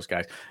awkward, those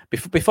guys.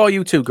 Before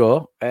you two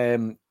go,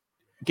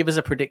 give us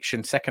a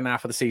prediction. Second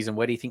half of the season,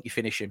 where do you think you're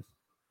finishing?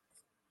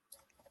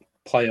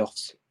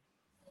 Playoffs.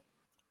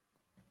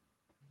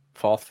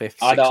 4th, 5th.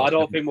 I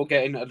don't think we'll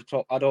get in at the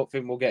top. I don't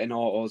think we'll get in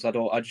autos.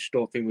 I just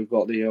don't think we've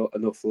got the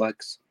enough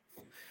legs.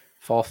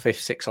 4th,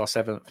 5th, 6th, or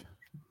 7th.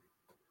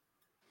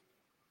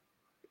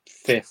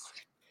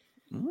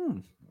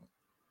 5th.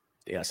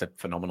 Yeah, it's a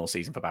phenomenal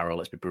season for Barrow.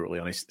 Let's be brutally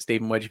honest.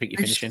 Stephen, where do you think you're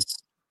finishing?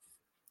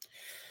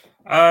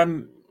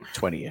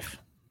 20th.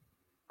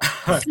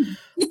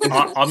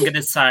 I'm going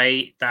to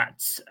say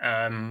that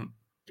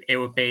it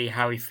would be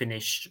how he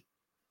finished,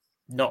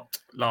 not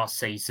last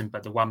season,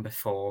 but the one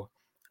before.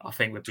 I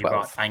think would be 12th.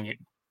 Right bang.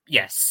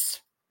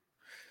 Yes.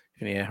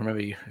 Yeah, I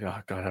remember you.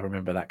 Oh God, I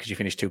remember that because you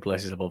finished 2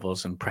 places above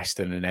us, and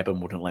Preston and Eben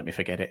wouldn't let me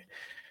forget it.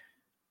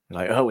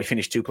 Like, oh, we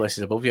finished 2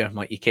 places above you. I'm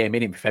like, you came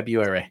in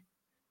February.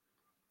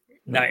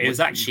 No, it was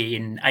actually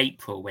in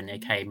April when they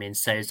came in.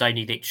 So it's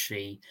only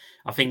literally,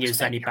 I think it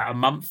was only about a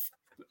month.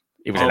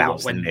 It was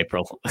announced in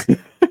April. There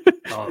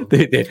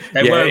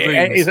were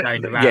rumors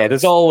going around. Yeah,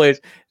 there's always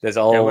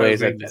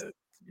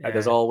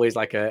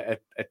like a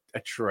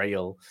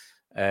trail.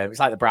 It's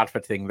like the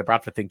Bradford thing. The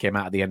Bradford thing came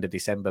out at the end of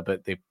December,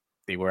 but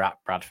they were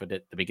at Bradford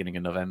at the beginning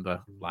of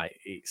November. Like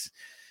it's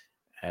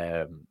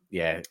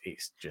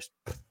just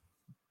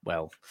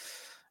I've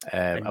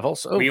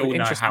also we all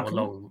know how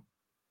long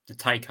the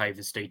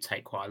takeovers do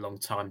take. Quite a long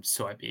time to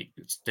sort of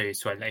do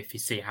as well. If you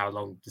see how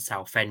long the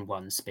Southend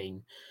one's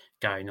been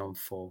going on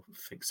for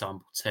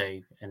example,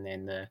 too, and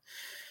then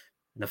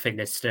I think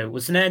there's still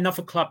wasn't there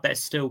another club that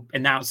still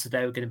announced that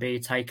they were going to be a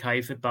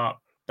takeover, but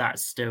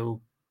that's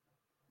still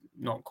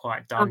not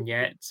quite done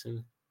yet. So.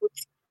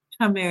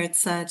 Amir had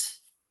said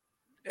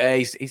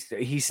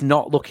he's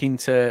not looking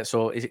to.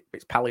 So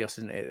it's Palios,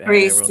 isn't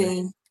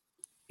it?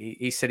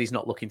 He said he's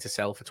not looking to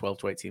sell for 12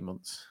 to 18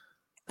 months.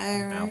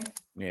 Right.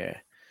 Yeah.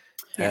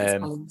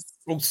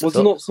 Was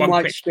there not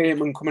some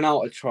statement coming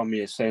out of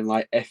Tranmere saying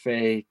like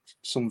FA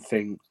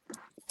something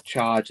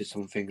charge or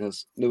something?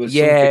 There was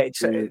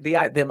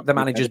the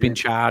manager's been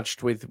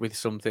charged with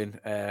something.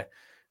 The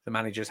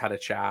manager's had a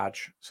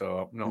charge,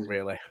 so not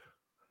really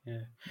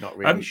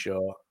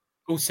sure.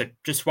 Also,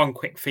 just one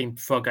quick thing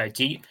before I go.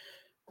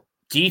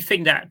 Do you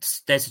think that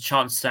there's a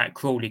chance that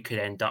Crawley could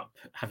end up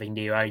having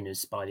new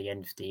owners by the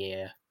end of the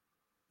year?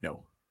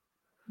 No.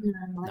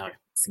 No.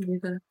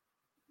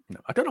 No,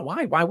 I don't know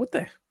why. Why would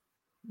they?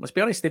 Let's be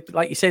honest.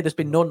 Like you say, there's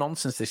been no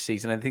nonsense this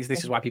season. I think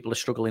this is why people are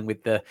struggling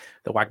with the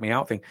wag me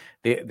out thing.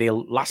 The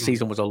last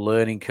season was a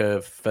learning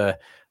curve for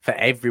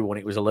everyone.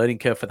 It was a learning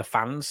curve for the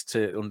fans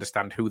to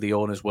understand who the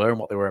owners were and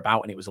what they were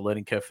about, and it was a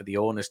learning curve for the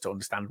owners to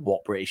understand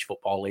what British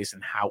football is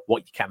and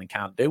what you can and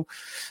can't do.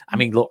 I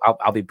mean, look,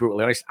 I'll be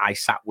brutally honest. I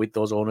sat with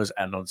those owners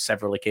and on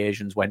several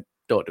occasions went,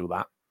 "Don't do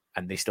that,"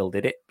 and they still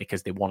did it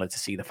because they wanted to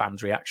see the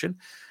fans' reaction.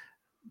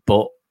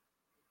 But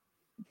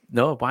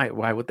no, why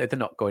would they? They're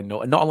not going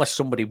no. Not unless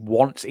somebody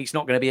wants. It's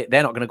not going to be.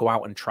 They're not going to go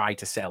out and try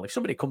to sell. If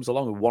somebody comes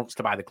along who wants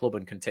to buy the club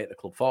and can take the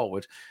club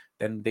forward,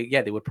 then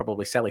they would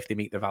probably sell if they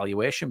meet the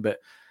valuation. But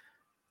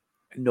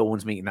no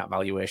one's meeting that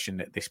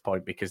valuation at this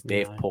point because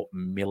they've put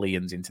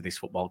millions into this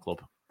football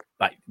club.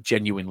 Like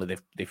genuinely,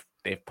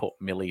 they've put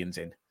millions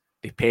in.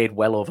 They paid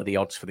well over the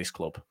odds for this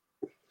club.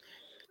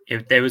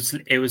 It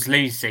was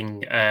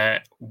losing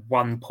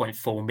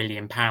 £1.4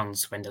 million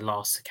when the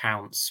last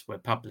accounts were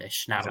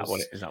published.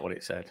 Is that what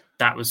it said?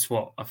 That was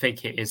what I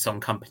think it is on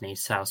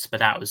Companies House, but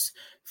that was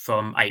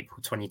from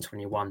April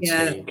 2021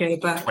 to go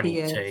back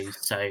 22.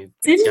 So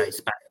it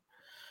goes back.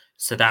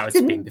 So that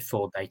was been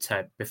before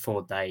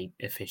they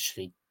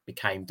officially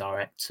became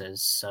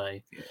directors. So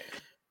yeah.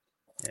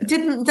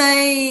 Didn't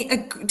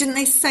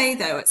they say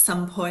though at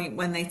some point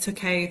when they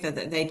took over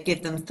that they'd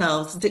give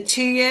themselves, was it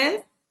 2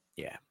 years?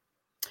 Yeah.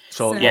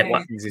 So what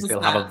happens is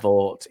they'll have a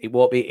vote. It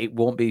won't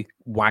be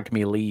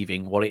WAGMI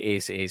leaving. What it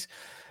is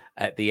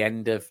at the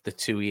end of the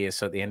 2 years,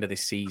 so at the end of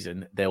this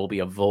season, there will be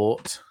a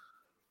vote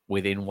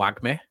within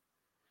WAGMI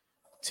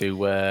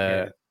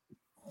to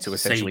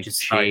essentially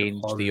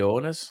change the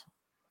owners.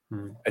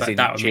 As in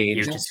that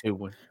change to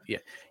you'll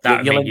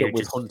end up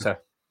with Hunter.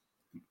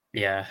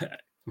 Yeah,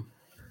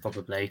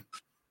 probably.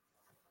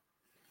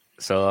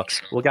 So,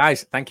 well,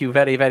 guys, thank you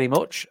very, very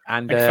much.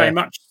 And thanks very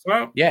much as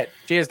well. Yeah,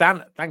 cheers,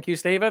 Dan. Thank you,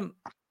 Stephen.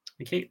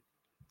 Thank you.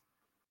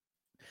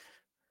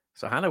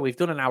 So, Hannah, we've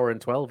done an hour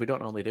and 12. We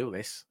don't normally do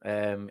this.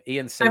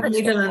 Ian said I've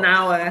only done an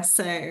hour,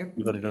 so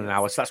you've only done an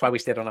hour. So that's why we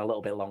stayed on a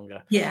little bit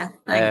longer. Yeah,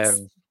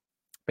 thanks.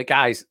 But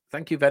guys,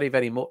 thank you very,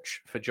 very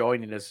much for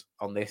joining us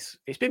on this.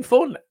 It's been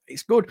fun.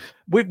 It's good.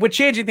 We're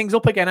changing things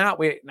up again, aren't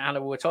we,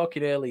 Hannah? We were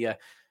talking earlier.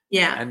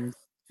 Yeah. And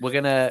we're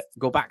gonna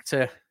go back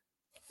to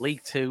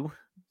League Two.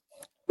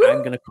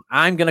 I'm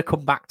gonna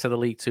come back to the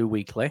League Two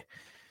weekly,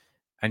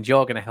 and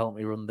you're gonna help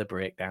me run the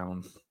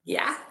breakdown.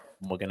 Yeah.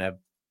 And we're gonna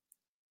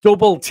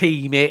double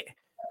team it.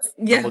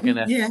 Yeah. And we're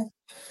gonna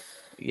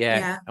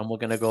yeah. And we're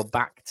gonna go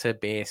back to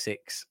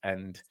basics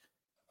and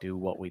do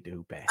what we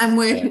do best. And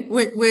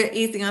we're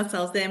easing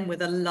ourselves in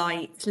with a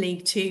light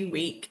League Two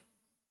week.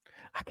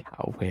 I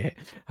can't wait.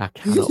 I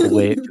cannot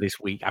wait for this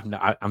week.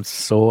 I'm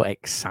so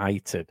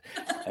excited.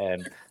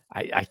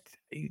 I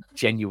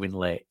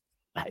genuinely.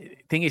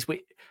 Thing is,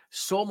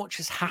 so much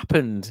has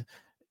happened.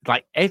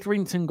 Like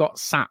Etherington got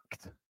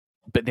sacked,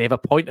 but they've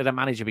appointed a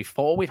manager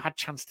before we've had a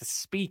chance to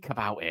speak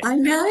about it. I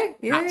know.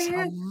 Yeah, That's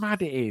how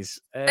mad it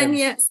is. And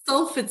yet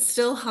Salford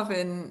still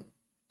haven't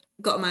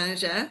got a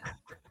manager.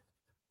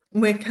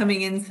 We're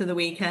coming into the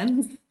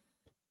weekend.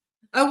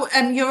 Oh,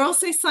 and you're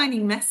also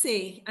signing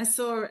Messi. I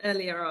saw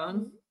earlier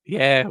on.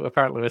 Yeah,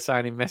 apparently we're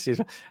signing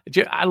Messi.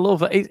 I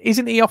love it.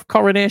 Isn't he off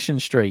Coronation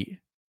Street?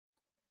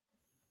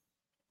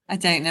 I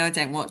don't know. I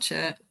don't watch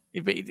it.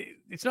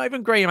 It's not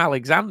even Graham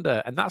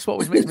Alexander, and that's what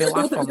always makes me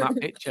laugh on that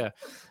picture.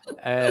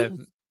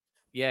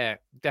 Yeah,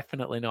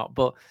 definitely not.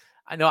 But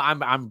I know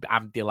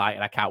I'm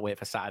delighted. I can't wait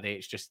for Saturday.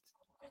 It's just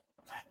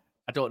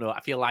I don't know.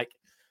 I feel like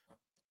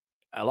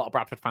a lot of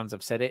Bradford fans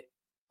have said it.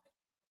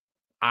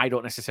 I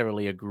don't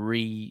necessarily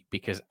agree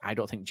because I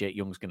don't think Jake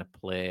Young's going to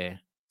play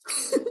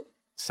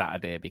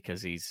Saturday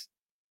because he's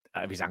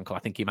out of his ankle. I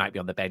think he might be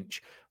on the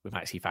bench. We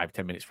might see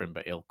 5-10 minutes for him,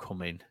 but he'll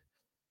come in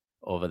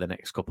over the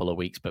next couple of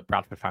weeks. But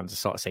Bradford fans are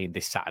sort of saying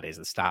this Saturday is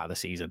the start of the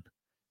season.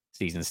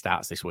 Season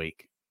starts this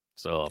week.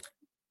 So,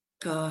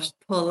 gosh,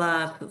 poor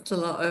lad. That's a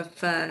lot of...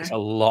 it's a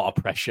lot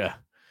of pressure.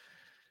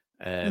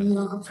 A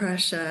lot of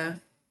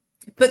pressure.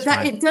 But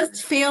it does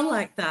feel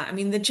like that. I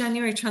mean, the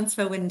January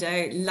transfer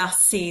window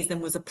last season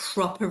was a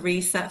proper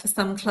reset for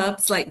some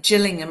clubs. Like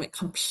Gillingham, it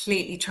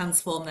completely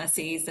transformed their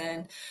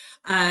season.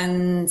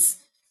 And,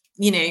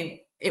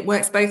 it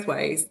works both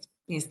ways.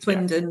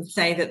 Swindon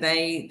say that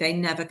they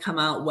never come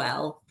out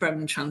well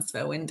from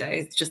transfer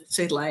windows, just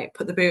to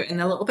put the boot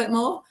in a little bit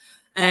more.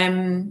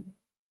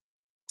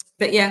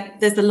 But yeah,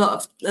 there's a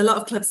lot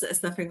of clubs that are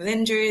suffering with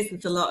injuries.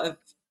 There's a lot of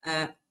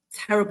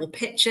terrible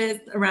pitches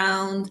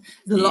around.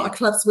 There's a lot of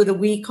clubs with a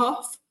week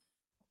off.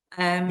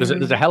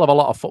 There's a hell of a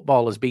lot of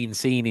footballers being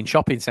seen in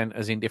shopping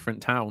centres in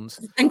different towns.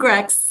 And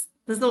Greg's.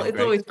 It's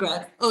always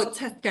Greg. Oh,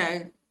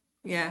 Tesco.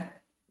 Yeah.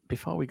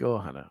 Before we go,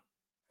 Hannah.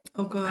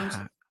 Oh,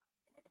 God.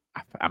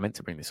 I meant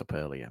to bring this up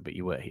earlier, but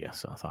you weren't here,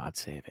 so I thought I'd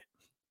save it.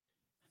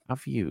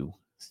 Have you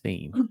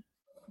seen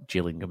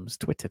Gillingham's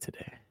Twitter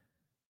today?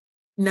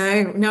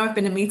 No, I've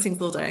been in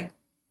meetings all day.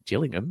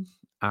 Gillingham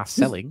are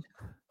selling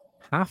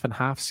half and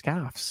half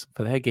scarves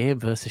for their game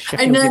versus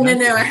Sheffield United.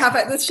 No. I have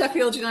the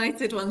Sheffield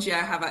United ones. Yeah,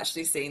 I have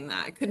actually seen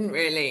that. I couldn't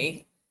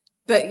really,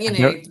 but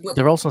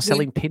they're also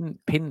selling pin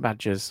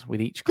badges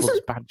with each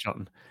club's badge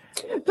on.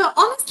 But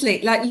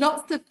honestly,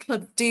 lots of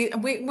clubs do.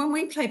 When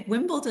we played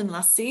Wimbledon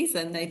last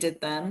season, they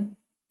did them,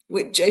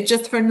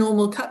 just for a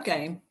normal cup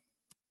game.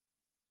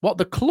 What,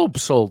 the club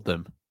sold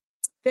them?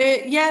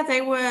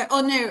 They were.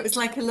 Oh no, it was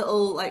like a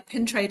little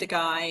pin trader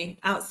guy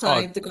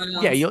outside the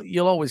ground. Yeah,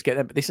 you'll always get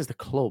them, but this is the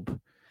club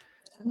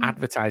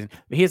advertising.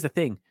 But here's the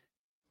thing: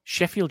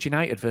 Sheffield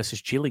United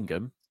versus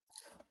Gillingham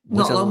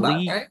was not long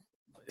back, right?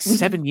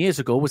 7 years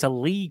ago. Was a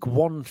League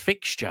One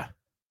fixture.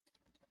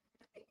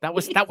 That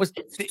was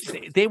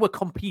they were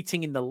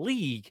competing in the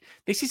league.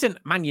 This isn't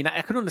Man United.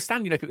 I could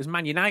understand, if it was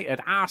Man United,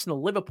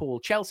 Arsenal,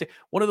 Liverpool, Chelsea,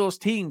 one of those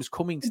teams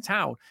coming to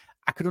town.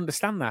 I could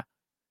understand that.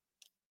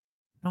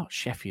 Not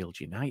Sheffield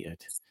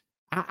United.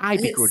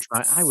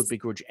 I would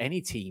begrudge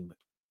any team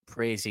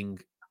praising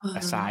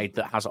a side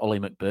that has Ollie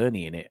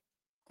McBurney in it.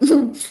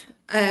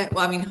 Well,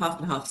 I mean, half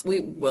and half.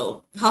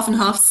 Half and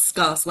half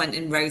scarves went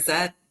in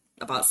Rosette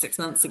about 6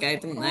 months ago,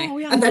 didn't they?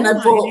 And then I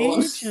bought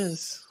one.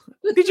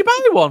 Did you buy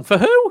one for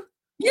who?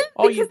 Yeah,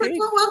 because I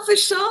got one for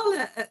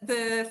Charlotte at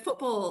the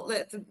football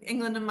at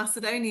England and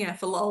Macedonia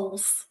for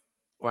lols.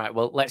 Right.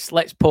 Well, let's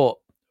put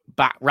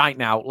back right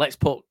now. Let's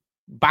put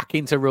back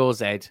into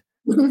Rosette,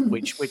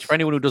 which for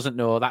anyone who doesn't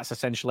know, that's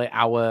essentially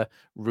our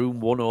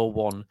room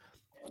 101.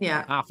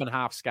 Yeah, half and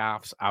half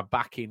scarves are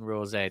back in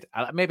Rosette.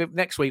 Maybe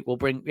next week we'll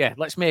bring. Yeah,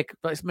 let's make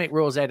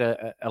Rosette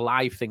a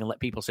live thing and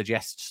let people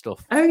suggest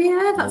stuff. Oh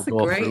yeah, that's a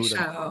great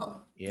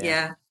show.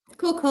 Yeah.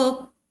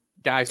 Cool.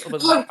 Guys, other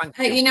than that,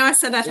 hey, you know, I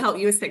said I'd help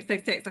you with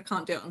 606. I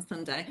can't do it on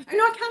Sunday. Oh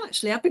no, I can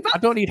actually. I'll be back. I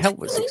don't need help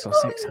with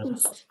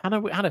 606.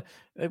 Hannah,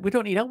 we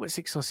don't need help with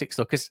 606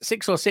 though, because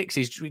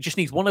 606 just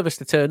needs one of us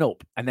to turn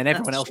up, and then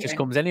everyone else just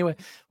comes anyway.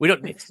 We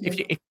don't.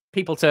 If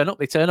people turn up,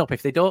 they turn up.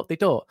 If they don't, they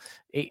don't.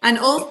 And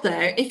also,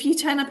 if you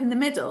turn up in the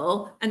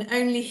middle and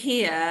only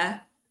hear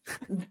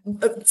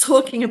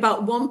talking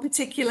about one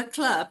particular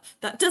club,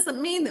 that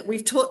doesn't mean that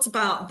we've talked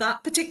about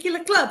that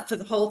particular club for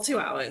the whole 2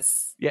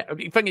 hours. Yeah, I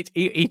think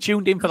he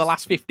tuned in for the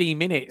last 15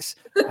 minutes,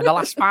 and the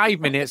last 5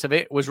 minutes of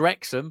it was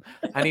Wrexham,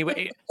 and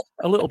he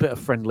a little bit of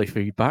friendly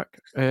feedback.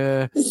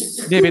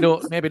 Maybe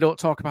don't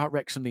talk about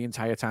Wrexham the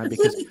entire time,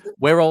 because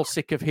we're all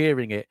sick of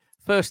hearing it.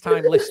 First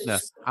time listener,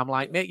 I'm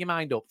like, make your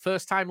mind up.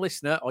 First time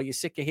listener, or you're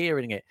sick of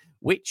hearing it.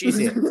 Which is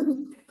it?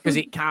 Because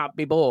it can't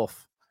be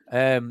both.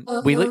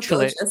 We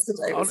literally.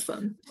 Yesterday was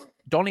fun.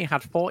 Donny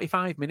had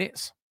 45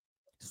 minutes.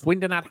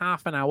 Swindon had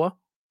half an hour.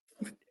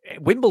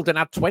 Wimbledon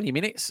had 20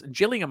 minutes.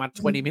 Gillingham had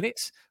 20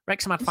 minutes.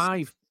 Wrexham had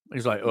 5.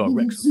 He's like, oh,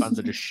 Wrexham fans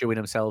are just shooing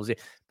themselves in.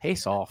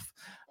 Piss off.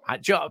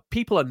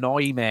 People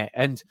annoy me.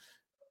 And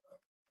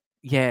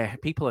yeah,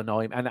 people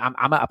annoy me. And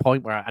I'm at a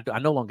point where I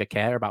no longer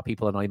care about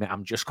people annoying me.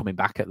 I'm just coming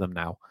back at them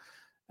now.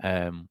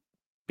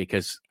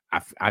 Because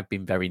I've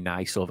been very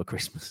nice over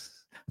Christmas.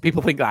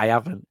 People think that I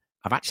haven't.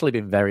 I've actually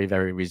been very,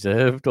 very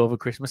reserved over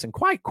Christmas and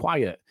quite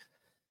quiet.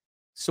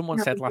 Someone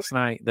said last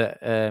night that,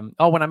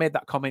 when I made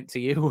that comment to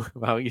you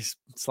about you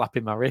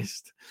slapping my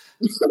wrist.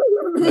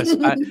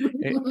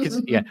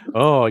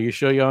 Oh, you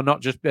sure you're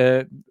not just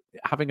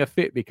having a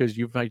fit because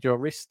you've had your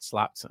wrist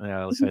slapped?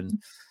 Listen,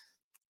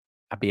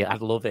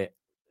 I'd love it.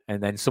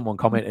 And then someone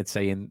commented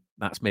saying,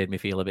 that's made me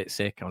feel a bit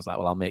sick. I was like,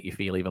 well, I'll make you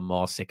feel even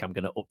more sick. I'm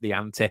going to up the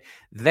ante.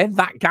 Then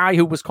that guy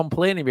who was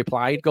complaining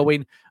replied,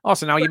 going, oh,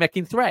 so now you're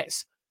making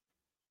threats?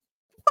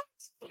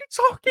 What are you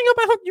talking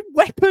about, you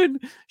weapon?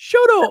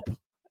 Shut up.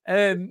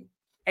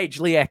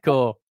 Edgley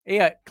Echo.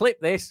 Here,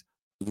 clip this.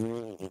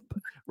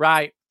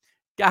 Right.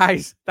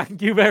 Guys,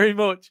 thank you very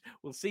much.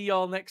 We'll see you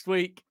all next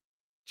week.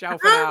 Ciao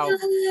for now.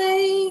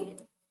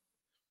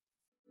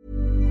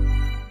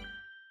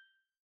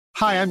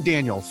 Hi, I'm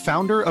Daniel,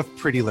 founder of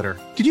Pretty Litter.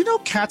 Did you know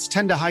cats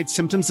tend to hide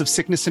symptoms of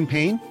sickness and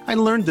pain? I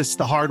learned this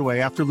the hard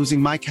way after losing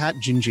my cat,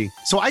 Gingy.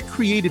 So I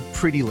created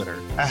Pretty Litter,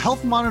 a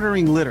health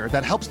monitoring litter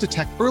that helps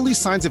detect early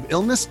signs of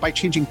illness by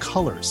changing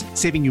colors,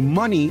 saving you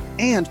money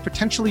and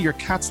potentially your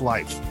cat's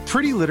life.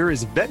 Pretty Litter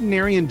is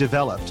veterinarian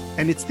developed,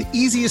 and it's the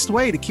easiest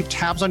way to keep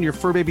tabs on your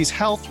fur baby's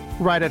health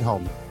right at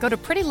home. Go to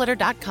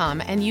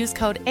prettylitter.com and use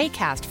code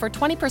ACAST for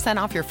 20%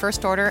 off your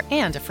first order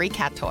and a free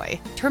cat toy.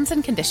 Terms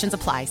and conditions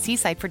apply. See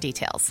site for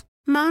details.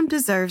 Mom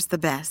deserves the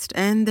best,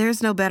 and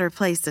there's no better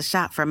place to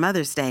shop for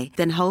Mother's Day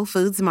than Whole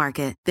Foods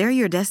Market. They're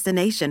your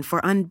destination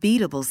for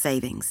unbeatable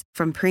savings,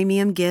 from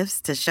premium gifts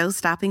to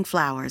show-stopping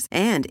flowers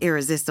and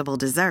irresistible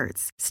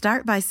desserts.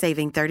 Start by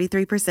saving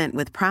 33%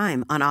 with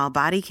Prime on all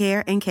body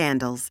care and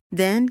candles.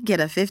 Then get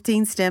a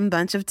 15-stem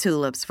bunch of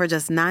tulips for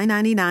just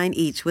 $9.99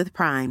 each with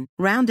Prime.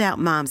 Round out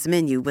Mom's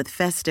menu with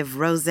festive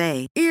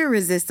rosé,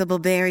 irresistible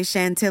berry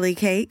chantilly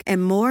cake,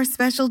 and more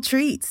special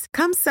treats.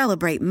 Come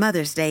celebrate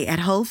Mother's Day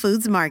at Whole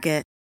Foods Market.